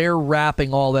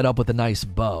wrapping all that up with a nice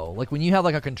bow. Like when you have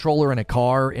like a controller and a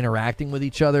car interacting with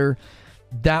each other,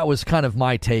 that was kind of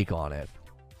my take on it,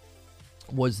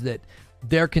 was that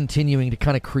they're continuing to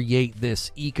kind of create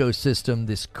this ecosystem,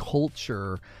 this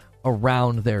culture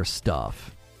around their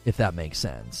stuff, if that makes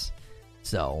sense.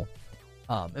 So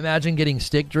imagine getting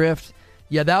stick drift.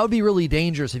 Yeah, that would be really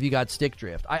dangerous if you got stick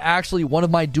drift. One of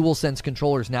my DualSense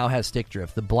controllers now has stick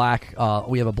drift. The black,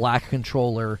 we have a black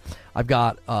controller. I've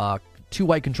got 2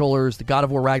 white controllers, the God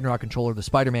of War Ragnarok controller, the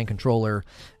Spider-Man controller,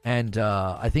 and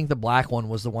I think the black one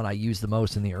was the one I used the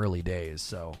most in the early days.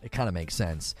 So it kind of makes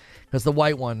sense because the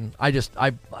white one, I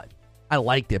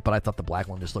liked it, but I thought the black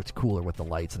one just looked cooler with the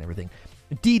lights and everything.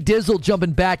 D Dizzle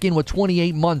jumping back in with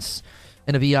 28 months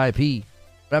and a VIP.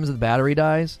 What happens if the battery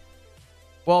dies?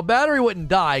 Well, battery wouldn't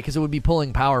die because it would be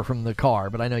pulling power from the car,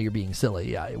 but I know you're being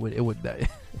silly. Yeah, it would that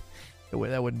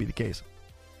wouldn't be the case.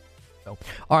 So,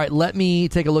 all right, let me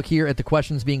take a look here at the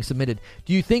questions being submitted.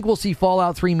 Do you think we'll see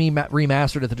Fallout 3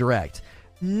 remastered at the Direct?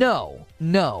 No,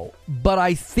 but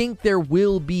I think there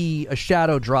will be a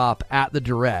shadow drop at the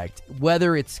Direct,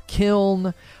 whether it's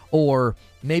Kiln or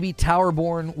maybe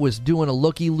Towerborn was doing a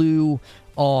looky-loo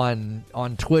on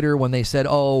Twitter when they said,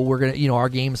 "Oh, we're gonna, our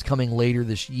game's coming later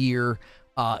this year."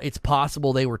 It's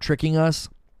possible they were tricking us.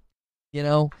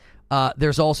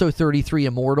 There's also 33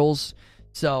 Immortals,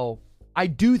 so I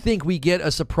do think we get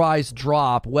a surprise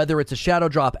drop, whether it's a shadow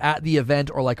drop at the event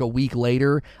or like a week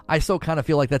later. I still kind of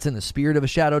feel like that's in the spirit of a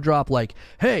shadow drop, like,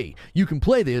 hey, you can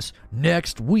play this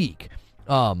next week.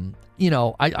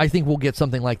 I think we'll get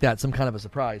something like that, some kind of a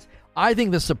surprise. I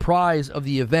think the surprise of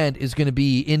the event is going to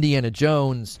be Indiana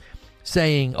Jones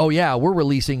saying, oh yeah, we're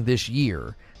releasing this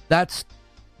year. That's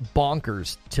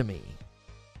bonkers to me.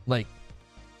 Like,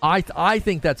 I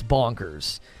think that's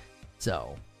bonkers.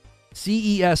 So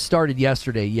CES started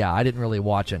yesterday. Yeah, I didn't really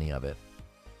watch any of it.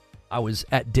 I was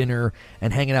at dinner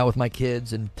and hanging out with my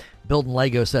kids and building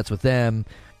Lego sets with them,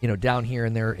 down here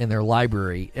in their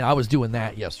library. And I was doing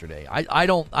that yesterday.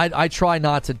 I try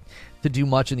not to do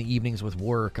much in the evenings with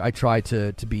work. I try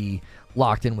to be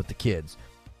locked in with the kids.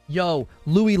 Yo,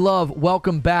 Louis Love,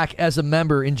 welcome back as a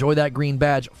member. Enjoy that green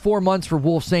badge. 4 months for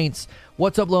Wolf Saints.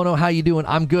 What's up, Lono? How you doing?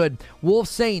 I'm good. Wolf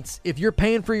Saints, if you're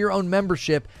paying for your own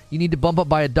membership, you need to bump up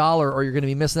by $1 or you're going to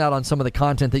be missing out on some of the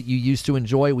content that you used to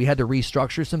enjoy. We had to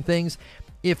restructure some things.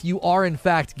 If you are, in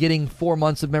fact, getting 4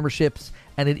 months of memberships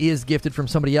and it is gifted from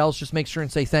somebody else, just make sure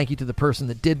and say thank you to the person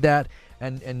that did that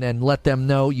and then let them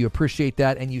know you appreciate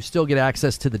that, and you still get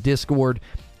access to the Discord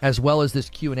as well as this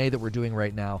Q&A that we're doing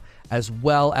right now, as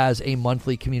well as a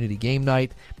monthly community game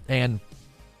night. And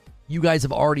you guys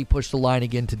have already pushed the line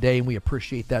again today, and we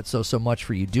appreciate that so much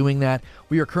for you doing that.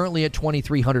 We are currently at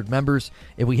 2,300 members.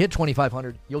 If we hit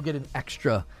 2,500, you'll get an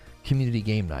extra community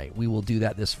game night. We will do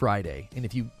that this Friday. And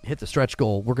if you hit the stretch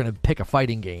goal, we're going to pick a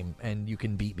fighting game, and you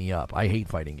can beat me up. I hate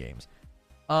fighting games.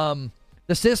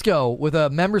 The Cisco with a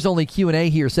members-only Q&A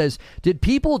here says, did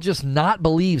people just not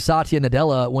believe Satya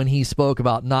Nadella when he spoke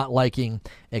about not liking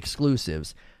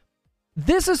exclusives?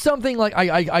 This is something like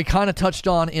I kind of touched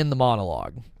on in the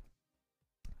monologue.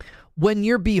 When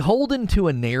you're beholden to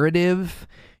a narrative,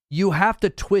 you have to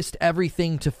twist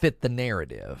everything to fit the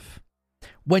narrative.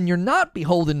 When you're not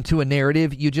beholden to a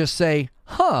narrative, you just say,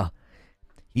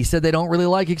 he said they don't really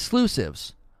like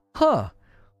exclusives.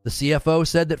 The CFO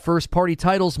said that first-party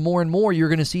titles, more and more, you're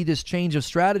going to see this change of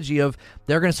strategy of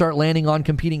they're going to start landing on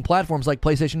competing platforms like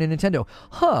PlayStation and Nintendo.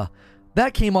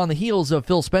 That came on the heels of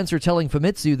Phil Spencer telling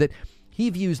Famitsu that he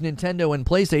views Nintendo and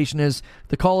PlayStation as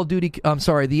the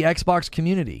the Xbox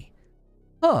community.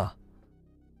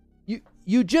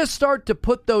 You just start to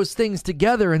put those things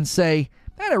together and say,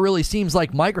 man, it really seems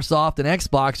like Microsoft and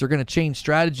Xbox are going to change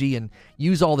strategy and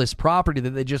use all this property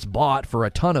that they just bought for a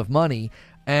ton of money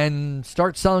and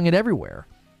start selling it everywhere.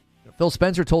 Phil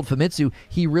Spencer told Famitsu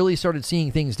he really started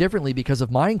seeing things differently because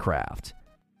of Minecraft.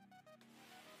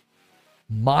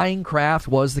 Minecraft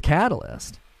was the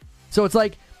catalyst. So it's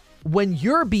like, when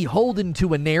you're beholden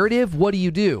to a narrative, what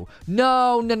do?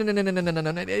 No.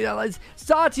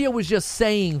 Satya was just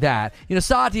saying that.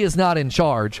 Satya's not in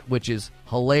charge, which is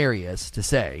hilarious to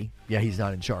say. Yeah, he's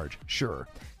not in charge. Sure.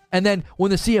 And then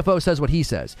when the CFO says what he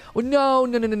says, no.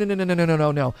 No,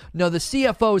 the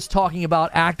CFO is talking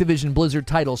about Activision Blizzard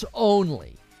titles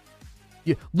only.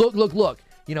 Look.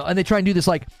 And they try and do this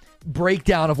like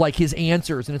breakdown of like his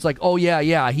answers, and it's like, oh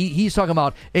yeah, he's talking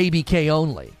about ABK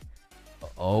only.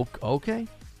 Okay.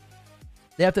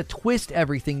 They have to twist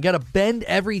everything. You got to bend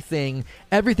everything.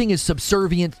 Everything is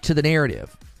subservient to the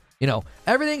narrative.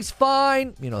 Everything's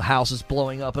fine. The house is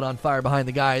blowing up and on fire behind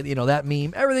the guy. That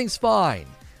meme. Everything's fine.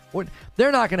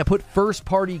 They're not going to put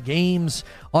first-party games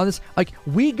on this. Like,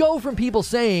 we go from people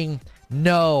saying,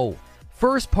 no,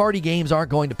 first-party games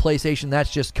aren't going to PlayStation,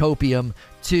 that's just copium,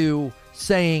 to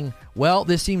saying, well,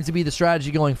 this seems to be the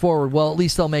strategy going forward. Well, at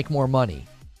least they'll make more money.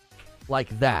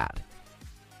 Like that.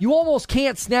 You almost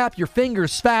can't snap your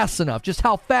fingers fast enough, just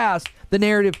how fast the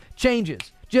narrative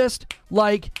changes. Just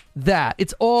like that.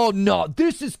 It's, oh no,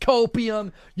 this is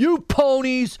copium. You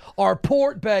ponies are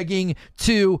port begging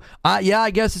to, yeah,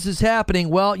 I guess this is happening.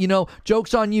 Well, you know,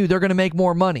 joke's on you. They're going to make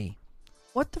more money.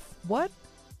 What the, what?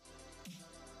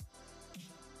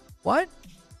 What?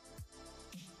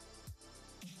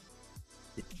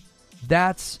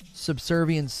 That's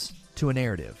subservience to a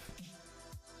narrative.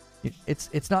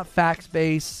 It's not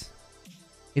facts-based.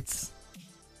 It's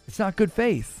not good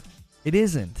faith. It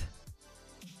isn't.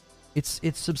 It's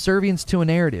subservience to a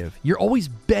narrative. You're always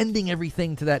bending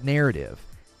everything to that narrative.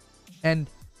 And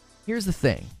here's the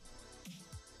thing.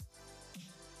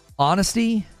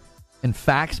 Honesty and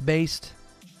facts-based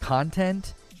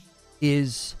content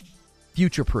is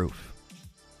future-proof.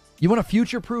 You want to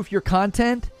future-proof your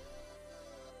content?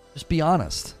 Just be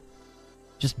honest.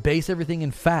 Just base everything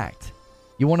in fact.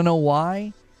 You want to know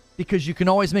why? Because you can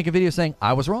always make a video saying,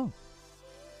 I was wrong.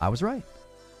 I was right.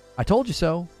 I told you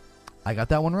so. I got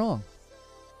that one wrong.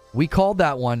 We called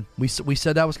that one. We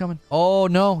said that was coming. Oh,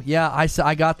 no. Yeah,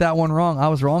 I got that one wrong. I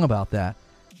was wrong about that.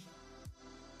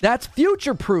 That's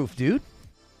future-proof, dude.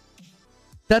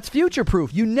 That's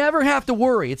future-proof. You never have to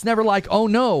worry. It's never like, oh,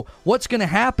 no, what's going to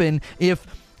happen if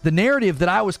the narrative that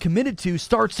I was committed to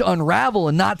starts to unravel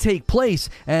and not take place,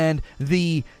 and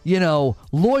the,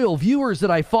 loyal viewers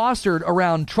that I fostered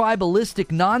around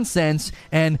tribalistic nonsense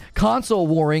and console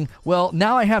warring, well,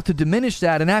 now I have to diminish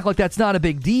that and act like that's not a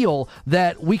big deal,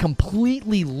 that we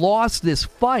completely lost this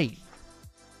fight.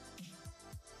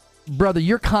 Brother,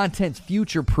 your content's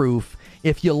future-proof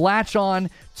if you latch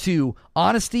on to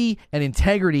honesty and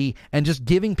integrity and just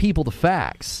giving people the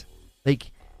facts.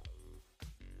 Like,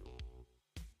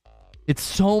 it's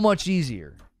so much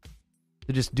easier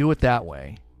to just do it that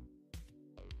way.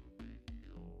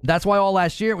 That's why all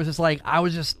last year it was just like, I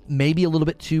was just maybe a little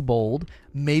bit too bold,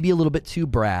 maybe a little bit too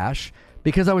brash,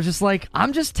 because I was just like,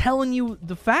 I'm just telling you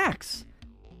the facts.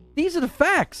 These are the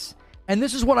facts. And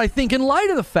this is what I think in light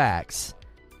of the facts.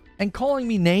 And calling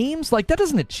me names, like, that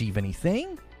doesn't achieve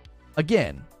anything.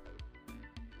 Again,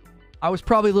 I was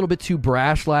probably a little bit too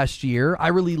brash last year. I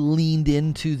really leaned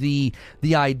into the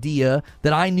idea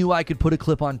that I knew I could put a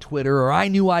clip on Twitter, or I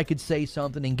knew I could say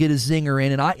something and get a zinger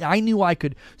in, and I knew I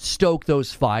could stoke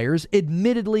those fires.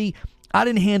 Admittedly, I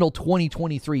didn't handle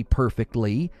 2023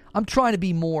 perfectly. I'm trying to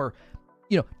be more,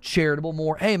 charitable,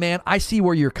 more, hey man, I see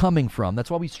where you're coming from. That's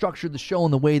why we structured the show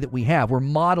in the way that we have. We're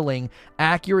modeling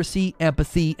accuracy,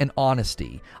 empathy, and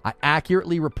honesty. I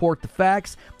accurately report the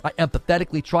facts. I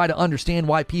empathetically try to understand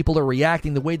why people are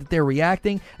reacting the way that they're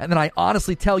reacting. And then I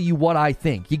honestly tell you what I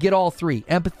think. You get all three.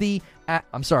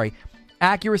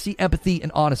 Accuracy, empathy,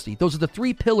 and honesty. Those are the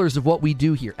three pillars of what we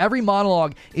do here. Every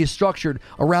monologue is structured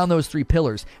around those three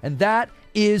pillars. And that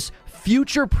is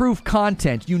future-proof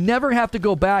content. You never have to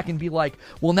go back and be like,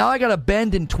 well, now I got to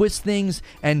bend and twist things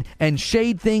and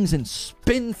shade things and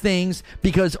spin things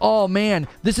because, oh man,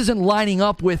 this isn't lining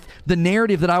up with the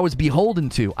narrative that I was beholden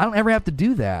to. I don't ever have to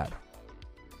do that.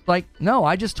 Like, no,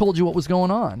 I just told you what was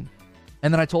going on.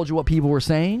 And then I told you what people were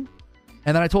saying.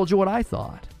 And then I told you what I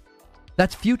thought.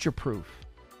 That's future-proof.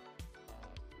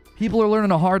 People are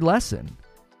learning a hard lesson.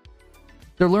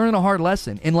 They're learning a hard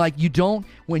lesson. And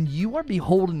when you are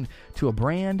beholden to a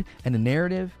brand and a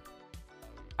narrative,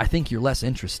 I think you're less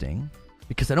interesting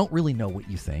because I don't really know what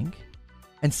you think.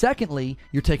 And secondly,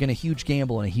 you're taking a huge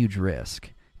gamble and a huge risk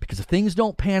because if things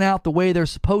don't pan out the way they're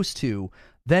supposed to,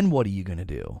 then what are you going to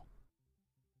do?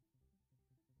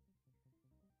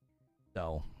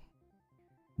 So,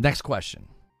 next question.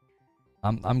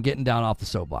 I'm getting down off the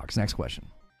soapbox. Next question.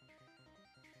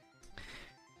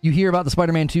 You hear about the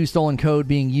Spider-Man 2 stolen code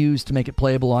being used to make it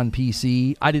playable on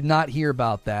PC. I did not hear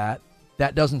about that.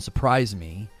 That doesn't surprise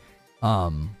me.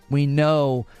 We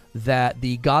know that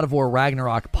the God of War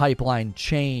Ragnarok pipeline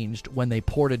changed when they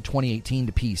ported 2018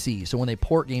 to PC. So when they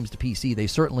port games to PC, they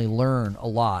certainly learn a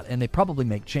lot, and they probably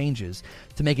make changes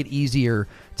to make it easier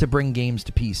to bring games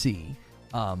to PC.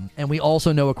 And we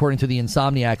also know, according to the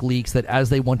Insomniac leaks, that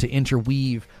as they want to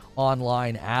interweave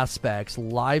online aspects,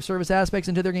 live service aspects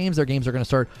into their games are going to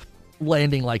start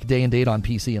landing like day and date on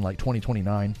PC in like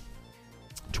 2029,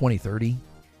 2030,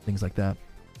 things like that.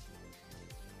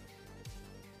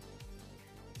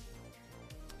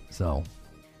 So,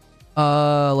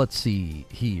 let's see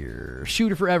here.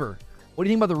 Shooter Forever. What do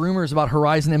you think about the rumors about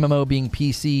Horizon MMO being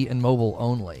PC and mobile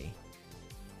only?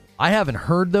 I haven't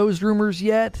heard those rumors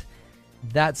yet.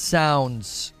 That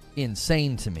sounds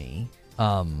insane to me.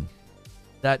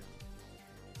 That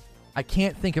I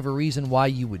can't think of a reason why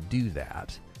you would do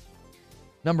that.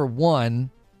 Number one,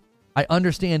 I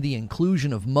understand the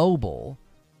inclusion of mobile,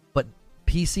 but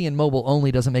PC and mobile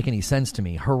only doesn't make any sense to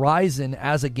me. Horizon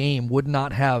as a game would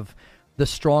not have the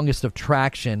strongest of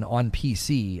traction on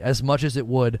PC as much as it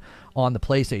would on the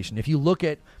PlayStation. If you look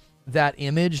at that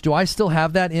image, do I still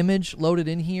have that image loaded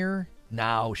in here?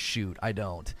 No, shoot, I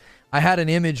don't. I had an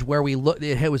image where we looked,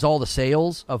 it was all the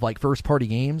sales of like first party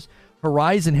games.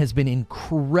 Horizon has been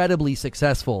incredibly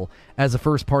successful as a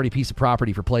first party piece of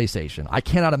property for PlayStation. I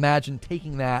cannot imagine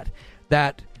taking that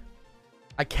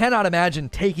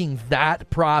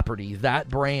property, that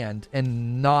brand,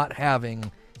 and not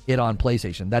having it on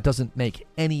PlayStation. That doesn't make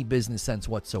any business sense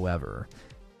whatsoever.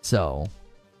 So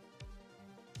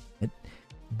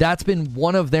that's been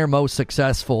one of their most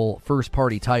successful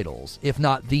first-party titles, if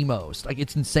not the most. Like,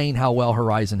 it's insane how well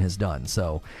Horizon has done.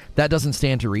 So that doesn't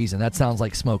stand to reason. That sounds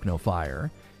like smoke, no fire.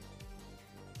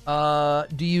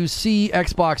 Do you see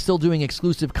Xbox still doing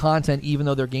exclusive content even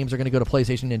though their games are going to go to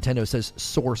PlayStation and Nintendo, says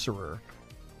Sorcerer.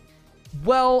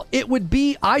 Well,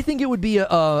 I think it would be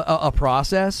a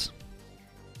process.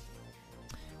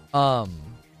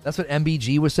 That's what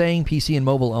MBG was saying, PC and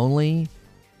mobile only.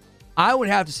 I would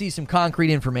have to see some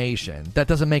concrete information. That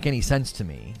doesn't make any sense to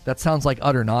me. That sounds like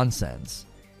utter nonsense.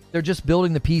 They're just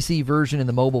building the PC version and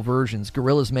the mobile versions.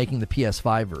 Guerrilla's making the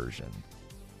PS5 version.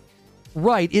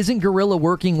 Right, isn't Guerrilla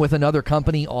working with another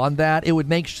company on that? It would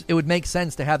make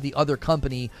sense to have the other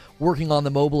company working on the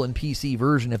mobile and PC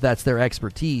version if that's their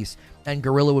expertise, and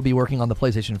Guerrilla would be working on the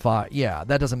PlayStation 5. Yeah,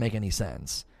 that doesn't make any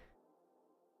sense.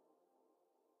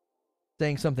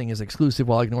 Saying something is exclusive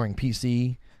while ignoring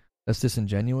PC, that's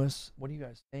disingenuous. What are you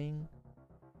guys saying?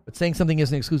 But saying something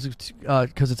isn't exclusive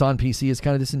because it's on PC is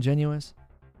kind of disingenuous.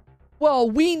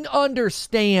 Well, we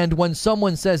understand when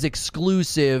someone says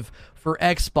exclusive for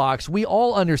Xbox, we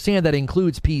all understand that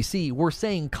includes PC. We're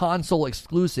saying console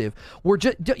exclusive.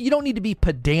 You don't need to be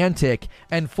pedantic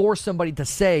and force somebody to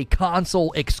say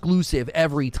console exclusive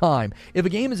every time. If a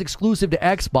game is exclusive to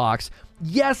Xbox,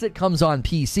 yes, it comes on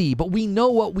PC, but we know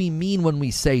what we mean when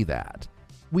we say that.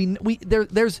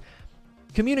 There's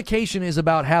communication is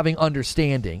about having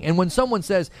understanding. And when someone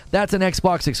says that's an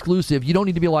Xbox exclusive, you don't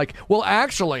need to be like, well,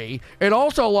 actually, it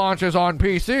also launches on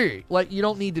PC. Like, you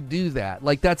don't need to do that.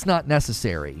 Like, that's not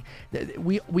necessary.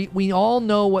 We all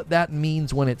know what that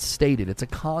means when it's stated. It's a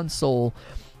console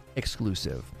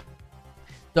exclusive.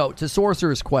 So, to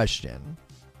Sorcerer's question,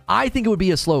 I think it would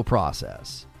be a slow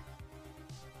process.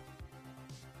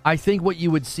 I think what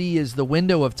you would see is the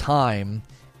window of time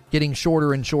getting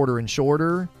shorter and shorter and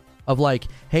shorter of like,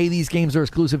 hey, these games are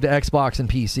exclusive to Xbox and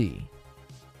PC,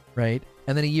 right?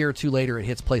 And then a year or two later, it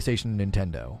hits PlayStation and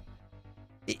Nintendo.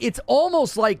 It's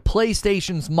almost like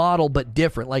PlayStation's model, but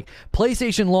different. Like,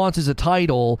 PlayStation launches a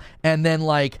title, and then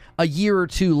like a year or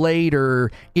two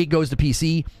later, it goes to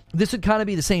PC. This would kind of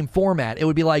be the same format. It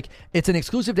would be like, it's an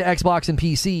exclusive to Xbox and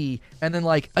PC, and then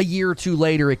like a year or two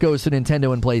later, it goes to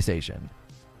Nintendo and PlayStation.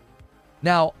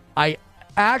 Now, I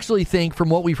actually think, from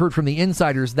what we've heard from the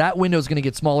insiders, that window is going to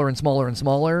get smaller and smaller and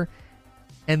smaller,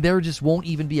 and there just won't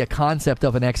even be a concept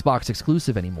of an Xbox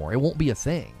exclusive anymore. It won't be a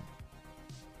thing.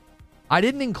 I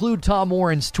didn't include Tom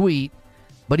Warren's tweet,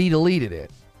 but he deleted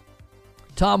it.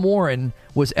 Tom Warren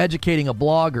was educating a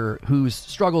blogger who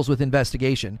struggles with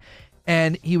investigation,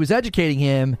 and he was educating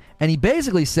him, and he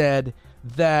basically said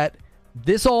that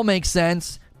this all makes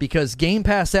sense because Game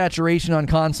Pass saturation on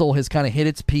console has kind of hit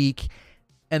its peak.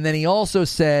 And then he also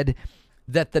said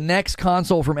that the next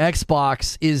console from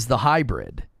Xbox is the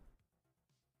hybrid.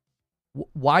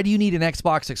 Why do you need an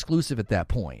Xbox exclusive at that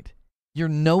point? You're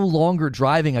no longer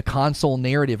driving a console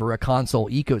narrative or a console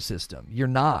ecosystem. You're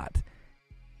not.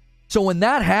 So when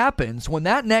that happens, when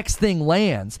that next thing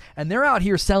lands, and they're out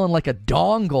here selling like a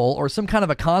dongle or some kind of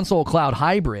a console cloud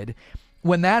hybrid,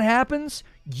 when that happens,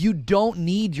 you don't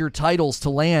need your titles to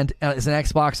land as an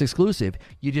Xbox exclusive.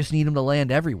 You just need them to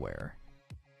land everywhere.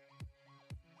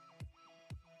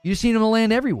 You just need them to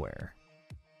land everywhere.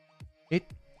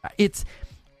 It's.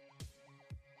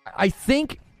 I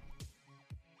think,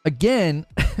 again,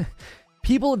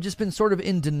 people have just been sort of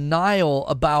in denial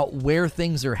about where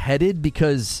things are headed,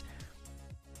 because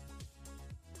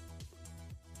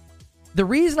the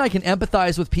reason I can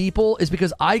empathize with people is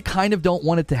because I kind of don't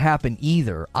want it to happen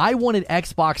either. I wanted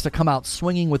Xbox to come out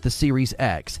swinging with the Series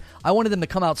X. I wanted them to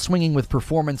come out swinging with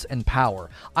performance and power.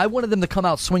 I wanted them to come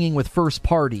out swinging with first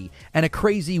party and a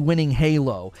crazy winning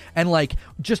Halo and like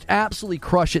just absolutely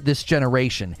crush it this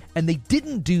generation. And they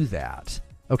didn't do that,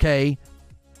 okay?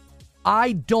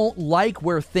 I don't like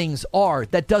where things are.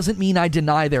 That doesn't mean I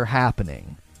deny they're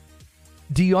happening.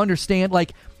 Do you understand?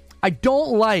 Like, I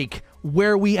don't like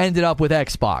where we ended up with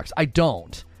Xbox. I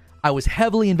don't. I was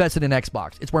heavily invested in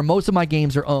Xbox. It's where most of my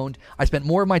games are owned. I spent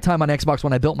more of my time on Xbox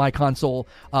when I built my console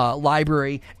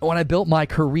library, and when I built my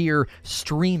career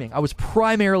streaming. I was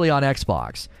primarily on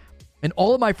Xbox. And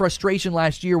all of my frustration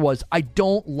last year was, I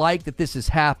don't like that this is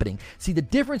happening. See, the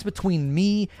difference between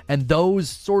me and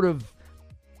those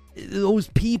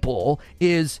people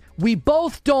is we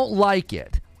both don't like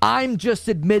it. I'm just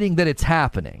admitting that it's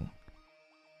happening.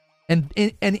 And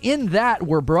in that,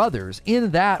 we're brothers.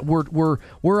 In that,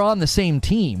 we're on the same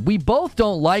team. We both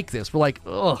don't like this. We're like,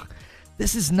 ugh,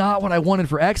 this is not what I wanted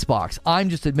for Xbox. I'm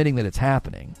just admitting that it's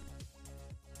happening.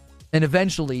 And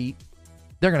eventually,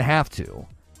 they're going to have to.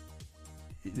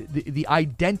 The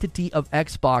identity of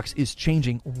Xbox is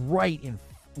changing right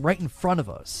in front of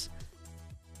us.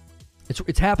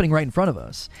 It's happening right in front of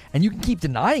us. And you can keep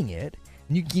denying it.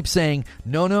 And you can keep saying,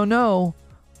 no.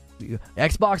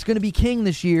 Xbox going to be king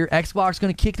this year. Xbox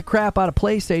going to kick the crap out of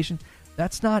PlayStation.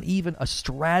 That's not even a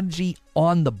strategy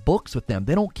on the books with them.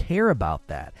 They don't care about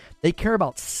that. They care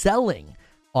about selling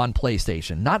on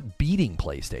PlayStation, not beating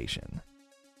PlayStation.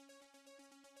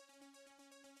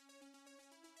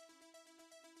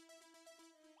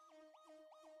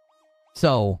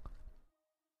 So,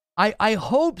 I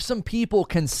hope some people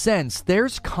can sense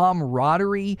there's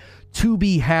camaraderie to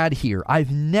be had here.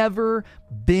 I've never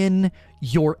been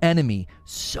your enemy.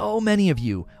 So many of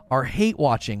you are hate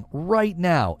watching right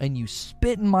now, and you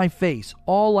spit in my face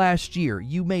all last year.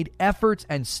 You made efforts,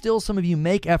 and still some of you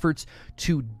make efforts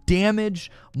to damage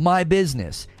my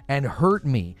business and hurt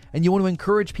me, and you want to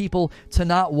encourage people to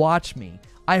not watch me.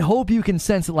 I hope you can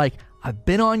sense it, like, I've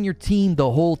been on your team the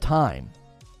whole time.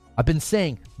 I've been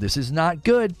saying, this is not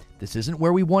good. This isn't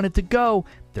where we want it to go.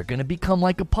 They're going to become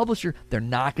like a publisher. They're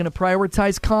not going to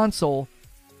prioritize console.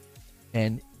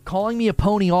 And calling me a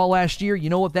pony all last year, you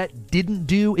know what that didn't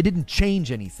do? It didn't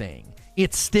change anything.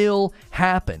 It still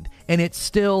happened. And it's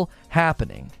still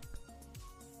happening.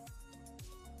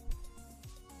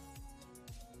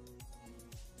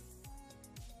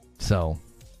 So,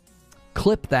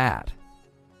 clip that.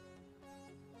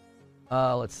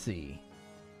 Let's see.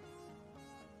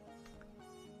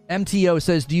 MTO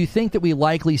says, do you think that we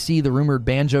likely see the rumored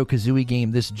Banjo-Kazooie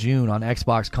game this June on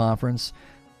Xbox conference?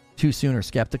 Too soon or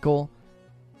skeptical?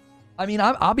 I mean,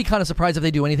 I'll be kind of surprised if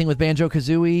they do anything with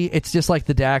Banjo-Kazooie. It's just like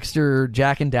the Jack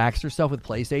and Daxter stuff with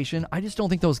PlayStation. I just don't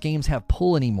think those games have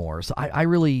pull anymore. So I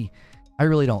really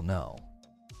don't know.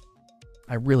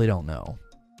 I really don't know.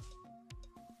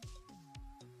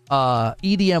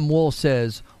 EDM Wolf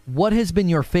says, what has been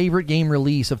your favorite game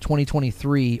release of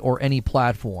 2023 or any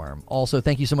platform? Also,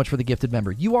 thank you so much for the gifted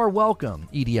member. You are welcome,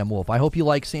 EDM Wolf. I hope you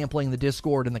like sampling the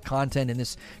Discord and the content in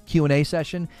this Q&A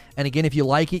session. And again, if you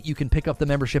like it, you can pick up the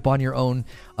membership on your own.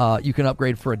 You can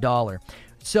upgrade for $1.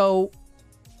 So,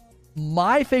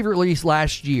 my favorite release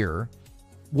last year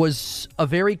was a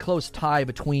very close tie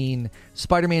between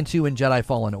Spider-Man 2 and Jedi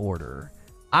Fallen Order.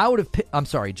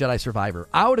 Jedi Survivor.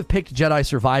 I would have picked Jedi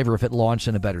Survivor if it launched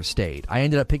in a better state. I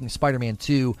ended up picking Spider-Man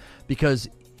 2 because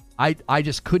I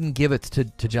just couldn't give it to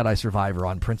Jedi Survivor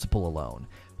on principle alone.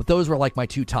 But those were like my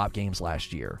two top games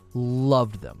last year.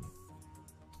 Loved them.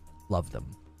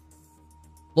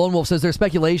 Lone Wolf says there's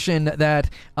speculation that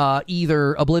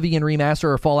either Oblivion Remaster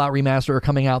or Fallout Remaster are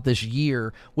coming out this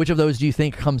year. Which of those do you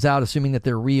think comes out, assuming that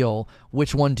they're real?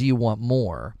 Which one do you want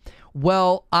more?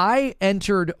 Well, I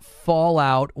entered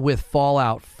Fallout with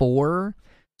Fallout 4,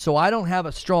 so I don't have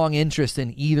a strong interest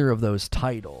in either of those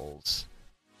titles.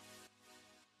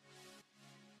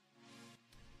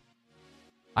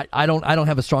 I don't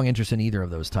have a strong interest in either of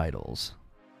those titles.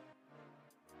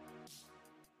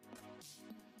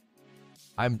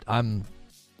 I'm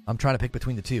trying to pick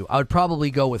between the two. I would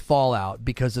probably go with Fallout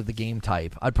because of the game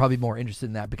type. I'd probably be more interested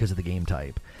in that because of the game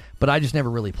type. But I just never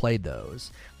really played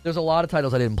those. There's a lot of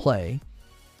titles I didn't play.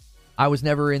 I was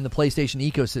never in the PlayStation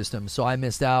ecosystem, so I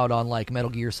missed out on like Metal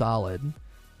Gear Solid.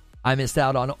 I missed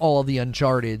out on all of the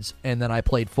Uncharted's, and then I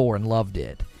played 4 and loved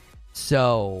it.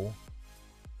 So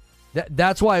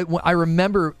that's why I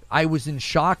remember I was in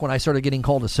shock when I started getting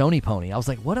called a Sony pony. I was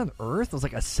like, what on earth? I was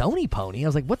like, a Sony pony? I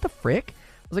was like, what the frick?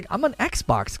 I was like, I'm an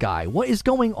Xbox guy. What is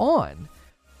going on?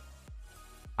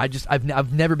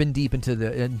 I've never been deep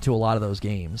into a lot of those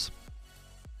games.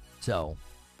 So,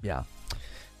 yeah.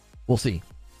 We'll see.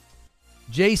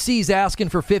 JC's asking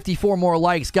for 54 more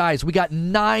likes. Guys, we got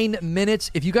 9 minutes.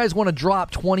 If you guys want to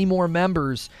drop 20 more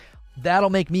members, That'll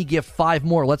make me give 5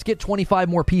 more. Let's get 25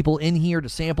 more people in here to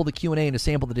sample the Q&A and to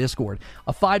sample the Discord.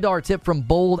 A $5 tip from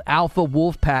Bold Alpha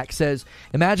Wolfpack says,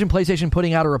 imagine PlayStation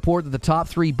putting out a report that the top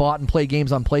 3 bought and played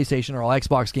games on PlayStation are all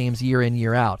Xbox games year in,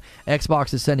 year out.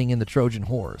 Xbox is sending in the Trojan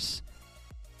horse.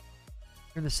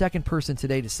 You're the second person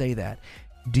today to say that.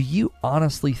 Do you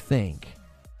honestly think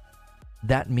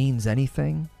that means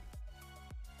anything?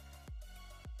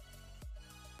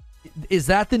 Is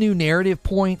that the new narrative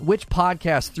point? Which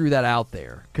podcast threw that out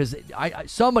there? Because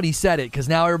somebody said it. Because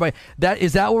now everybody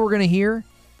is that what we're going to hear?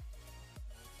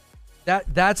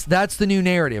 That's the new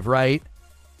narrative, right?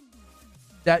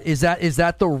 Is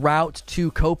that the route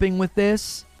to coping with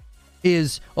this?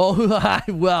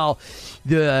 Well,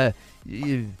 your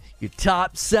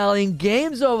top selling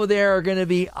games over there are going to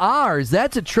be ours.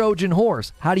 That's a Trojan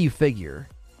horse. How do you figure?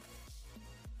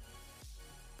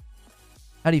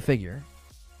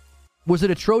 Was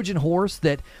it a Trojan horse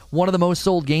that one of the most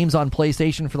sold games on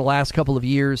PlayStation for the last couple of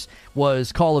years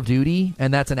was Call of Duty,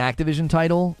 and that's an Activision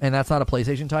title, and that's not a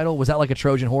PlayStation title? Was that like a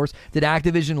Trojan horse? Did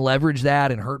Activision leverage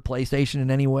that and hurt PlayStation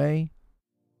in any way?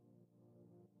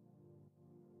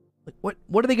 What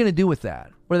are they going to do with that?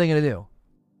 What are they going to do?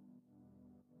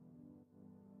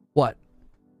 What?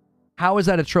 How is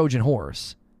that a Trojan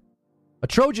horse? A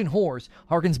Trojan horse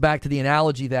harkens back to the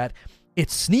analogy that it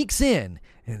sneaks in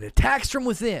and it attacks from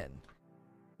within.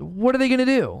 What are they going to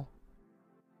do?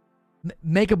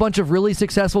 Make a bunch of really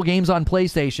successful games on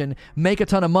PlayStation, make a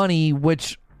ton of money,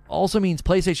 which also means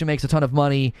PlayStation makes a ton of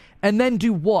money, and then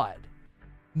do what?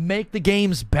 Make the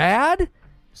games bad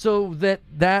so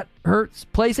that hurts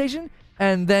PlayStation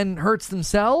and then hurts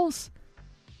themselves?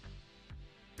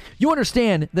 You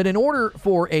understand that in order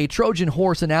for a Trojan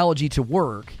horse analogy to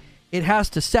work, it has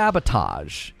to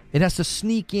sabotage. It has to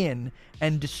sneak in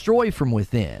and destroy from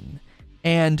within.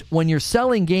 And when you're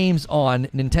selling games on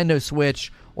Nintendo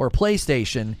Switch or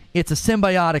PlayStation, it's a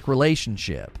symbiotic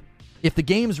relationship. If the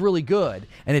game's really good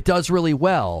and it does really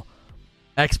well,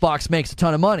 Xbox makes a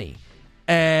ton of money,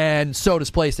 and so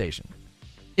does PlayStation.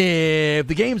 If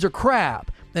the games are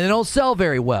crap and they don't sell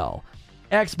very well,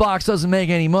 Xbox doesn't make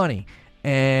any money,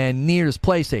 and neither does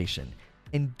PlayStation.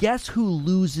 And guess who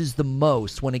loses the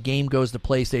most when a game goes to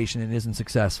PlayStation and isn't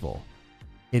successful?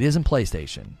 It isn't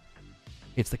PlayStation.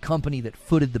 It's the company that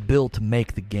footed the bill to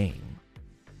make the game.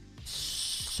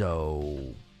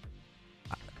 So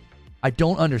I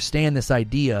don't understand this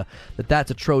idea that that's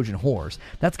a Trojan horse.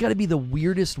 That's got to be the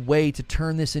weirdest way to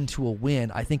turn this into a win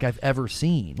I think I've ever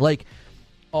seen. Like,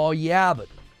 oh yeah, but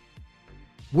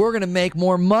we're going to make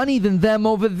more money than them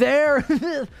over there.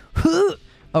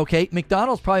 Okay,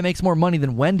 McDonald's probably makes more money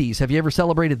than Wendy's. Have you ever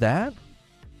celebrated that?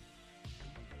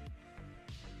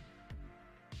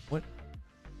 What?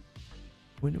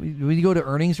 When we go to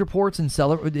earnings reports and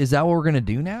celebrate, is that what we're going to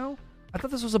do now? I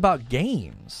thought this was about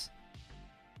games.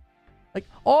 Like,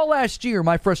 all last year,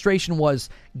 my frustration was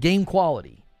game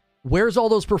quality. Where's all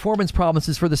those performance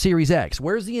promises for the Series X?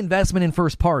 Where's the investment in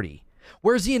first party?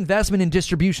 Where's the investment in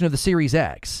distribution of the Series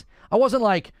X? I wasn't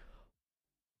like,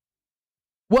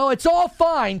 well, it's all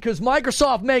fine because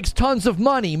Microsoft makes tons of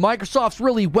money. Microsoft's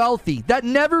really wealthy. That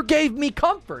never gave me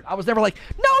comfort. I was never like,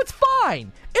 no, it's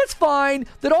fine. It's fine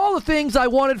that all the things I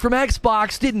wanted from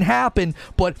Xbox didn't happen,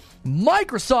 but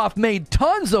Microsoft made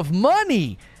tons of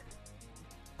money.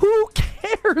 Who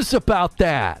cares about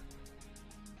that?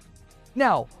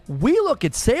 Now, we look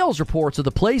at sales reports of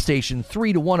the PlayStation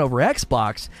 3-1 over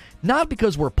Xbox, not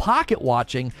because we're pocket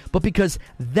watching, but because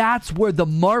that's where the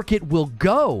market will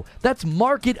go. That's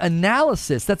market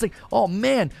analysis. That's like, oh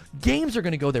man, games are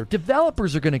going to go there.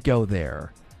 Developers are going to go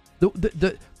there.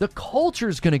 The culture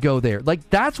is going to go there. Like,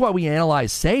 that's why we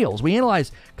analyze sales. We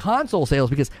analyze console sales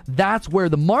because that's where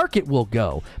the market will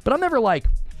go. But I'm never like,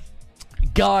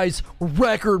 guys,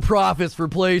 record profits for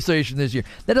PlayStation this year.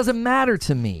 That doesn't matter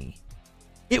to me.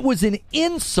 It was an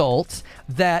insult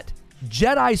that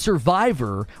Jedi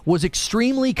Survivor was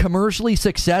extremely commercially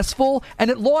successful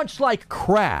and it launched like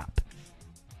crap.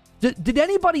 Did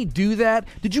anybody do that?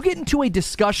 Did you get into a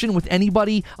discussion with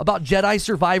anybody about Jedi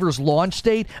Survivor's launch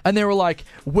date and they were like,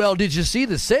 well, did you see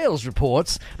the sales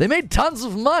reports? They made tons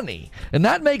of money and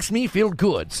that makes me feel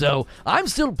good, so I'm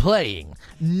still playing.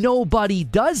 Nobody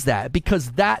does that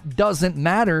because that doesn't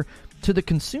matter to the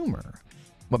consumer.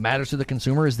 What matters to the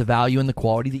consumer is the value and the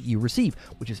quality that you receive,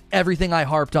 which is everything I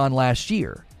harped on last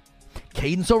year.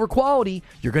 Cadence over quality.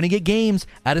 You're going to get games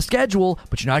at a schedule,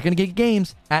 but you're not going to get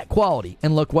games at quality.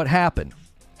 And look what happened.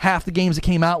 Half the games that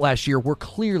came out last year were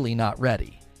clearly not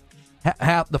ready.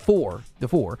 Half the four.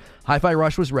 Hi-Fi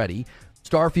Rush was ready.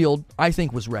 Starfield, I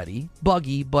think, was ready.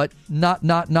 Buggy, but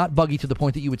not buggy to the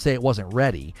point that you would say it wasn't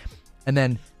ready. And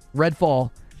then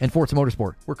Redfall and Forza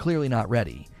Motorsport, we're clearly not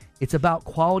ready. It's about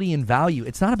quality and value.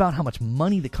 It's not about how much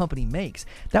money the company makes.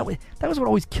 That was what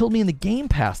always killed me in the Game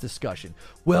Pass discussion.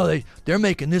 Well, they're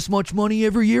making this much money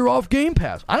every year off Game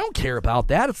Pass. I don't care about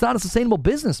that. It's not a sustainable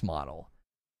business model.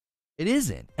 It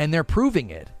isn't, and they're proving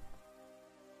it.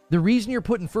 The reason you're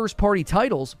putting first-party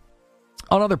titles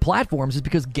on other platforms is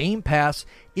because Game Pass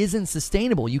isn't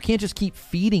sustainable. You can't just keep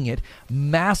feeding it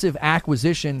massive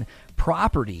acquisition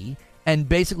property and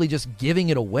basically just giving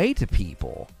it away to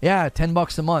people. Yeah,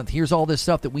 $10 a month. Here's all this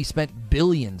stuff that we spent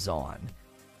billions on.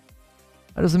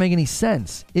 That doesn't make any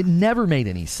sense. It never made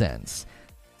any sense.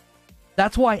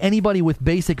 That's why anybody with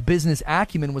basic business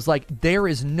acumen was like, there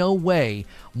is no way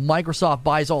Microsoft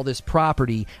buys all this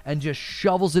property and just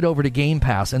shovels it over to Game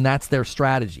Pass, and that's their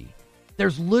strategy.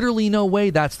 There's literally no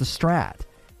way that's the strat.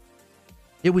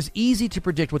 It was easy to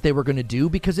predict what they were going to do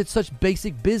because it's such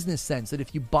basic business sense that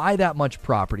if you buy that much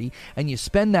property and you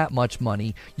spend that much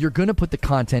money, you're going to put the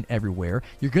content everywhere.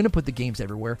 You're going to put the games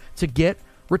everywhere to get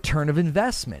return of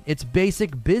investment. It's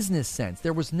basic business sense.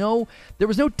 There was no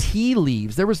tea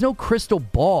leaves. There was no crystal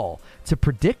ball to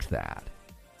predict that.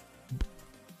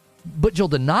 But you'll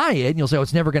deny it, and you'll say, oh,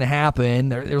 it's never going to happen.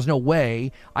 There's no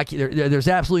way. There's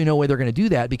absolutely no way they're going to do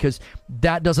that because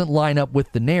that doesn't line up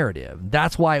with the narrative.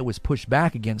 That's why it was pushed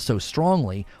back against so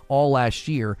strongly all last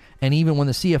year, and even when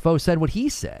the CFO said what he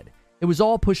said. It was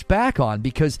all pushed back on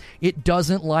because it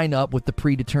doesn't line up with the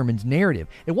predetermined narrative.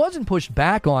 It wasn't pushed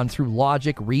back on through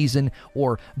logic, reason,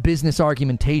 or business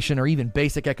argumentation, or even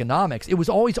basic economics. It was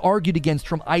always argued against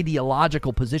from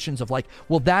ideological positions of like,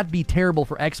 well, that'd be terrible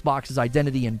for Xbox's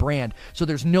identity and brand, so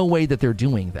there's no way that they're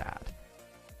doing that.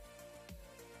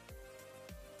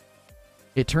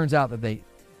 It turns out that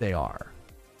they are.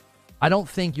 I don't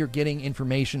think you're getting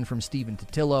information from Stephen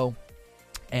Totillo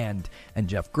and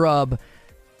Jeff Grubb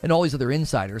and all these other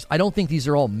insiders. I don't think these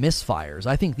are all misfires.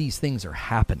 I think these things are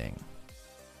happening.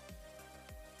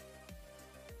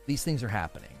 These things are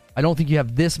happening. I don't think you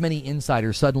have this many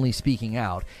insiders suddenly speaking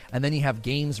out, and then you have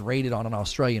games rated on an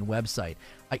Australian website.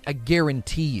 I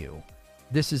guarantee you,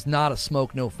 this is not a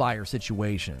smoke, no fire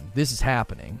situation. This is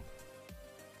happening.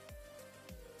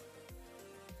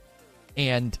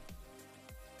 And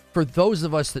for those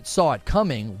of us that saw it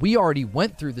coming, we already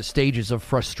went through the stages of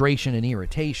frustration and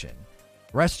irritation.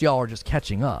 The rest of y'all are just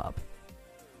catching up.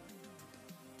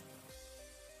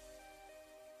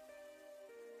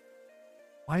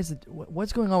 Why is it?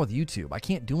 What's going on with YouTube? I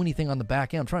can't do anything on the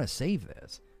back end. I'm trying to save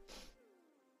this.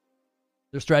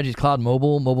 Their strategy is cloud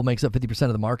mobile. Mobile makes up 50%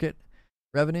 of the market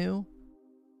revenue.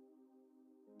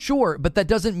 Sure, but that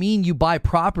doesn't mean you buy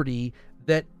property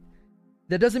that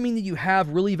doesn't mean that you have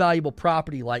really valuable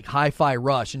property like Hi-Fi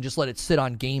Rush and just let it sit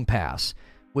on Game Pass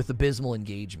with abysmal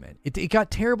engagement. It got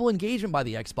terrible engagement by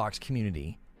the Xbox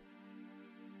community.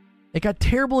 It got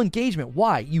terrible engagement.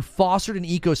 Why? You fostered an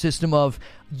ecosystem of,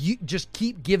 you just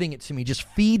keep giving it to me. Just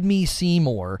feed me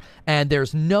Seymour. And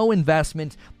there's no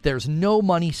investment. There's no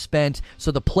money spent.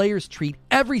 So the players treat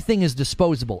everything as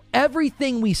disposable.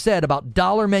 Everything we said about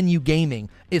dollar menu gaming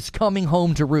is coming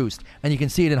home to roost. And you can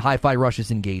see it in Hi-Fi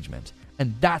Rush's engagement.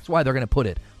 And that's why they're going to put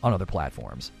it on other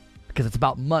platforms. Because it's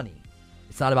about money.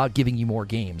 It's not about giving you more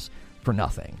games for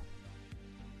nothing.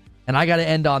 And I got to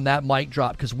end on that mic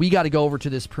drop because we got to go over to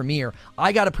this premiere.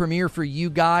 I got a premiere for you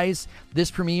guys. This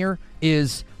premiere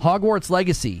is Hogwarts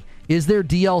Legacy. Is there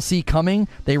DLC coming?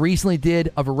 They recently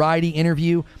did a Variety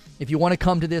interview. If you want to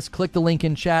come to this, click the link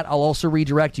in chat. I'll also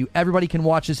redirect you. Everybody can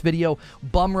watch this video.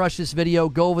 Bum rush this video.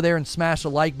 Go over there and smash the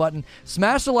like button.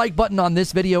 Smash the like button on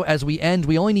this video as we end.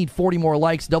 We only need 40 more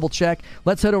likes. Double check.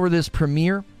 Let's head over to this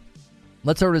premiere.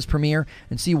 Let's head over to this premiere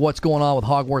and see what's going on with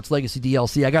Hogwarts Legacy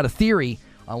DLC. I got a theory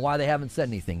on why they haven't said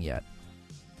anything yet.